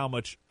Robichaux and how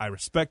much I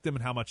respect him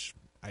and how much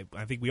I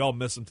think we all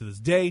miss him to this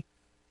day.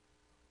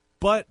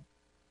 But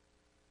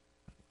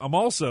I'm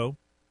also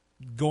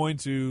going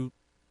to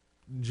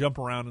jump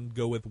around and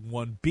go with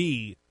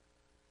 1B,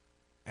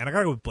 and I got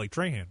to go with Blake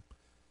Trahan.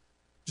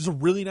 Just a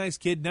really nice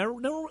kid.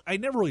 I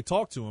never really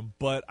talked to him,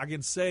 but I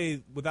can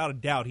say without a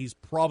doubt he's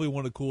probably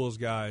one of the coolest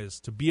guys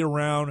to be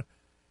around,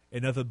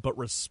 and nothing but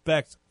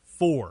respect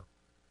for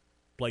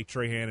Blake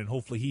Trahan, and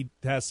hopefully he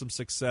has some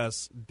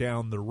success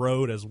down the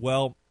road as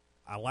well.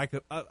 I like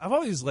it. I've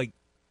always liked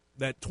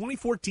that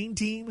 2014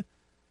 team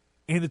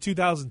and the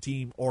 2000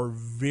 team are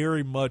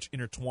very much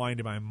intertwined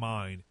in my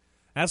mind.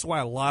 That's why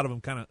a lot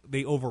of them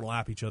they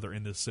overlap each other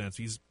in this sense.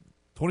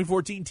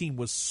 2014 team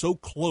was so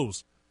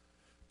close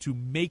to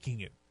making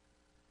it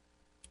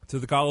to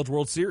the College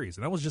World Series,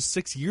 and that was just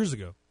 6 years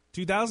ago.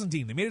 2000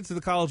 team, they made it to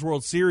the College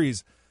World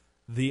Series.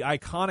 The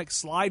iconic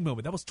slide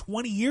moment, that was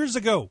 20 years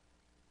ago.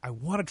 I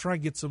want to try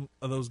and get some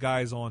of those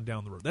guys on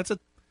down the road.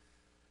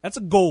 That's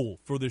a goal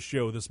for this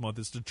show this month,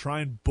 is to try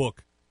and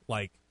book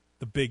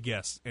the big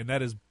guests, and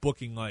that is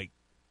booking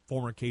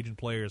former Cajun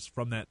players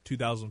from that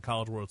 2000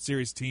 College World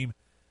Series team.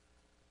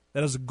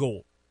 That is a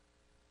goal.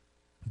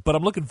 But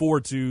I'm looking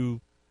forward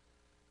to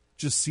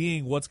just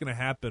seeing what's going to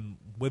happen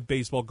with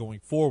baseball going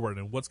forward,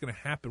 and what's going to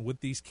happen with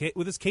this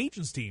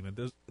Cajuns team.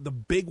 And the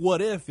big what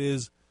if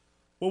is,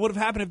 what would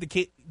have happened if the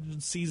Cajun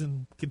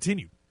season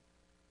continued?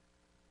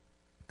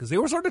 Because they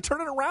were starting to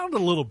turn it around a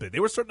little bit. They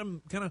were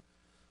starting to kind of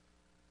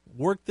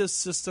work this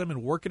system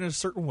and work in a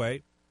certain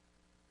way.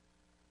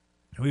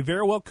 And we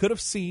very well could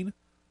have seen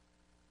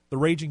the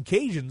Raging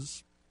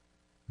Cajuns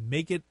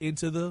make it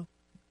into the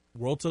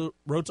Road to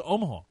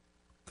Omaha.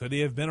 Could they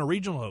have been a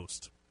regional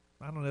host?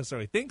 I don't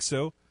necessarily think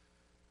so,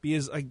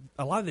 because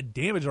a lot of the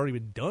damage had already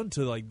been done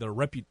to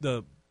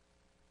the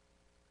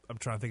I'm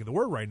trying to think of the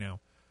word right now,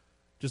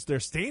 just their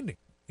standing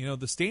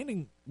the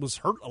standing was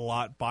hurt a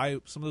lot by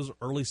some of those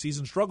early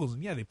season struggles.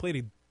 And, yeah, they played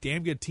a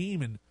damn good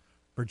team in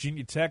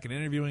Virginia Tech, and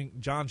interviewing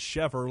John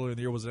Sheff earlier in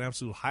the year was an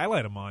absolute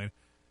highlight of mine.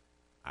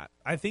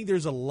 I think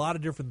there's a lot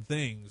of different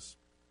things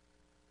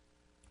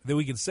that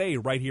we can say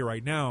right here,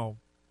 right now.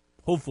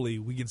 Hopefully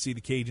we can see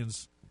the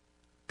Cajuns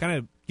kind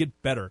of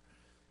get better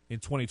in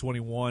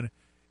 2021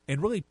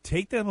 and really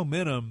take that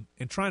momentum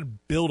and try and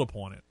build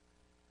upon it.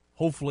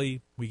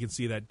 Hopefully we can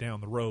see that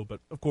down the road.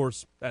 But, of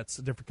course, that's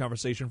a different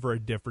conversation for a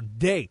different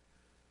day.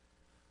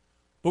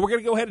 But we're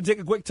going to go ahead and take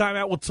a quick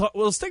timeout.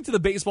 We'll stick to the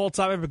baseball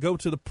topic but go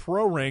to the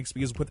pro ranks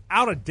because,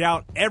 without a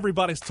doubt,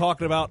 everybody's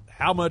talking about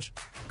how much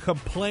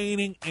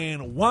complaining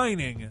and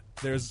whining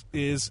there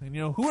is. And,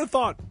 who would have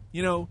thought,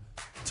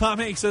 Tom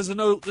Hanks says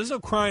there's no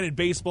crying in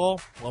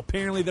baseball. Well,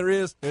 apparently there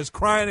is. There's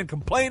crying and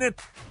complaining.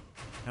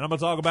 And I'm going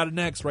to talk about it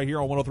next right here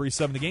on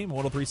 103.7 The Game,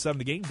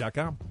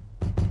 1037thegame.com.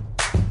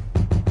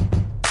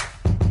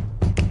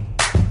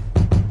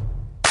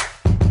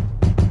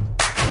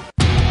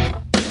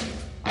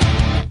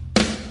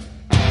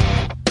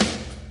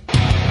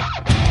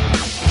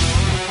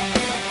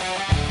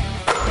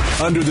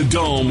 Under the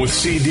Dome with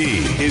CD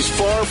is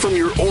far from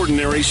your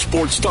ordinary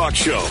sports talk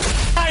show.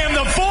 I am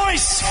the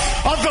voice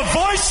of the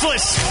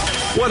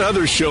voiceless. What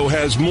other show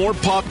has more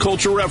pop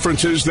culture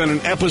references than an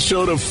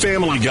episode of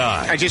Family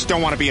Guy? I just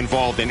don't want to be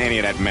involved in any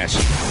of that mess.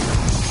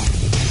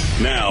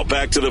 Now,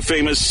 back to the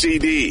famous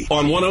CD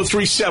on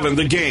 1037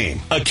 The Game,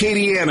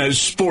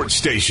 Acadiana's sports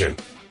station.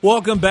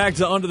 Welcome back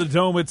to Under the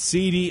Dome with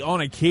CD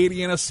on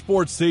Acadiana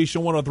Sports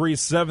Station,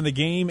 1037 The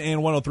Game and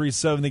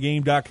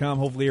 1037thegame.com.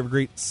 Hopefully you have a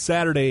great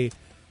Saturday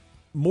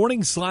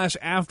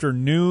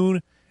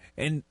morning/afternoon,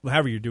 and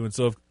however you're doing.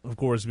 So, of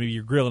course, maybe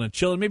you're grilling and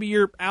chilling. Maybe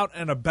you're out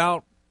and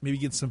about. Maybe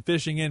get some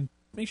fishing in.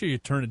 Make sure you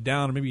turn it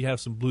down, or maybe you have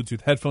some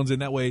Bluetooth headphones in.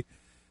 That way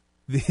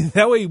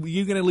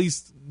you can at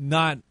least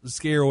not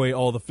scare away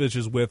all the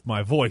fishes with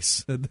my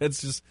voice.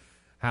 That's just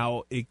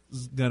how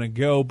it's gonna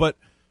go. But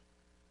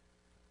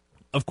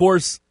of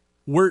course,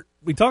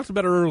 we talked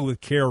about it earlier with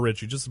Kara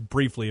Ritchie, just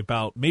briefly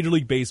about Major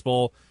League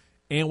Baseball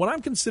and what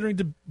I'm considering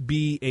to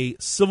be a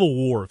civil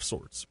war of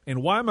sorts.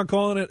 And why am I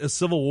calling it a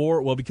civil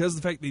war? Well, because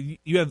of the fact that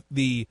you have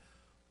the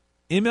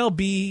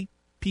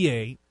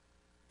MLBPA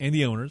and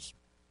the owners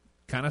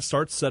kind of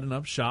start setting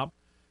up shop.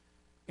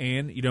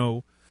 And,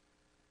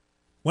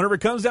 whenever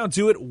it comes down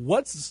to it,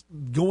 what is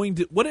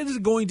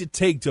it going to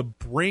take to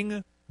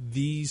bring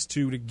these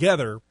two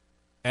together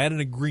at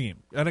an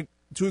agreement,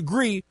 to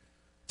agree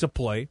to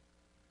play,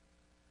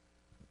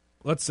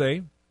 let's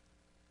say,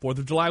 4th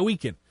of July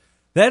weekend?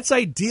 That's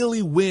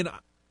ideally when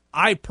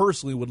I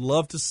personally would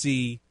love to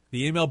see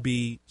the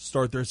MLB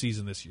start their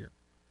season this year.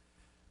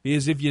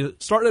 Because if you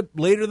start it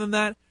later than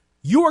that,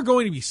 you are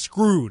going to be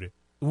screwed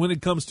when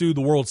it comes to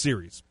the World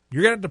Series.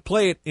 You're going to have to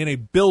play it in a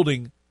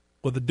building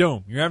with a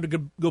dome. You're going to have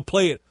to go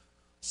play it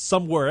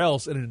somewhere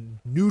else in a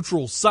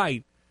neutral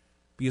site.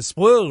 Because,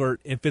 spoiler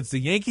alert, if it's the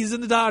Yankees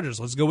and the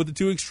Dodgers, let's go with the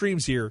two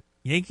extremes here,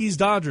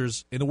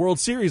 Yankees-Dodgers in the World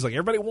Series like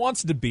everybody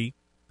wants it to be,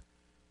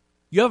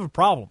 you have a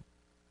problem.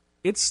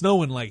 It's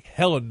snowing like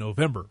hell in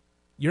November.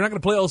 You're not going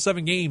to play all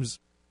 7 games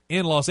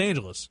in Los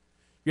Angeles.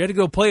 You have to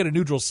go play at a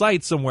neutral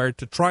site somewhere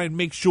to try and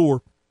make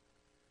sure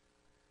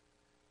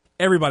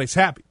everybody's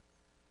happy.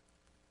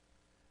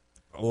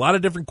 A lot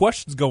of different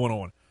questions going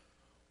on.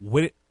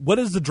 What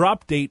is the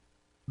drop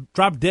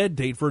dead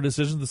date for a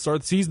decision to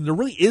start the season? There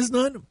really is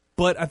none,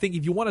 but I think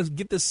if you want to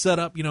get this set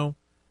up,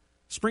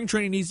 spring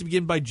training needs to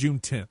begin by June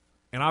 10th.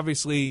 And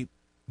obviously,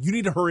 you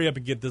need to hurry up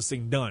and get this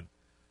thing done.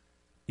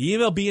 The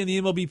MLB and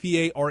the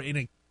MLBPA are in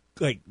a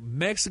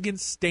Mexican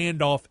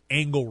standoff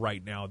angle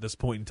right now at this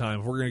point in time,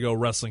 if we're going to go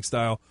wrestling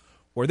style,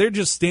 where they're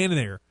just standing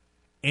there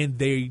and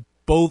they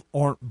both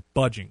aren't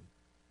budging.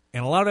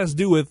 And a lot of it has to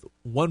do with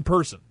one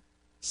person,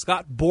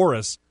 Scott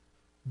Boras,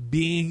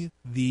 being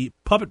the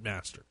puppet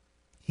master.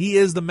 He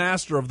is the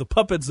master of the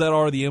puppets that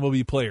are the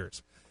MLB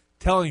players,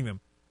 telling them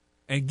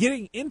and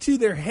getting into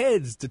their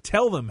heads to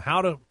tell them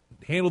how to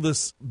handle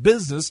this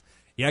business.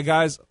 Yeah,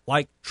 guys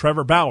like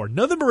Trevor Bauer.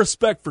 Nothing but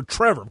respect for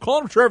Trevor. I'm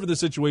calling him Trevor in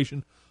this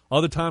situation.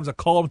 Other times I'll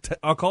call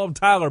him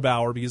Tyler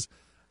Bauer because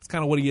that's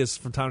kind of what he is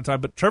from time to time.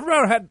 But Trevor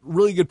Bauer had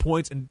really good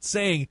points in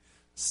saying,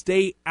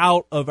 stay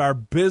out of our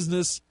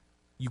business,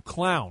 you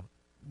clown.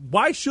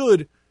 Why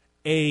should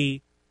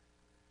a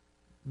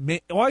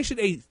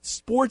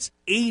sports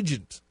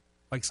agent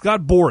like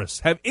Scott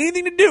Boras have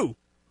anything to do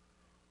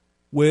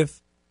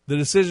with the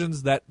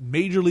decisions that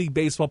Major League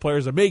Baseball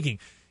players are making?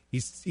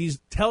 He's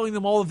telling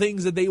them all the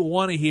things that they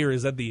want to hear,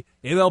 is that the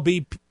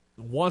MLB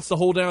wants to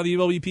hold down the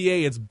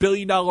MLBPA. It's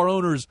billion-dollar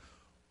owners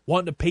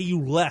wanting to pay you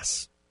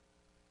less.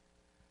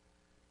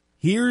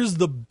 Here's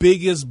the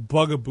biggest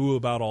bugaboo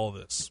about all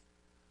this.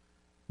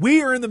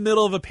 We are in the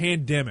middle of a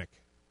pandemic.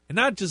 And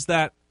not just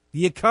that,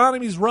 the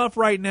economy's rough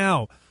right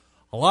now.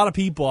 A lot of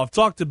people, I've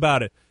talked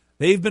about it,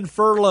 they've been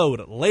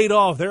furloughed, laid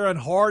off. They're in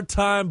hard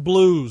time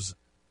blues.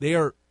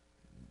 They're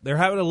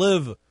having to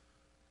live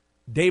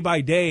day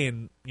by day,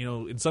 and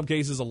in some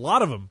cases, a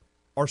lot of them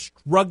are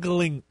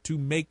struggling to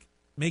make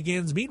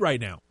ends meet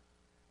right now.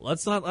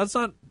 Let's not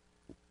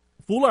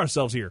fool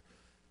ourselves here.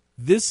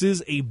 This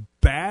is a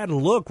bad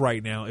look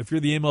right now if you're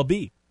the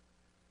MLB.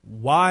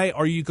 Why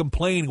are you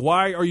complaining?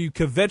 Why are you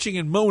kvetching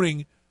and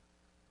moaning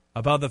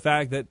about the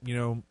fact that,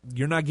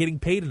 you're not getting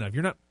paid enough?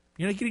 You're not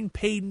getting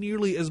paid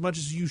nearly as much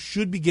as you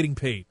should be getting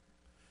paid.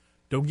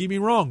 Don't get me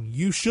wrong.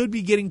 You should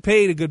be getting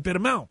paid a good bit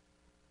amount.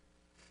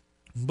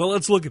 But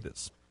let's look at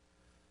this.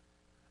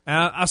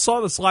 I saw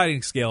the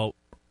sliding scale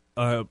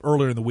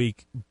earlier in the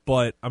week,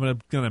 but I'm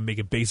going to make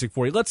it basic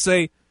for you. Let's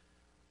say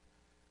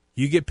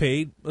you get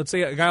paid. Let's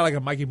say a guy like a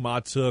Mikey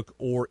Matuk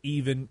or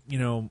even,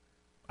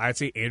 I'd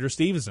say Andrew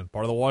Stevenson,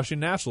 part of the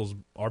Washington Nationals.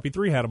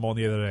 RP3 had him on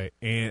the other day.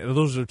 And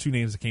those are two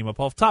names that came up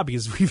off top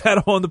because we've had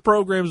them on the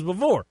programs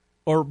before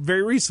or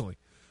very recently.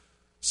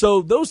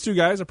 So those two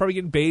guys are probably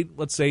getting paid,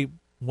 let's say,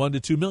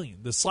 $1 to $2 million.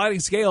 The sliding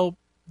scale,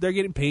 they're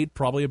getting paid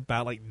probably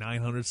about like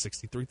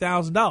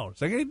 $963,000.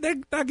 They're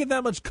not getting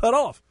that much cut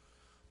off.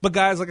 But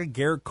guys like a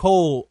Garrett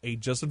Cole, a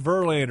Justin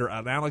Verlander,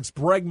 an Alex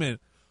Bregman,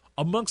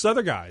 amongst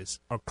other guys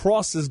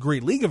across this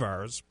great league of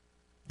ours,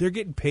 they're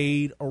getting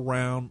paid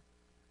around,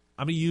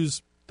 I'm going to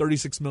use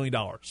 $36 million.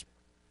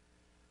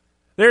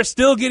 They're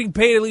still getting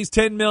paid at least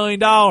 $10 million.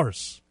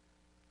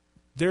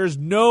 There's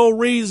no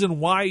reason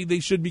why they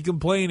should be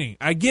complaining.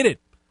 I get it.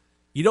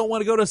 You don't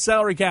want to go to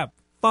salary cap.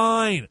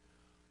 Fine.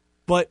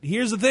 But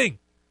here's the thing.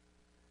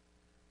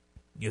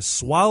 You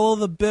swallow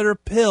the bitter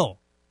pill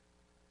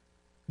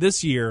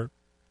this year.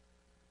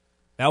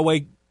 That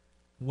way,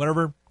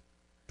 whenever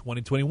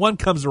 2021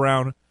 comes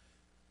around,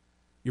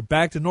 you're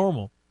back to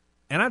normal.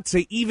 And I'd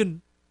say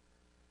even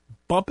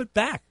bump it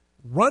back.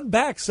 Run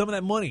back some of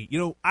that money.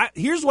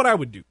 Here's what I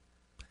would do.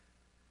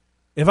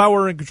 If I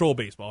were in control of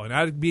baseball and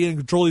I'd be in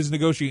control of these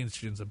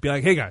negotiations, I'd be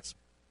like, hey, guys,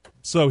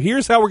 so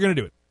here's how we're going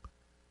to do it.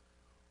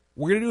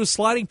 We're going to do a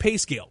sliding pay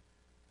scale.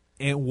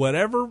 And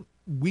whatever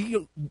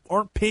we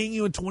aren't paying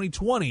you in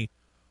 2020,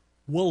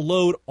 we'll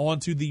load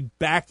onto the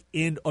back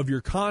end of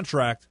your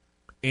contract,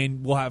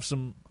 and we'll have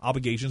some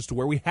obligations to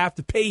where we have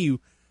to pay you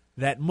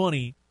that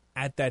money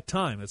at that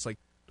time. It's like,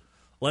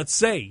 let's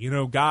say,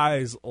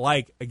 guys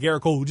like a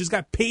Garrett Cole who just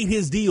got paid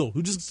his deal,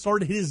 who just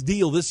started his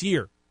deal this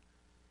year.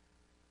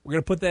 We're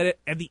going to put that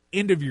at the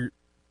end of your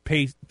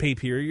pay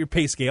period, your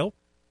pay scale.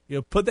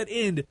 Put that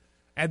end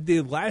at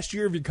the last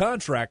year of your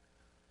contract.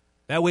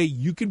 That way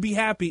you can be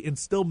happy and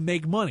still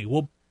make money.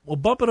 We'll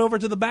bump it over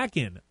to the back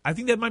end. I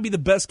think that might be the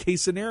best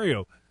case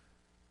scenario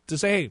to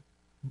say, hey,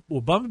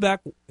 we'll bump it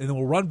back and then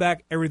we'll run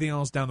back everything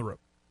else down the road.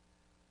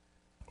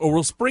 Or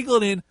we'll sprinkle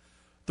it in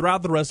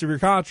throughout the rest of your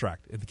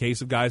contract. In the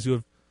case of guys who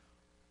have,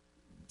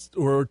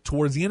 or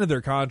towards the end of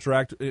their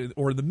contract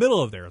or in the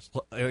middle of theirs.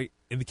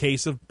 In the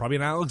case of probably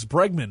an Alex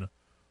Bregman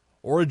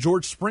or a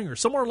George Springer,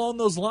 somewhere along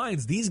those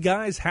lines, these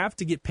guys have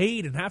to get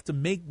paid and have to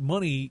make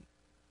money.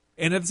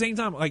 And at the same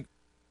time, like,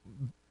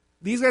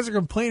 these guys are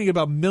complaining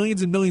about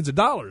millions and millions of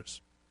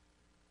dollars.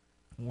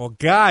 Well,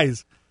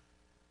 guys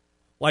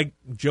like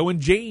Joe and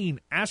Jane,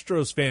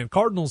 Astros fan,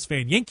 Cardinals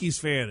fan, Yankees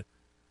fan,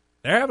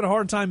 they're having a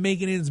hard time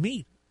making ends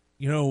meet.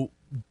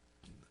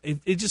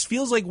 It just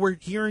feels like we're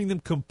hearing them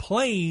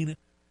complain,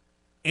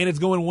 and it's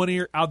going one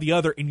ear out the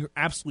other, and you're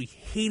absolutely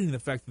hating the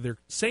fact that they're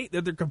saying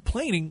that they're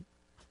complaining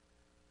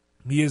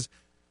because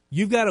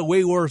you've got it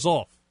way worse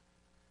off.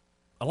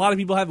 A lot of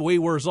people have it way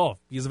worse off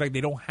because of the fact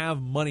they don't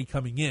have money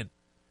coming in.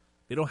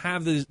 They don't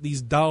have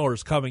these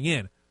dollars coming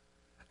in,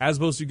 as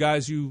opposed to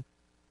guys who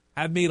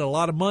have made a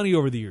lot of money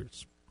over the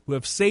years, who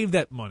have saved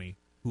that money,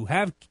 who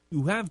have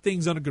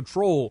things under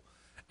control,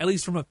 at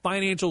least from a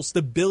financial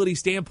stability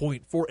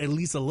standpoint, for at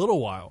least a little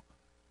while.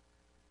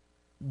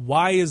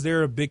 Why is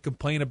there a big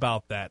complaint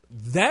about that?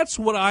 That's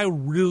what I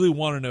really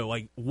want to know,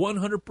 like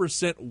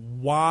 100%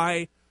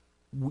 why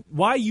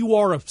you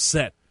are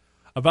upset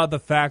about the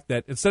fact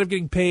that instead of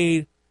getting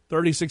paid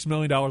 $36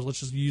 million,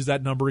 let's just use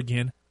that number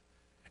again,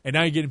 and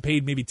now you're getting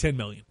paid maybe $10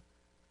 million.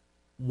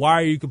 Why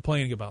are you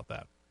complaining about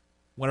that?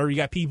 Whenever you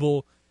got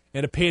people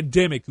in a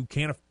pandemic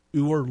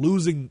who are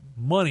losing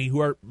money,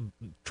 who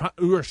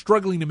are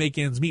struggling to make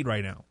ends meet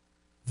right now.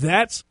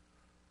 That's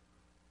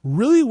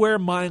really where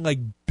my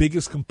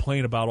biggest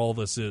complaint about all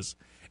this is.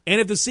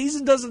 And if the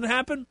season doesn't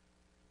happen,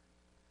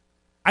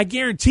 I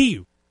guarantee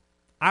you,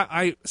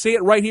 I say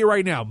it right here,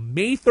 right now,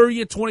 May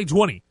 30th,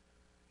 2020,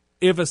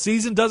 if a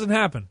season doesn't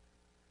happen,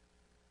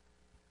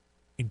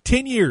 in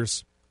 10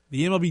 years,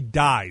 the MLB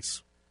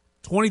dies.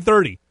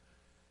 2030,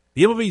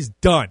 the MLB is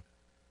done.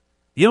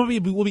 The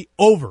MLB will be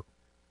over.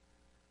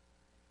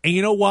 And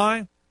you know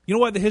why? You know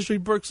why the history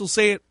books will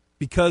say it?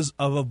 Because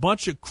of a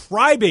bunch of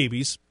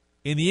crybabies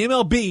in the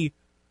MLB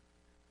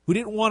who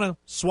didn't want to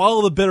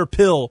swallow the bitter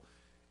pill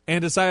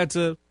and decided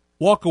to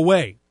walk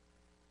away.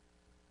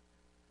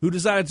 Who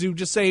decided to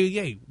just say,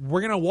 hey, we're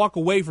going to walk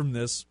away from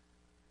this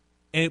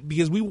and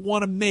because we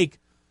want to make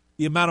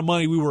the amount of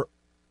money we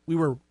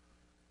were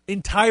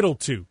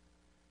entitled to.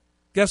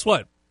 Guess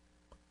what?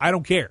 I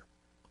don't care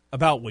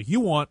about what you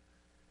want.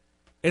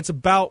 It's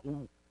about,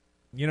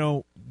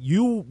 you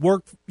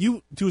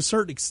to a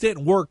certain extent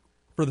work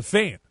for the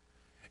fan.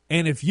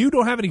 And if you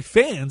don't have any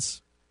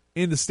fans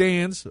in the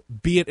stands,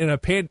 be it in a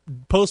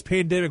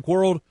post-pandemic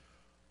world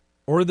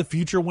or in the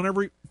future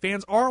whenever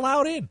fans are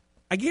allowed in.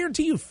 I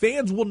guarantee you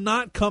fans will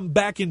not come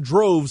back in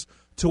droves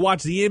to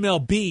watch the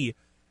MLB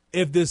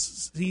if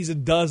this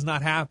season does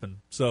not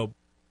happen. So,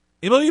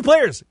 MLB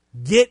players,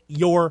 get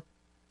your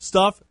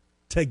stuff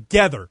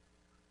together.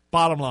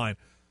 Bottom line.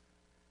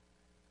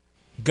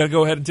 Got to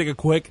go ahead and take a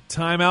quick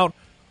timeout.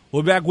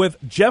 We'll be back with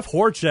Jeff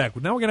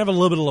Horchak. Now we're going to have a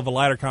little bit of a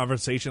lighter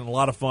conversation, a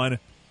lot of fun.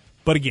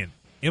 But again,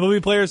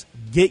 MLB players,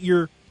 get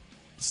your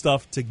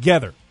stuff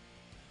together.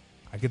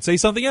 I could say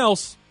something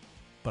else,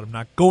 but I'm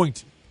not going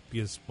to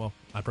because, well,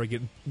 I'd probably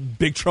get in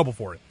big trouble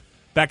for it.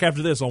 Back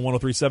after this on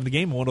 103.7 The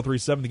Game and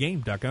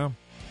 103.7thegame.com.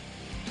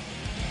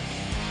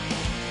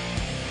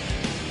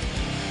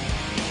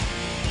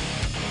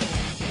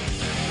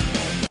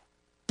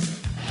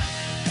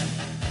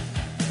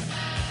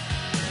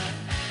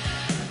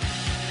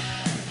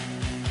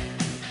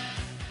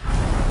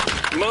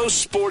 Most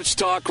sports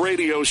talk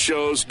radio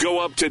shows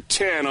go up to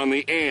 10 on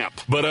the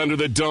amp, but Under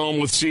the Dome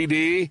with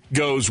CD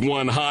goes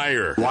one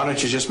higher. Why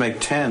don't you just make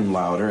 10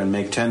 louder and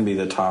make 10 be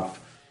the top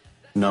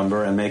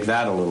number and make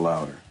that a little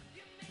louder?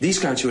 These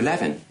go to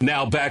 11.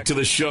 Now back to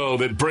the show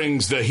that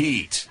brings the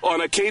heat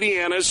on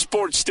Acadiana's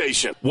sports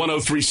station,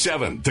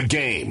 103.7 The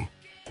Game.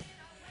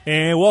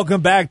 And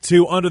welcome back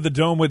to Under the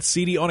Dome with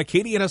CD on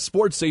Acadiana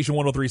Sports Station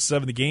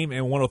 103.7 The Game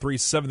and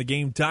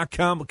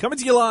 103.7thegame.com. Coming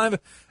to you live,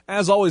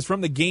 as always,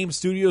 from the Game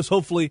Studios.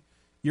 Hopefully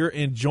you're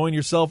enjoying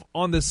yourself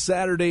on this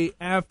Saturday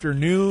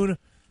afternoon.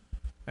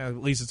 At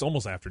least it's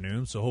almost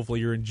afternoon, so hopefully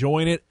you're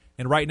enjoying it.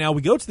 And right now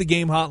we go to the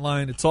Game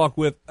Hotline to talk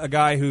with a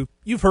guy who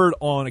you've heard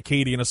on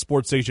Acadiana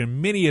Sports Station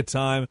many a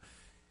time.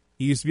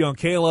 He used to be on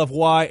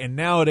KLFY, and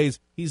nowadays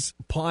he's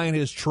applying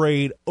his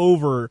trade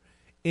over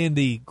in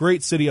the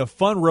great city of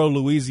Fun Row,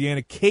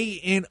 Louisiana.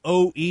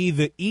 KNOE,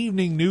 the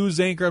evening news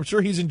anchor. I'm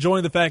sure he's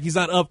enjoying the fact he's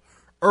not up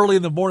early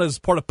in the morning as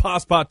part of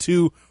Passpot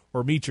 2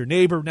 or Meet Your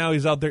Neighbor. Now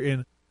he's out there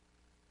in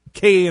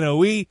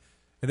KNOE,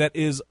 and that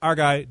is our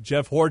guy,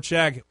 Jeff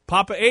Horchak.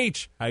 Papa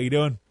H, how you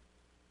doing?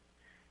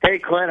 Hey,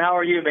 Clint, how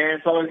are you, man?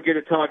 It's always good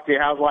to talk to you.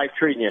 How's life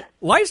treating you?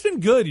 Life's been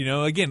good, you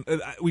know. Again,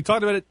 we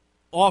talked about it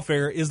off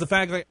air, is the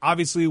fact that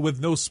obviously with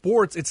no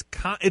sports, it's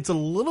a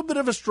little bit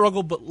of a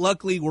struggle, but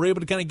luckily we're able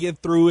to kind of get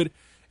through it.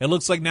 It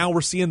looks like now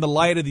we're seeing the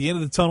light at the end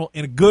of the tunnel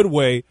in a good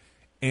way,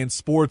 and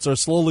sports are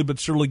slowly but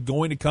surely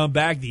going to come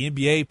back. The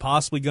NBA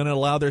possibly going to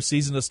allow their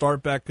season to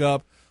start back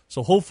up.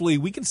 So hopefully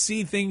we can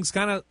see things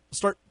kind of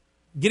start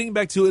getting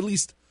back to at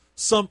least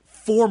some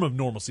form of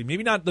normalcy.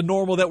 Maybe not the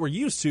normal that we're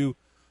used to,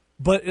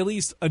 but at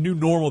least a new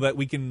normal that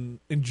we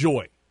can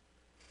enjoy.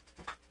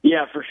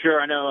 Yeah, for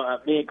sure. I know,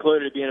 me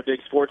included, being a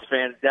big sports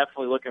fan,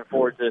 definitely looking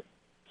forward to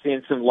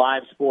seeing some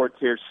live sports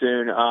here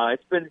soon.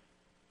 It's been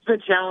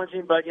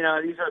challenging, but you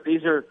know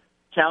these are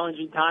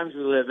challenging times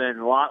we live in.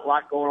 A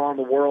lot going on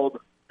in the world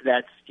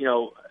that's, you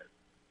know,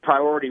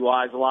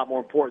 priority-wise a lot more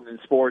important than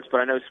sports.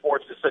 But I know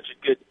sports is such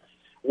a good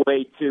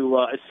way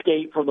to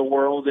escape from the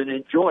world and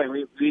enjoy.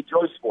 We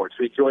enjoy sports.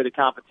 We enjoy the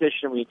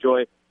competition. We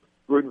enjoy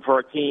rooting for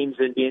our teams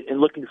and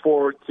looking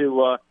forward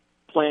to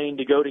planning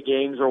to go to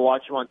games or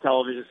watch them on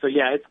television. So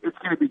yeah, it's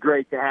going to be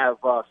great to have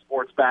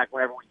sports back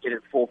whenever we get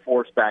it full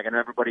force back. I know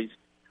everybody's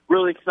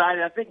really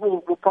excited. I think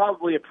we'll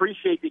probably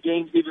appreciate the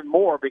games even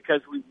more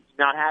because we're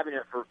not having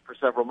it for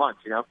several months,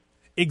 you know?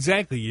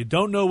 Exactly. You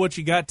don't know what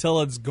you got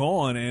till it's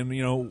gone. And,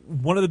 you know,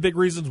 one of the big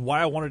reasons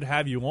why I wanted to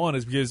have you on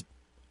is because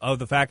of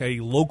the fact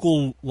a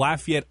local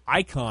Lafayette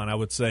icon, I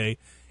would say,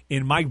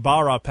 in Mike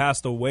Barra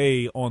passed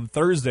away on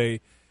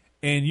Thursday.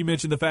 And you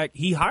mentioned the fact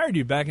he hired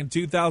you back in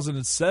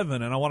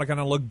 2007. And I want to kind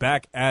of look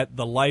back at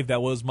the life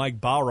that was Mike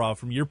Barra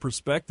from your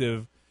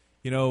perspective.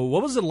 You know,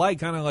 what was it like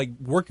kind of like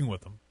working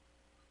with him?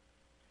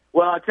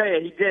 Well, I'll tell you,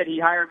 he did. He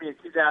hired me in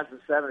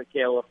 2007 at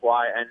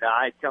KLFY, and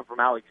I had come from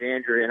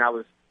Alexandria, and I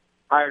was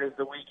hired as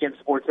the weekend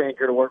sports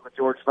anchor to work with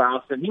George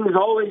Faust. And he was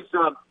always,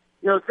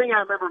 you know, the thing I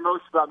remember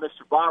most about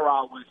Mr.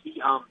 Barra was he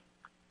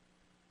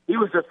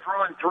was a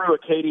through and through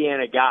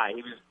Acadiana guy.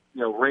 He was,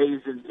 you know,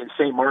 raised in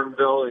St.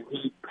 Martinville, and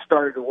he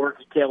started to work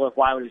at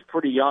KLFY when he was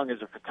pretty young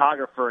as a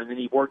photographer, and then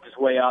he worked his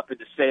way up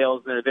into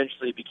sales, and then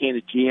eventually became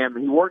the GM.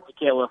 And he worked at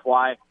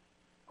KLFY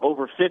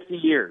over 50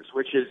 years,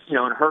 which is, you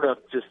know, unheard of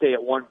to stay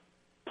at one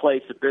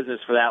place of business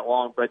for that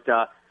long. But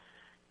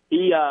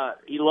he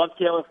loved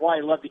KLFY.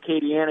 He loved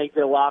Acadiana. He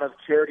did a lot of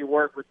charity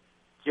work with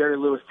Jerry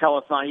Lewis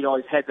Telethon. He'd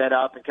always head that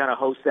up and kind of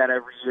host that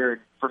every year.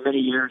 And for many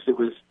years, it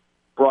was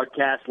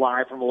broadcast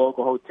live from a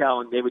local hotel,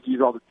 and they would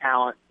use all the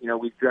talent. You know,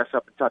 we'd dress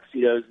up in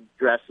tuxedos and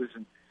dresses,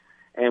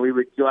 and we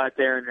would go out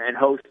there and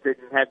host it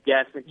and have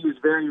guests. And he was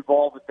very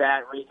involved with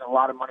that, raising a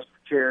lot of money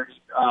for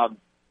charities.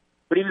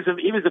 But he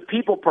was a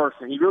people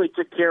person. He really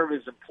took care of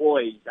his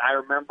employees. I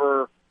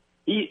remember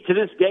to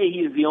this day,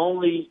 he is the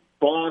only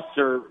boss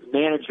or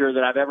manager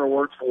that I've ever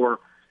worked for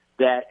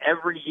that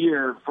every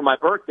year for my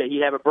birthday,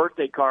 he'd have a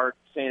birthday card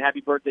saying, "Happy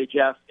birthday,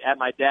 Jeff," at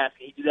my desk.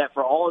 And he'd do that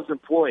for all his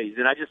employees.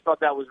 And I just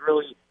thought that was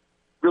really,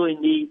 really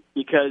neat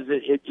because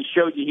it just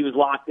showed you he was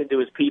locked into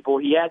his people.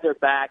 He had their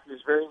back. He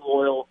was very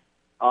loyal.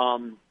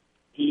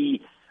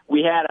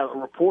 We had a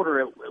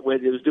reporter that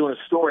was doing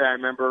a story, I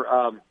remember,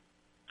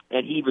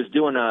 and he was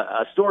doing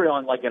a story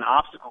on like an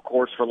obstacle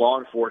course for law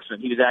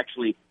enforcement. He was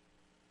actually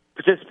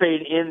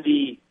participating in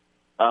the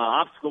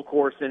obstacle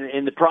course, and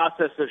in the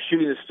process of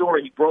shooting the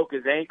story, he broke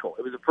his ankle.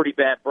 It was a pretty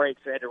bad break,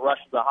 so he had to rush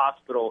to the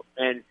hospital.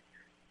 And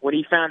when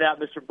he found out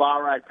Mr.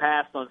 Barra had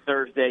passed on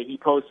Thursday, he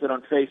posted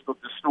on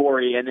Facebook the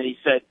story, and then he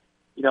said,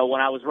 you know,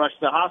 when I was rushed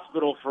to the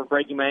hospital for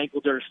breaking my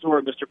ankle during a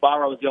story, Mr.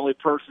 Barra was the only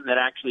person that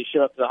actually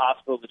showed up to the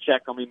hospital to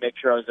check on me, make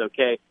sure I was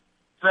okay.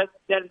 So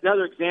that's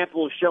another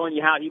example of showing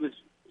you how he was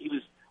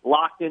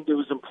locked into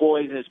his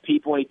employees and his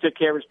people, and he took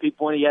care of his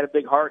people, and he had a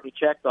big heart, and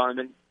he checked on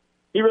them. And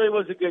he really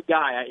was a good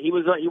guy. He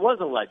was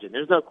a legend.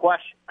 There's no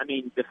question. I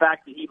mean, the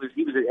fact that he was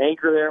an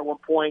anchor there at one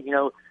point, you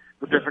know,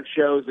 for different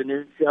shows, the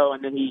news show,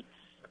 and then he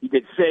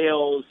did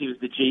sales. He was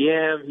the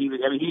GM. He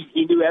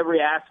knew every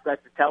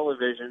aspect of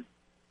television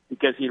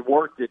because he had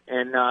worked it,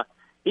 and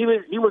he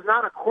was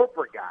not a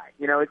corporate guy.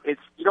 You know,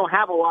 you don't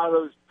have a lot of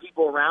those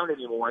people around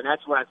anymore, and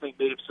that's what I think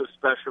made him so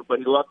special. But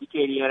he loved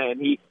Acadiana, and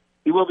he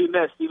will be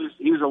missed. He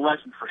was a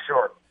legend for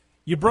sure.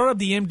 You brought up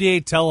the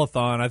MDA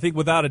Telethon. I think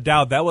without a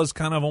doubt that was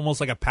kind of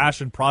almost like a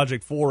passion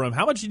project for him.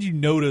 How much did you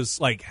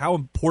notice, like, how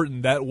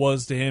important that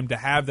was to him to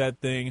have that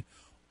thing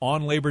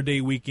on Labor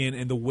Day weekend,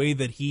 and the way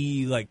that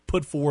he like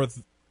put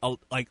forth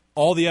like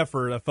all the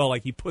effort? I felt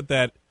like he put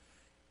that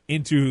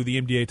into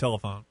the MDA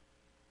Telethon.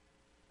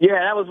 Yeah,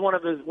 that was one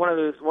of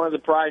the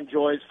pride and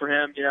joys for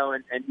him, you know,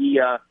 and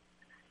he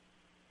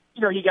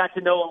he got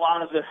to know a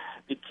lot of the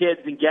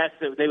kids and guests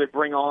that they would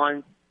bring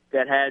on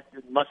that had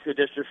muscular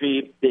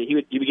dystrophy. You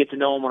would get to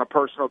know him on a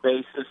personal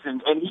basis,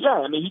 and yeah,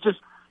 I mean,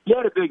 he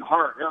had a big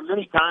heart. You know,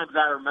 many times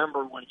I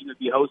remember when he would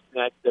be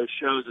hosting those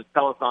shows as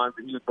telethons,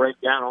 and he would break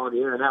down on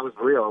the air, and that was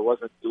real. It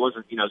wasn't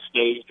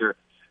staged or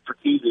for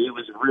TV. It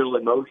was real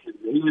emotion.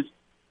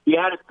 He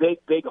had a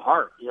big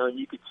heart, you know, and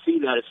you could see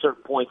that at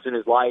certain points in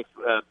his life.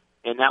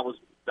 And that was,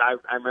 I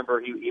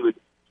remember he would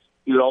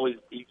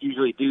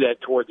usually do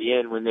that toward the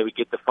end when they would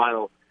get the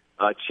final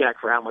check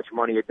for how much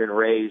money had been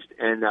raised.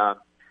 And, like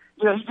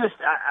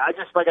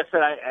I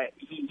said,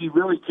 he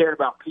really cared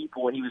about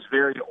people, and he was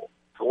very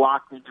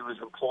locked into his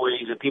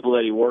employees and people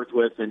that he worked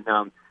with. And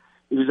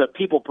he was a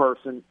people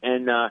person.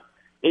 And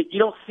you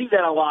don't see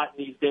that a lot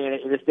in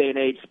this day and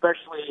age,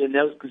 especially in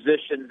those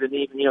positions. And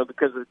even, you know,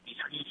 because of these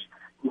huge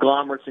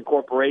conglomerates and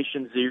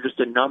corporations, you're just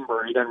a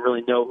number. He doesn't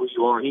really know who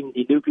you are. He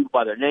knew people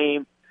by their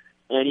name,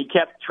 and he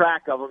kept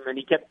track of them, and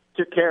he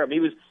took care of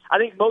them. I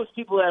think most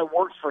people that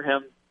worked for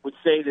him would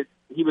say that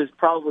he was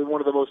probably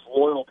one of the most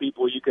loyal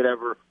people you could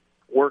ever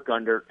work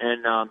under,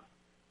 and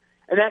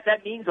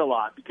that means a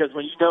lot, because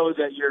when you know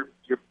that your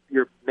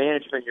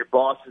management, your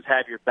bosses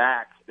have your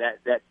back,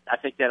 that I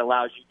think that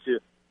allows you to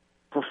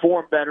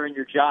perform better in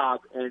your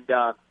job, and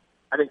I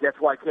think that's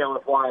why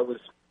KLFY was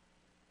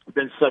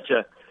been such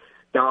a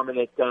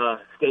dominant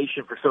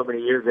station for so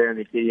many years there in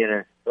the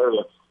Acadiana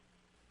area.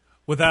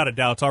 Without a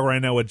doubt. Talk right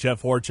now with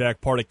Jeff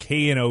Horchak, part of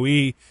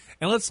KNOE.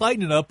 And let's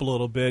lighten it up a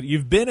little bit.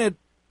 You've been at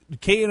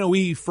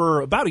KNOE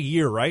for about a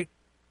year, right?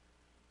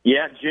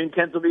 Yeah, June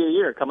 10th will be a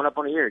year, coming up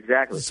on a year,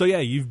 exactly. So, yeah,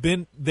 you've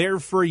been there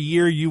for a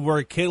year. You were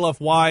at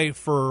KLFY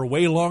for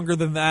way longer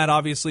than that,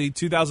 obviously,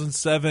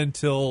 2007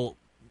 till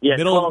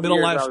middle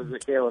last. I was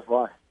at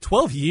KLFY.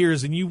 12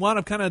 years, and you wound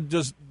up kind of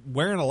just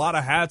wearing a lot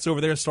of hats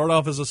over there. Started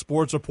off as a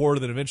sports reporter,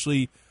 then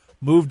eventually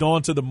moved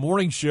on to the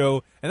morning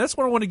show, and that's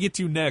what I want to get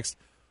to next.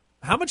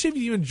 How much have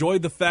you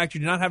enjoyed the fact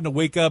you're not having to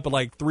wake up at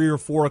like 3 or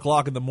 4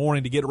 o'clock in the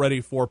morning to get ready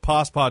for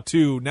POSPA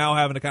 2, now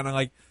having to kind of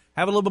like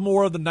have a little bit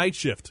more of the night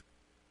shift?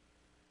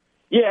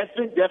 Yeah, it's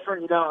been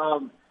different. You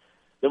know,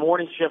 the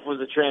morning shift was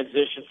a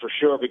transition for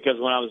sure, because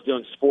when I was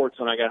doing sports,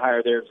 when I got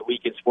hired there as a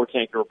weekend sports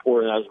anchor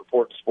reporter, and I was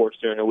reporting sports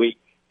during the week,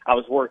 I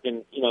was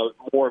working, you know,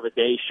 more of a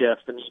day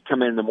shift, and you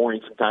come in the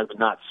morning sometimes, but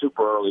not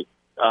super early.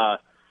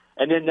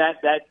 And then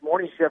that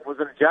morning shift was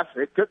an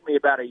adjustment. It took me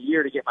about a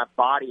year to get my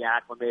body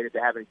acclimated to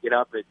having to get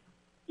up at,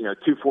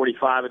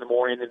 2:45 in the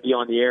morning and be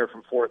on the air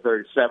from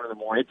 4:30 to 7 in the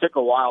morning. It took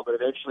a while, but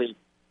eventually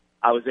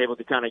I was able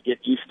to kind of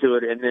get used to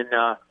it. And then,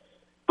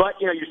 but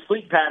your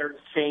sleep patterns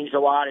changed a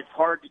lot. It's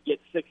hard to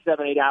get 6,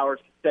 7, 8 hours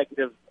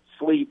consecutive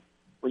sleep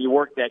when you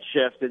work that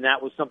shift, and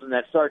that was something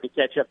that started to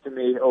catch up to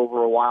me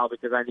over a while,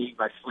 because I need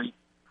my sleep.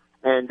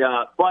 And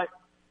but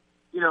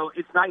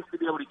it's nice to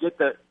be able to get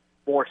the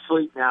more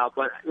sleep now.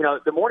 But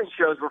the morning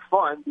shows were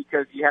fun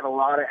because you had a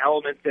lot of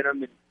elements in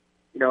them, and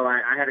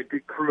I had a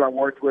good crew I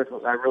worked with.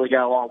 I really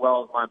got along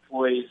well with my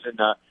employees and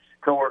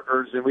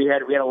coworkers, and we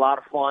had a lot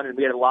of fun, and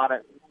we had a lot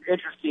of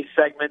interesting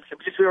segments. And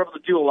we were able to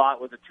do a lot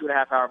with a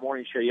 2.5-hour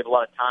morning show. You have a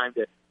lot of time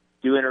to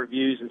do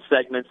interviews and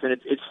segments, and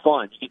it's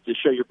fun. You get to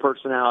show your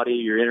personality,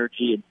 your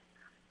energy, and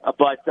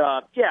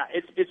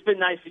it's been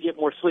nice to get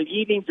more sleep.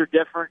 Evenings are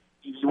different.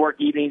 You work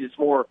evenings, it's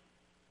more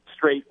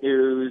straight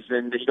news,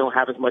 and you don't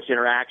have as much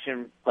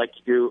interaction like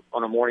you do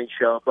on a morning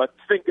show. But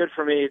it's been good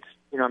for me. It's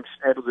I'm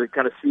able to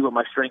kind of see what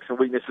my strengths and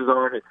weaknesses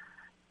are,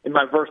 and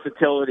my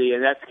versatility,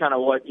 and that's kind of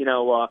what in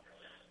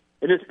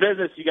this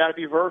business, you got to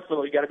be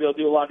versatile. You got to be able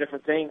to do a lot of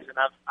different things, and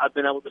I've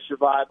been able to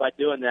survive by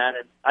doing that.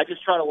 And I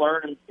just try to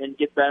learn and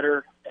get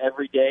better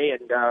every day,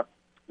 and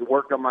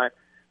work on my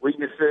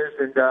weaknesses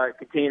and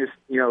continue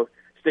to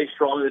stay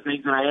strong in the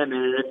things that I am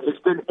in. It's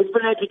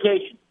been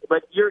education,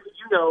 but you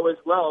know as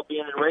well,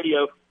 being in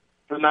radio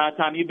for the amount of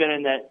time you've been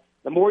in, that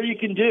the more you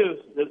can do,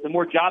 the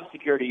more job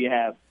security you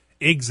have.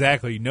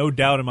 Exactly, no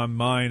doubt in my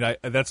mind.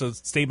 That's a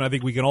statement I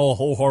think we can all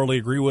wholeheartedly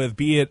agree with,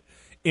 be it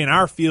in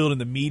our field in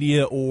the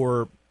media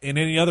or in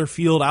any other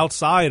field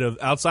outside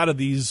of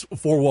these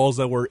four walls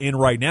that we're in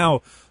right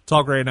now.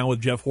 Talk right now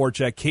with Jeff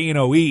Horchak,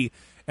 KNOE,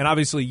 and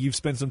obviously you've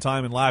spent some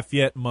time in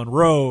Lafayette and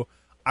Monroe.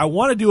 I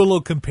want to do a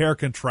little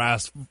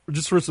compare-contrast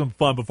just for some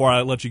fun before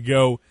I let you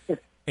go.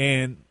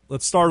 And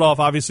let's start off,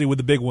 obviously, with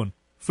the big one.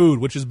 Food,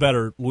 which is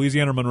better,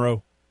 Louisiana or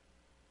Monroe?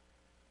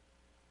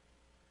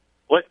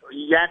 What?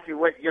 You asked me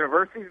what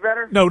university is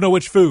better? No,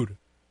 which food?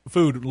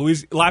 Food,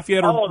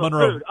 Lafayette or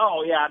Monroe? Food.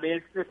 Oh, yeah, I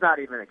mean, it's not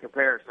even a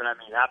comparison. I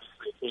mean,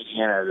 obviously,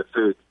 Indiana, the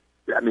food,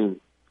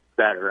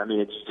 better. I mean,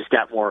 you just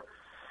got more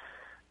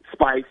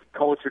spice,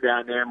 culture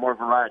down there, more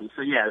variety.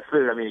 So, yeah, the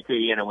food,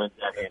 Indiana wins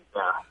that hand.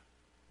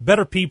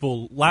 Better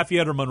people,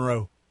 Lafayette or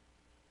Monroe?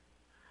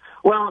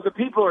 Well, the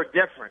people are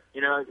different.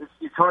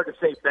 It's hard to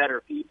say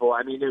better people.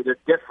 I mean, they're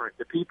different.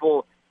 The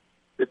people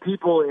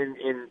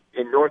in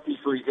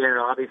Northeast Louisiana,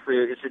 obviously,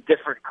 it's a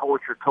different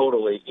culture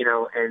totally.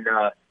 And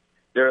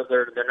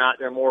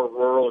they're more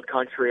rural and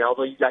country.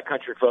 Although you got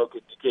country folk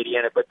in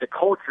Acadiana, but the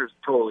culture is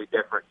totally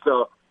different.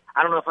 So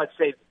I don't know if I'd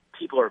say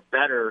people are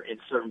better in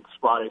certain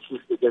spots. It's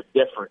just that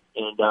they're different.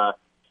 And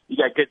you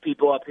got good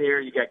people up here.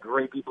 You got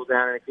great people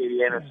down in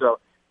Acadiana. So.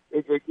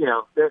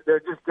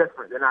 They're just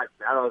different. They're not.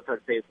 I don't know if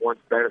I'd say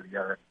one's better than the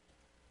other.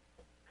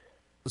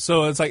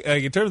 So it's like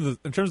in terms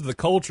of the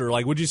culture,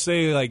 like would you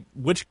say like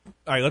which?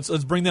 All right,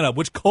 let's bring that up.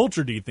 Which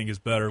culture do you think is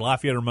better,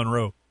 Lafayette or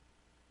Monroe?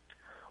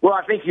 Well,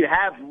 I think you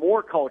have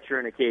more culture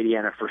in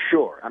Acadiana for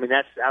sure. I mean,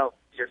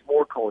 there's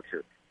more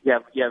culture. You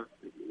have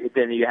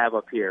than you have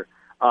up here.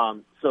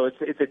 So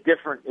it's a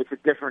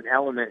different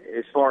element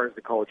as far as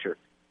the culture.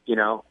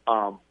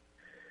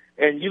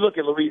 And you look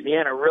at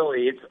Louisiana,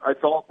 really,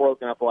 it's all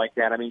broken up like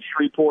that. I mean,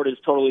 Shreveport is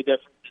totally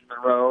different than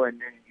Monroe,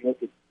 and then you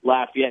look at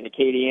Lafayette and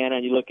Acadiana,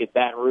 and you look at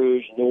Baton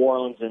Rouge, New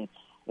Orleans, and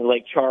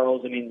Lake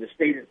Charles. I mean, the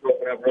state is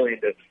broken up really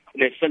into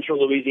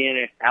central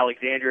Louisiana.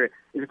 Alexandria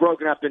is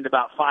broken up into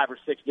about 5 or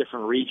 6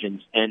 different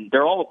regions, and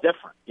they're all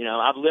different.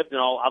 I've lived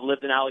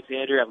in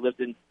Alexandria, I've lived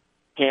in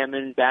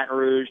Hammond, Baton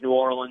Rouge, New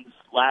Orleans,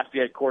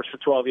 Lafayette, of course, for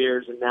 12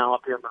 years, and now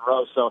up here in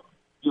Monroe. So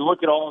you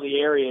look at all the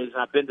areas,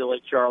 and I've been to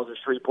Lake Charles or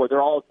Shreveport,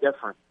 they're all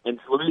different. And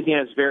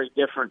Louisiana is very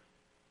different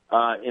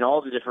in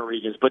all the different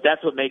regions. But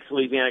that's what makes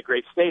Louisiana a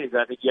great state, is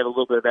I think you have a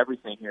little bit of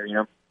everything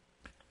here,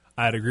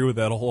 I'd agree with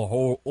that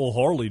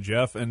wholeheartedly,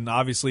 Jeff. And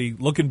obviously,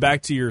 looking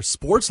back to your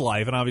sports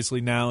life, and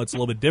obviously now it's a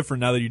little bit different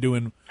now that you're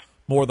doing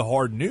more of the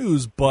hard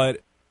news,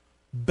 but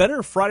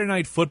better Friday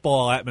night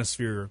football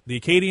atmosphere, the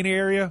Acadian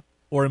area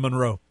or in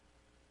Monroe?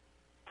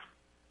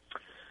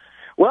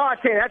 Well, I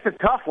tell you, that's a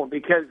tough one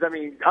because,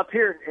 up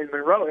here in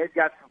Monroe, it's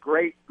got some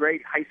great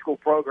high school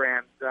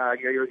programs.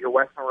 Your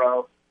West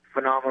Monroe,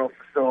 phenomenal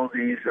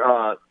facilities,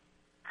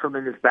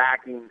 tremendous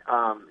backing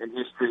and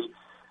history.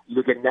 You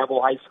look at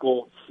Neville High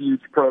School,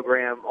 huge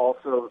program,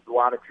 also a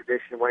lot of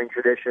winning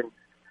tradition.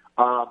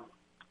 And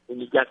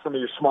you've got some of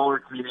your smaller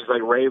communities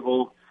like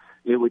Rayville,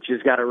 which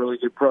has got a really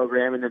good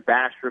program, and then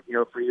Bastrop,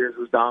 for years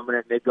was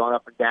dominant. They've gone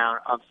up and down.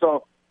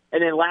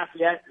 And then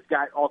Lafayette has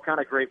got all kind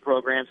of great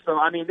programs. So,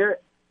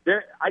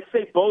 I'd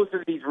say both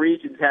of these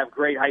regions have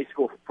great high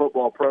school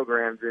football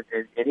programs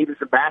and even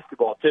some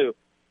basketball, too.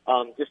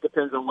 Just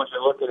depends on what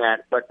you're looking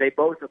at. But they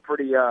both are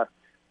pretty,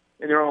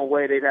 in their own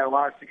way, they've had a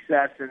lot of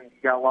success, and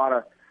you got a lot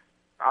of,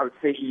 I would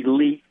say,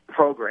 elite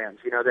programs,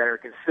 that are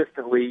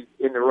consistently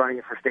in the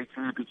running for state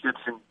championships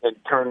and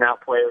turning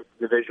out players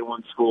to Division I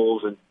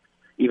schools and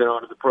even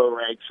onto the pro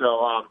ranks.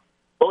 So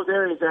both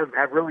areas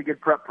have really good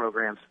prep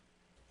programs.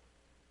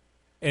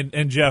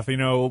 And Jeff,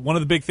 one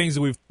of the big things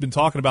that we've been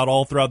talking about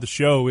all throughout the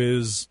show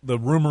is the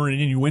rumor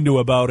and innuendo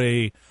about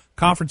a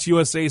Conference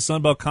USA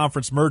Sunbelt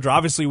Conference merger.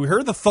 Obviously, we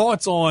heard the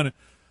thoughts from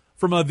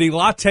the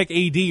La Tech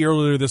AD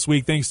earlier this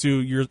week, thanks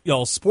to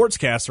y'all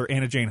sportscaster,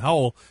 Anna Jane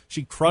Howell.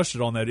 She crushed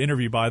it on that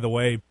interview, by the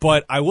way.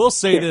 But I will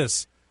say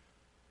this.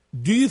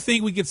 Do you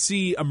think we could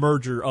see a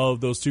merger of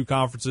those two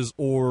conferences,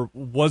 or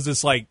was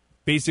this like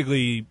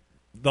basically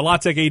the La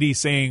Tech AD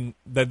saying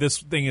that this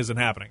thing isn't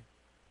happening?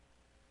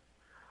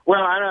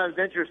 Well, I know it's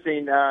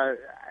interesting. I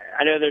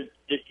know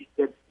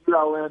that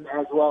ULM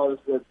as well as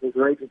the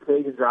Raging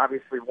Cajuns are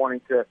obviously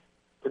wanting to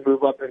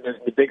move up into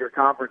the bigger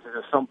conferences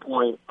at some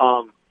point.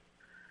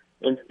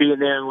 And being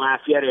there in the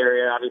Lafayette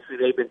area, obviously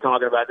they've been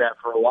talking about that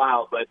for a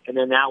while. And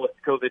then now with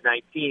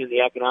COVID-19 and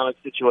the economic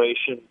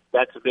situation,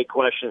 that's a big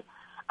question.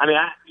 I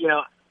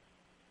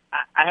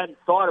hadn't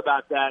thought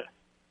about that,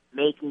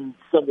 making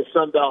the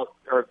Sun Belt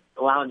or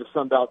allowing the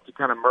Sun Belt to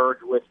kind of merge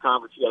with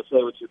Conference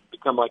USA, which has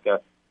become like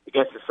I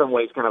guess in some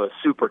ways kind of a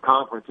super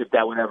conference if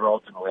that would ever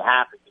ultimately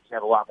happen. You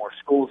have a lot more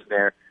schools in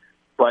there.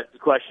 But the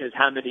question is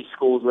how many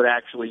schools would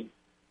actually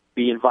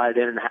be invited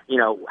in and,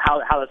 how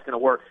that's going to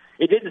work.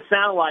 It didn't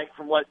sound like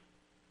from what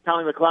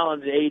Tommy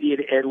McClellan, the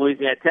AD at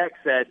Louisiana Tech,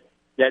 said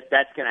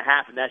that's going to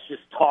happen. That's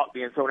just talk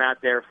being thrown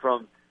out there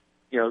from,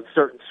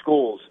 certain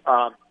schools.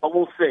 But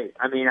we'll see.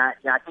 I mean, I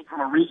think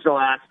from a regional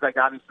aspect,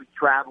 obviously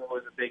travel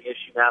is a big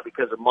issue now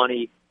because of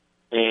money,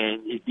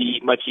 and it'd be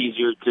much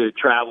easier to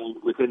travel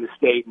within the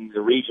state and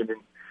the region.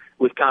 And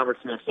with Conference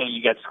USA,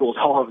 you got schools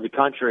all over the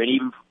country,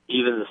 and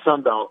even the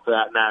Sun Belt for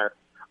that matter.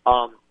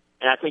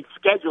 And I think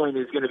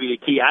scheduling is going to be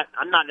the key.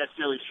 I'm not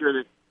necessarily sure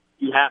that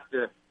you have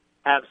to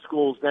have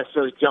schools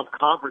necessarily jump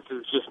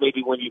conferences. Just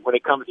maybe when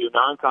it comes to your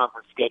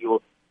non-conference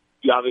schedule,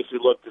 you obviously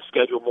look to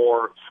schedule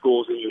more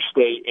schools in your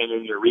state and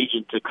in your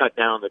region to cut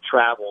down the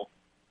travel.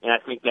 And I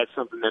think that's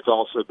something that's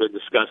also been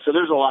discussed. So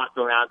there's a lot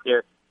going out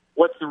there.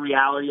 What's the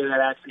reality of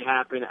that actually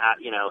happen?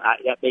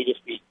 That may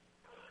just be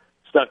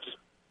stuff just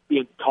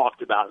being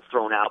talked about and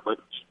thrown out, but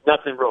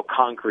nothing real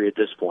concrete at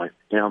this point.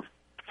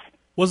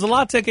 Was the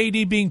La Tech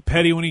AD being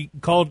petty when he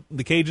called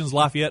the Cajuns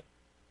Lafayette?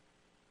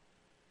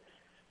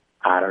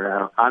 I don't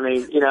know. I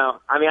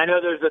know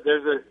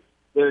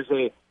there's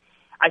a.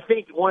 I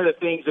think one of the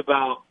things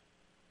about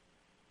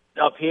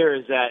up here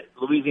is that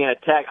Louisiana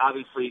Tech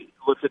obviously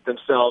looks at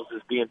themselves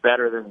as being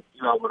better than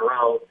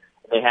Monroe.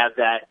 They have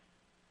that.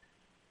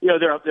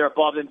 They're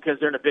above them because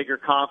they're in a bigger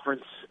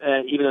conference,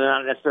 and even though they're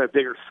not necessarily a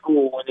bigger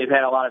school, and they've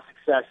had a lot of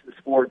success in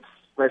sports,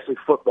 especially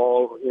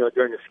football.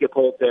 During the Skip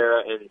Holtz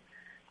era, and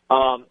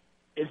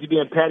is he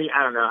being petty?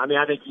 I don't know. I mean,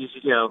 I think he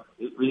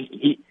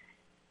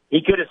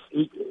could have.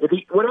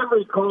 Whatever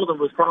he called him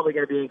was probably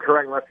going to be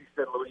incorrect unless he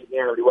said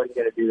Louisiana, but he wasn't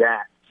going to do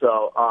that.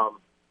 So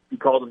he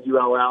called him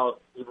ULL.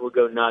 People would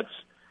go nuts.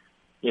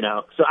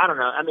 So I don't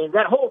know. I mean,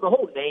 the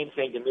whole name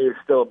thing to me is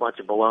still a bunch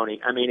of baloney.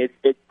 I mean,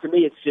 to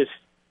me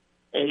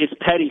it's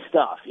petty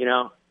stuff.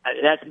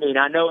 That's me. And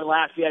I know in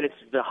Lafayette it's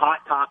the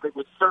hot topic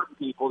with certain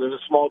people. There's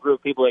a small group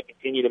of people that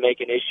continue to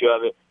make an issue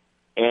of it,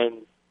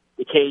 and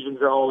the Cajuns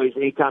are always,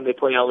 anytime they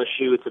play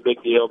LSU, it's a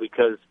big deal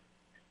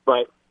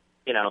but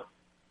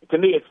to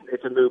me,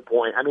 it's a moot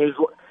point. I mean, as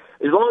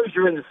long as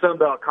you're in the Sun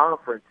Belt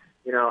Conference,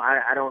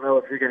 I don't know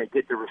if you're going to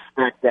get the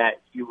respect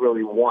that you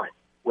really want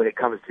when it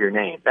comes to your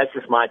name. That's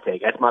just my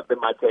take. That's been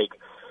my take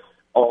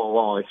all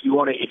along. If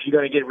you're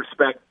going to get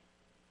respect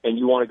and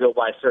you want to go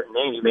by a certain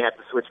name, you may have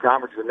to switch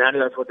conferences. And I know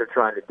that's what they're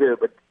trying to do,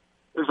 but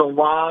there's a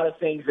lot of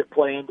things that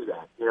play into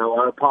that. A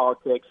lot of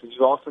politics, and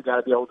you also got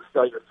to be able to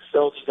sell your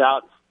facilities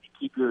out and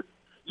keep your.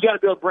 You got to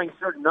be able to bring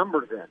certain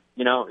numbers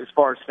in, as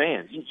far as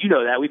fans. You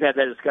know that. We've had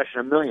that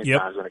discussion a million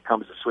times when it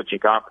comes to switching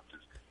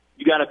conferences.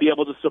 You got to be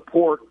able to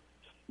support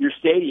your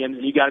stadiums,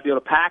 and you got to be able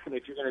to pack them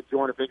if you're going to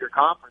join a bigger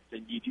conference.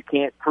 And if you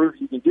can't prove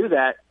you can do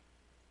that,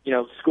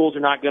 schools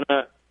are not going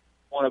to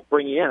want to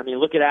bring you in. I mean,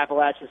 look at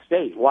Appalachian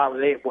State. Wow,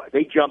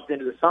 they jumped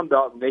into the Sun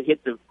Belt and they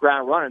hit the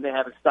ground running. And they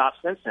haven't stopped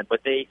since then.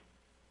 But they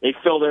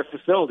fill their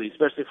facilities,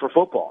 especially for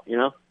football.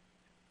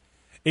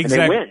 Exactly. And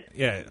they win.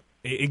 Yeah.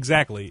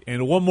 Exactly.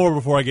 And one more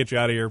before I get you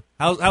out of here.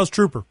 How's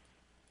Trooper?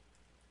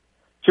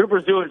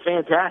 Trooper's doing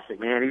fantastic,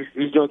 man.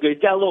 He's doing good.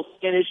 He's got a little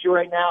skin issue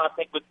right now. I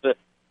think with the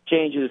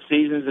change of the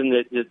seasons and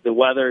the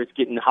weather, it's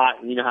getting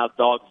hot, and you know how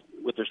dogs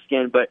with their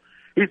skin. But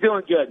he's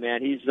doing good,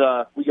 man. We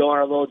go on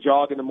our little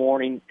jog in the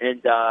morning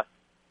and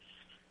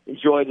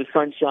enjoy the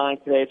sunshine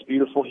today. It's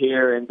beautiful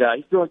here, and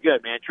he's doing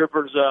good, man.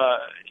 Trooper's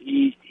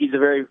he's a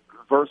very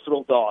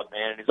versatile dog,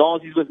 man. And as long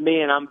as he's with me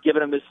and I'm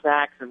giving him his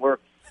snacks and we're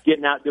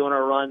getting out doing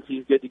our runs,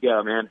 he's good to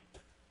go, man.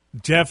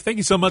 Jeff, thank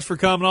you so much for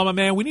coming on, my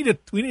man. We need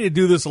to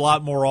do this a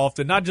lot more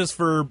often, not just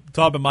for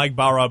talking about Mike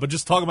Bauer, but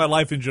just talking about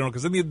life in general,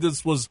 because I think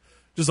this was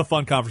just a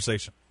fun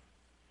conversation.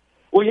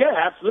 Well, yeah,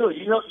 absolutely.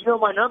 You know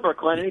my number,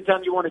 Clint.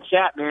 Anytime you want to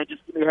chat, man,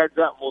 just give me a heads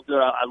up. We'll do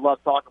it. I love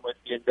talking with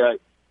you, and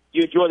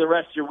you enjoy the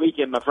rest of your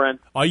weekend, my friend.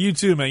 Oh, you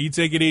too, man. You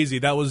take it easy.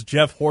 That was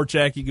Jeff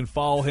Horchak. You can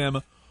follow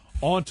him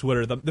on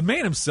Twitter. The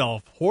man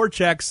himself,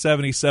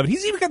 Horchak77.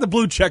 He's even got the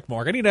blue check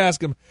mark. I need to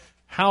ask him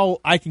how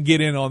I can get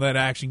in on that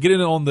action, get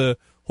in on the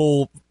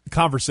whole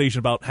conversation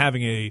about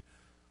having a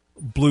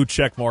blue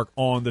check mark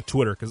on the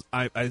Twitter, because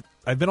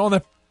I've been on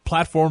that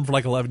platform for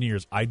like 11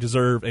 years. I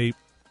deserve a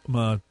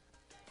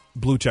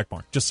blue check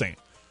mark. Just saying.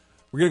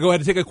 We're going to go ahead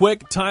and take a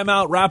quick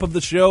timeout, wrap up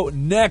the show.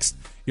 Next,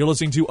 you're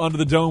listening to Under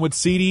the Dome with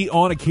CD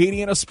on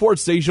Acadiana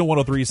Sports Station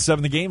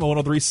 103.7 The Game and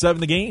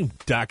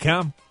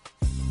 103.7thegame.com.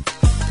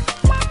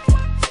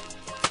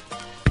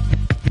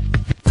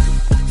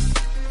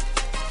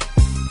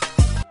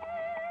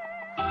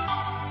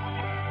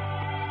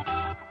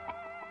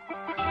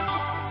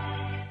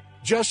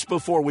 Just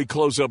before we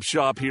close up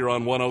shop here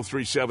on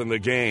 103.7 The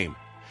Game,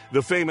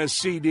 the famous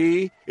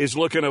CD is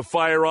looking to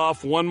fire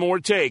off one more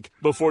take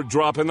before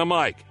dropping the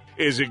mic.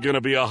 Is it going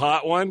to be a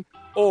hot one,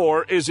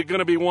 or is it going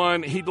to be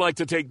one he'd like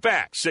to take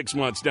back 6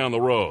 months down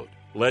the road?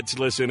 Let's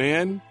listen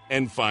in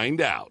and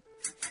find out.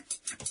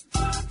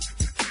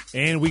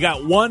 And we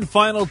got one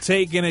final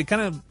take, and it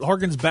kind of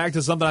harkens back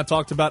to something I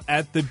talked about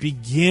at the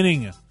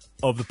beginning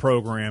of the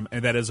program,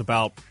 and that is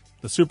about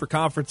the super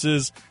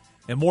conferences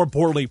and, more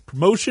importantly,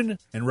 promotion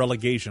and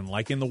relegation,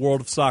 like in the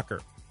world of soccer.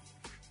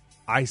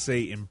 I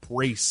say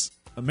embrace.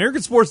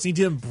 American sports need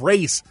to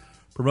embrace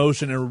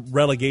promotion and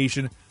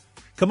relegation.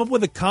 Come up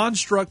with a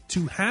construct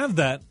to have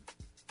that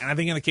And I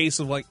think in the case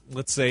of, like,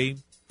 let's say,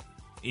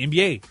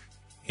 NBA,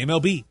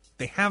 MLB,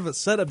 they have it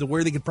set up to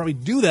where they could probably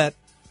do that.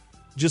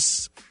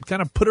 Just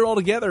kind of put it all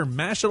together,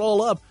 mash it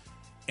all up,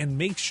 and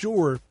make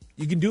sure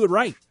you can do it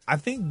right. I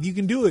think you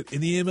can do it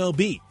in the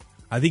MLB.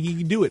 I think you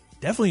can do it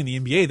definitely in the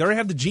NBA. They already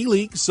have the G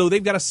League, so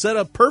they've got a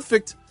setup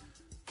perfect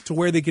to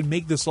where they can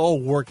make this all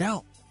work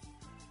out.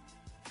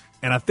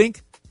 And I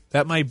think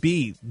that might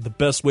be the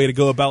best way to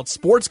go about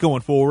sports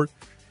going forward.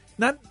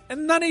 Not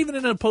even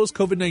in a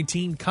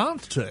post-COVID-19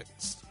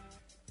 context.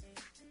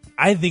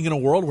 I think in a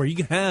world where you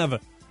can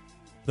have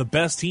the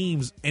best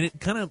teams and it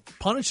kind of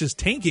punishes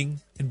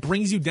tanking and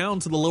brings you down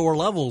to the lower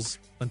levels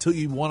until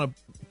you want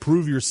to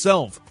prove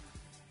yourself.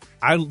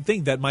 I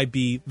think that might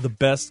be the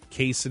best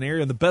case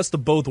scenario and the best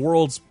of both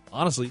worlds.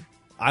 Honestly,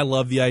 I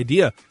love the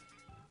idea.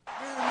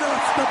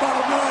 That's the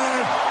bottom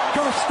line.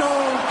 Go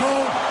Stone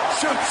Cold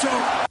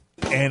Simpson.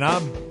 And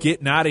I'm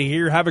getting out of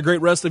here. Have a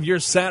great rest of your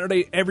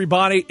Saturday,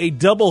 everybody. A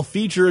double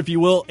feature, if you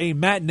will, a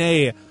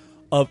matinee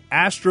of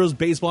Astros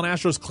baseball and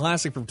Astros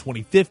Classic from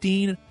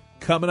 2015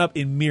 coming up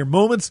in mere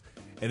moments,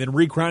 and then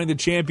recrowning the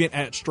champion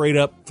at straight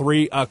up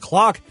 3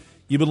 o'clock.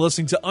 You've been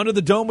listening to Under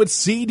the Dome with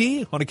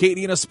CD on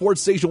Acadiana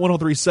Sports Station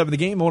 103.7 The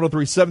Game,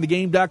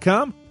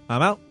 103.7thegame.com.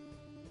 I'm out.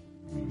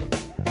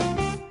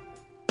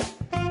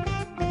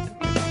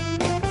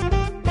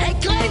 Hey,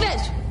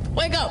 Clevis,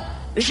 wake up.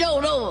 The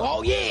show's over.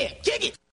 Oh, yeah. Kick it.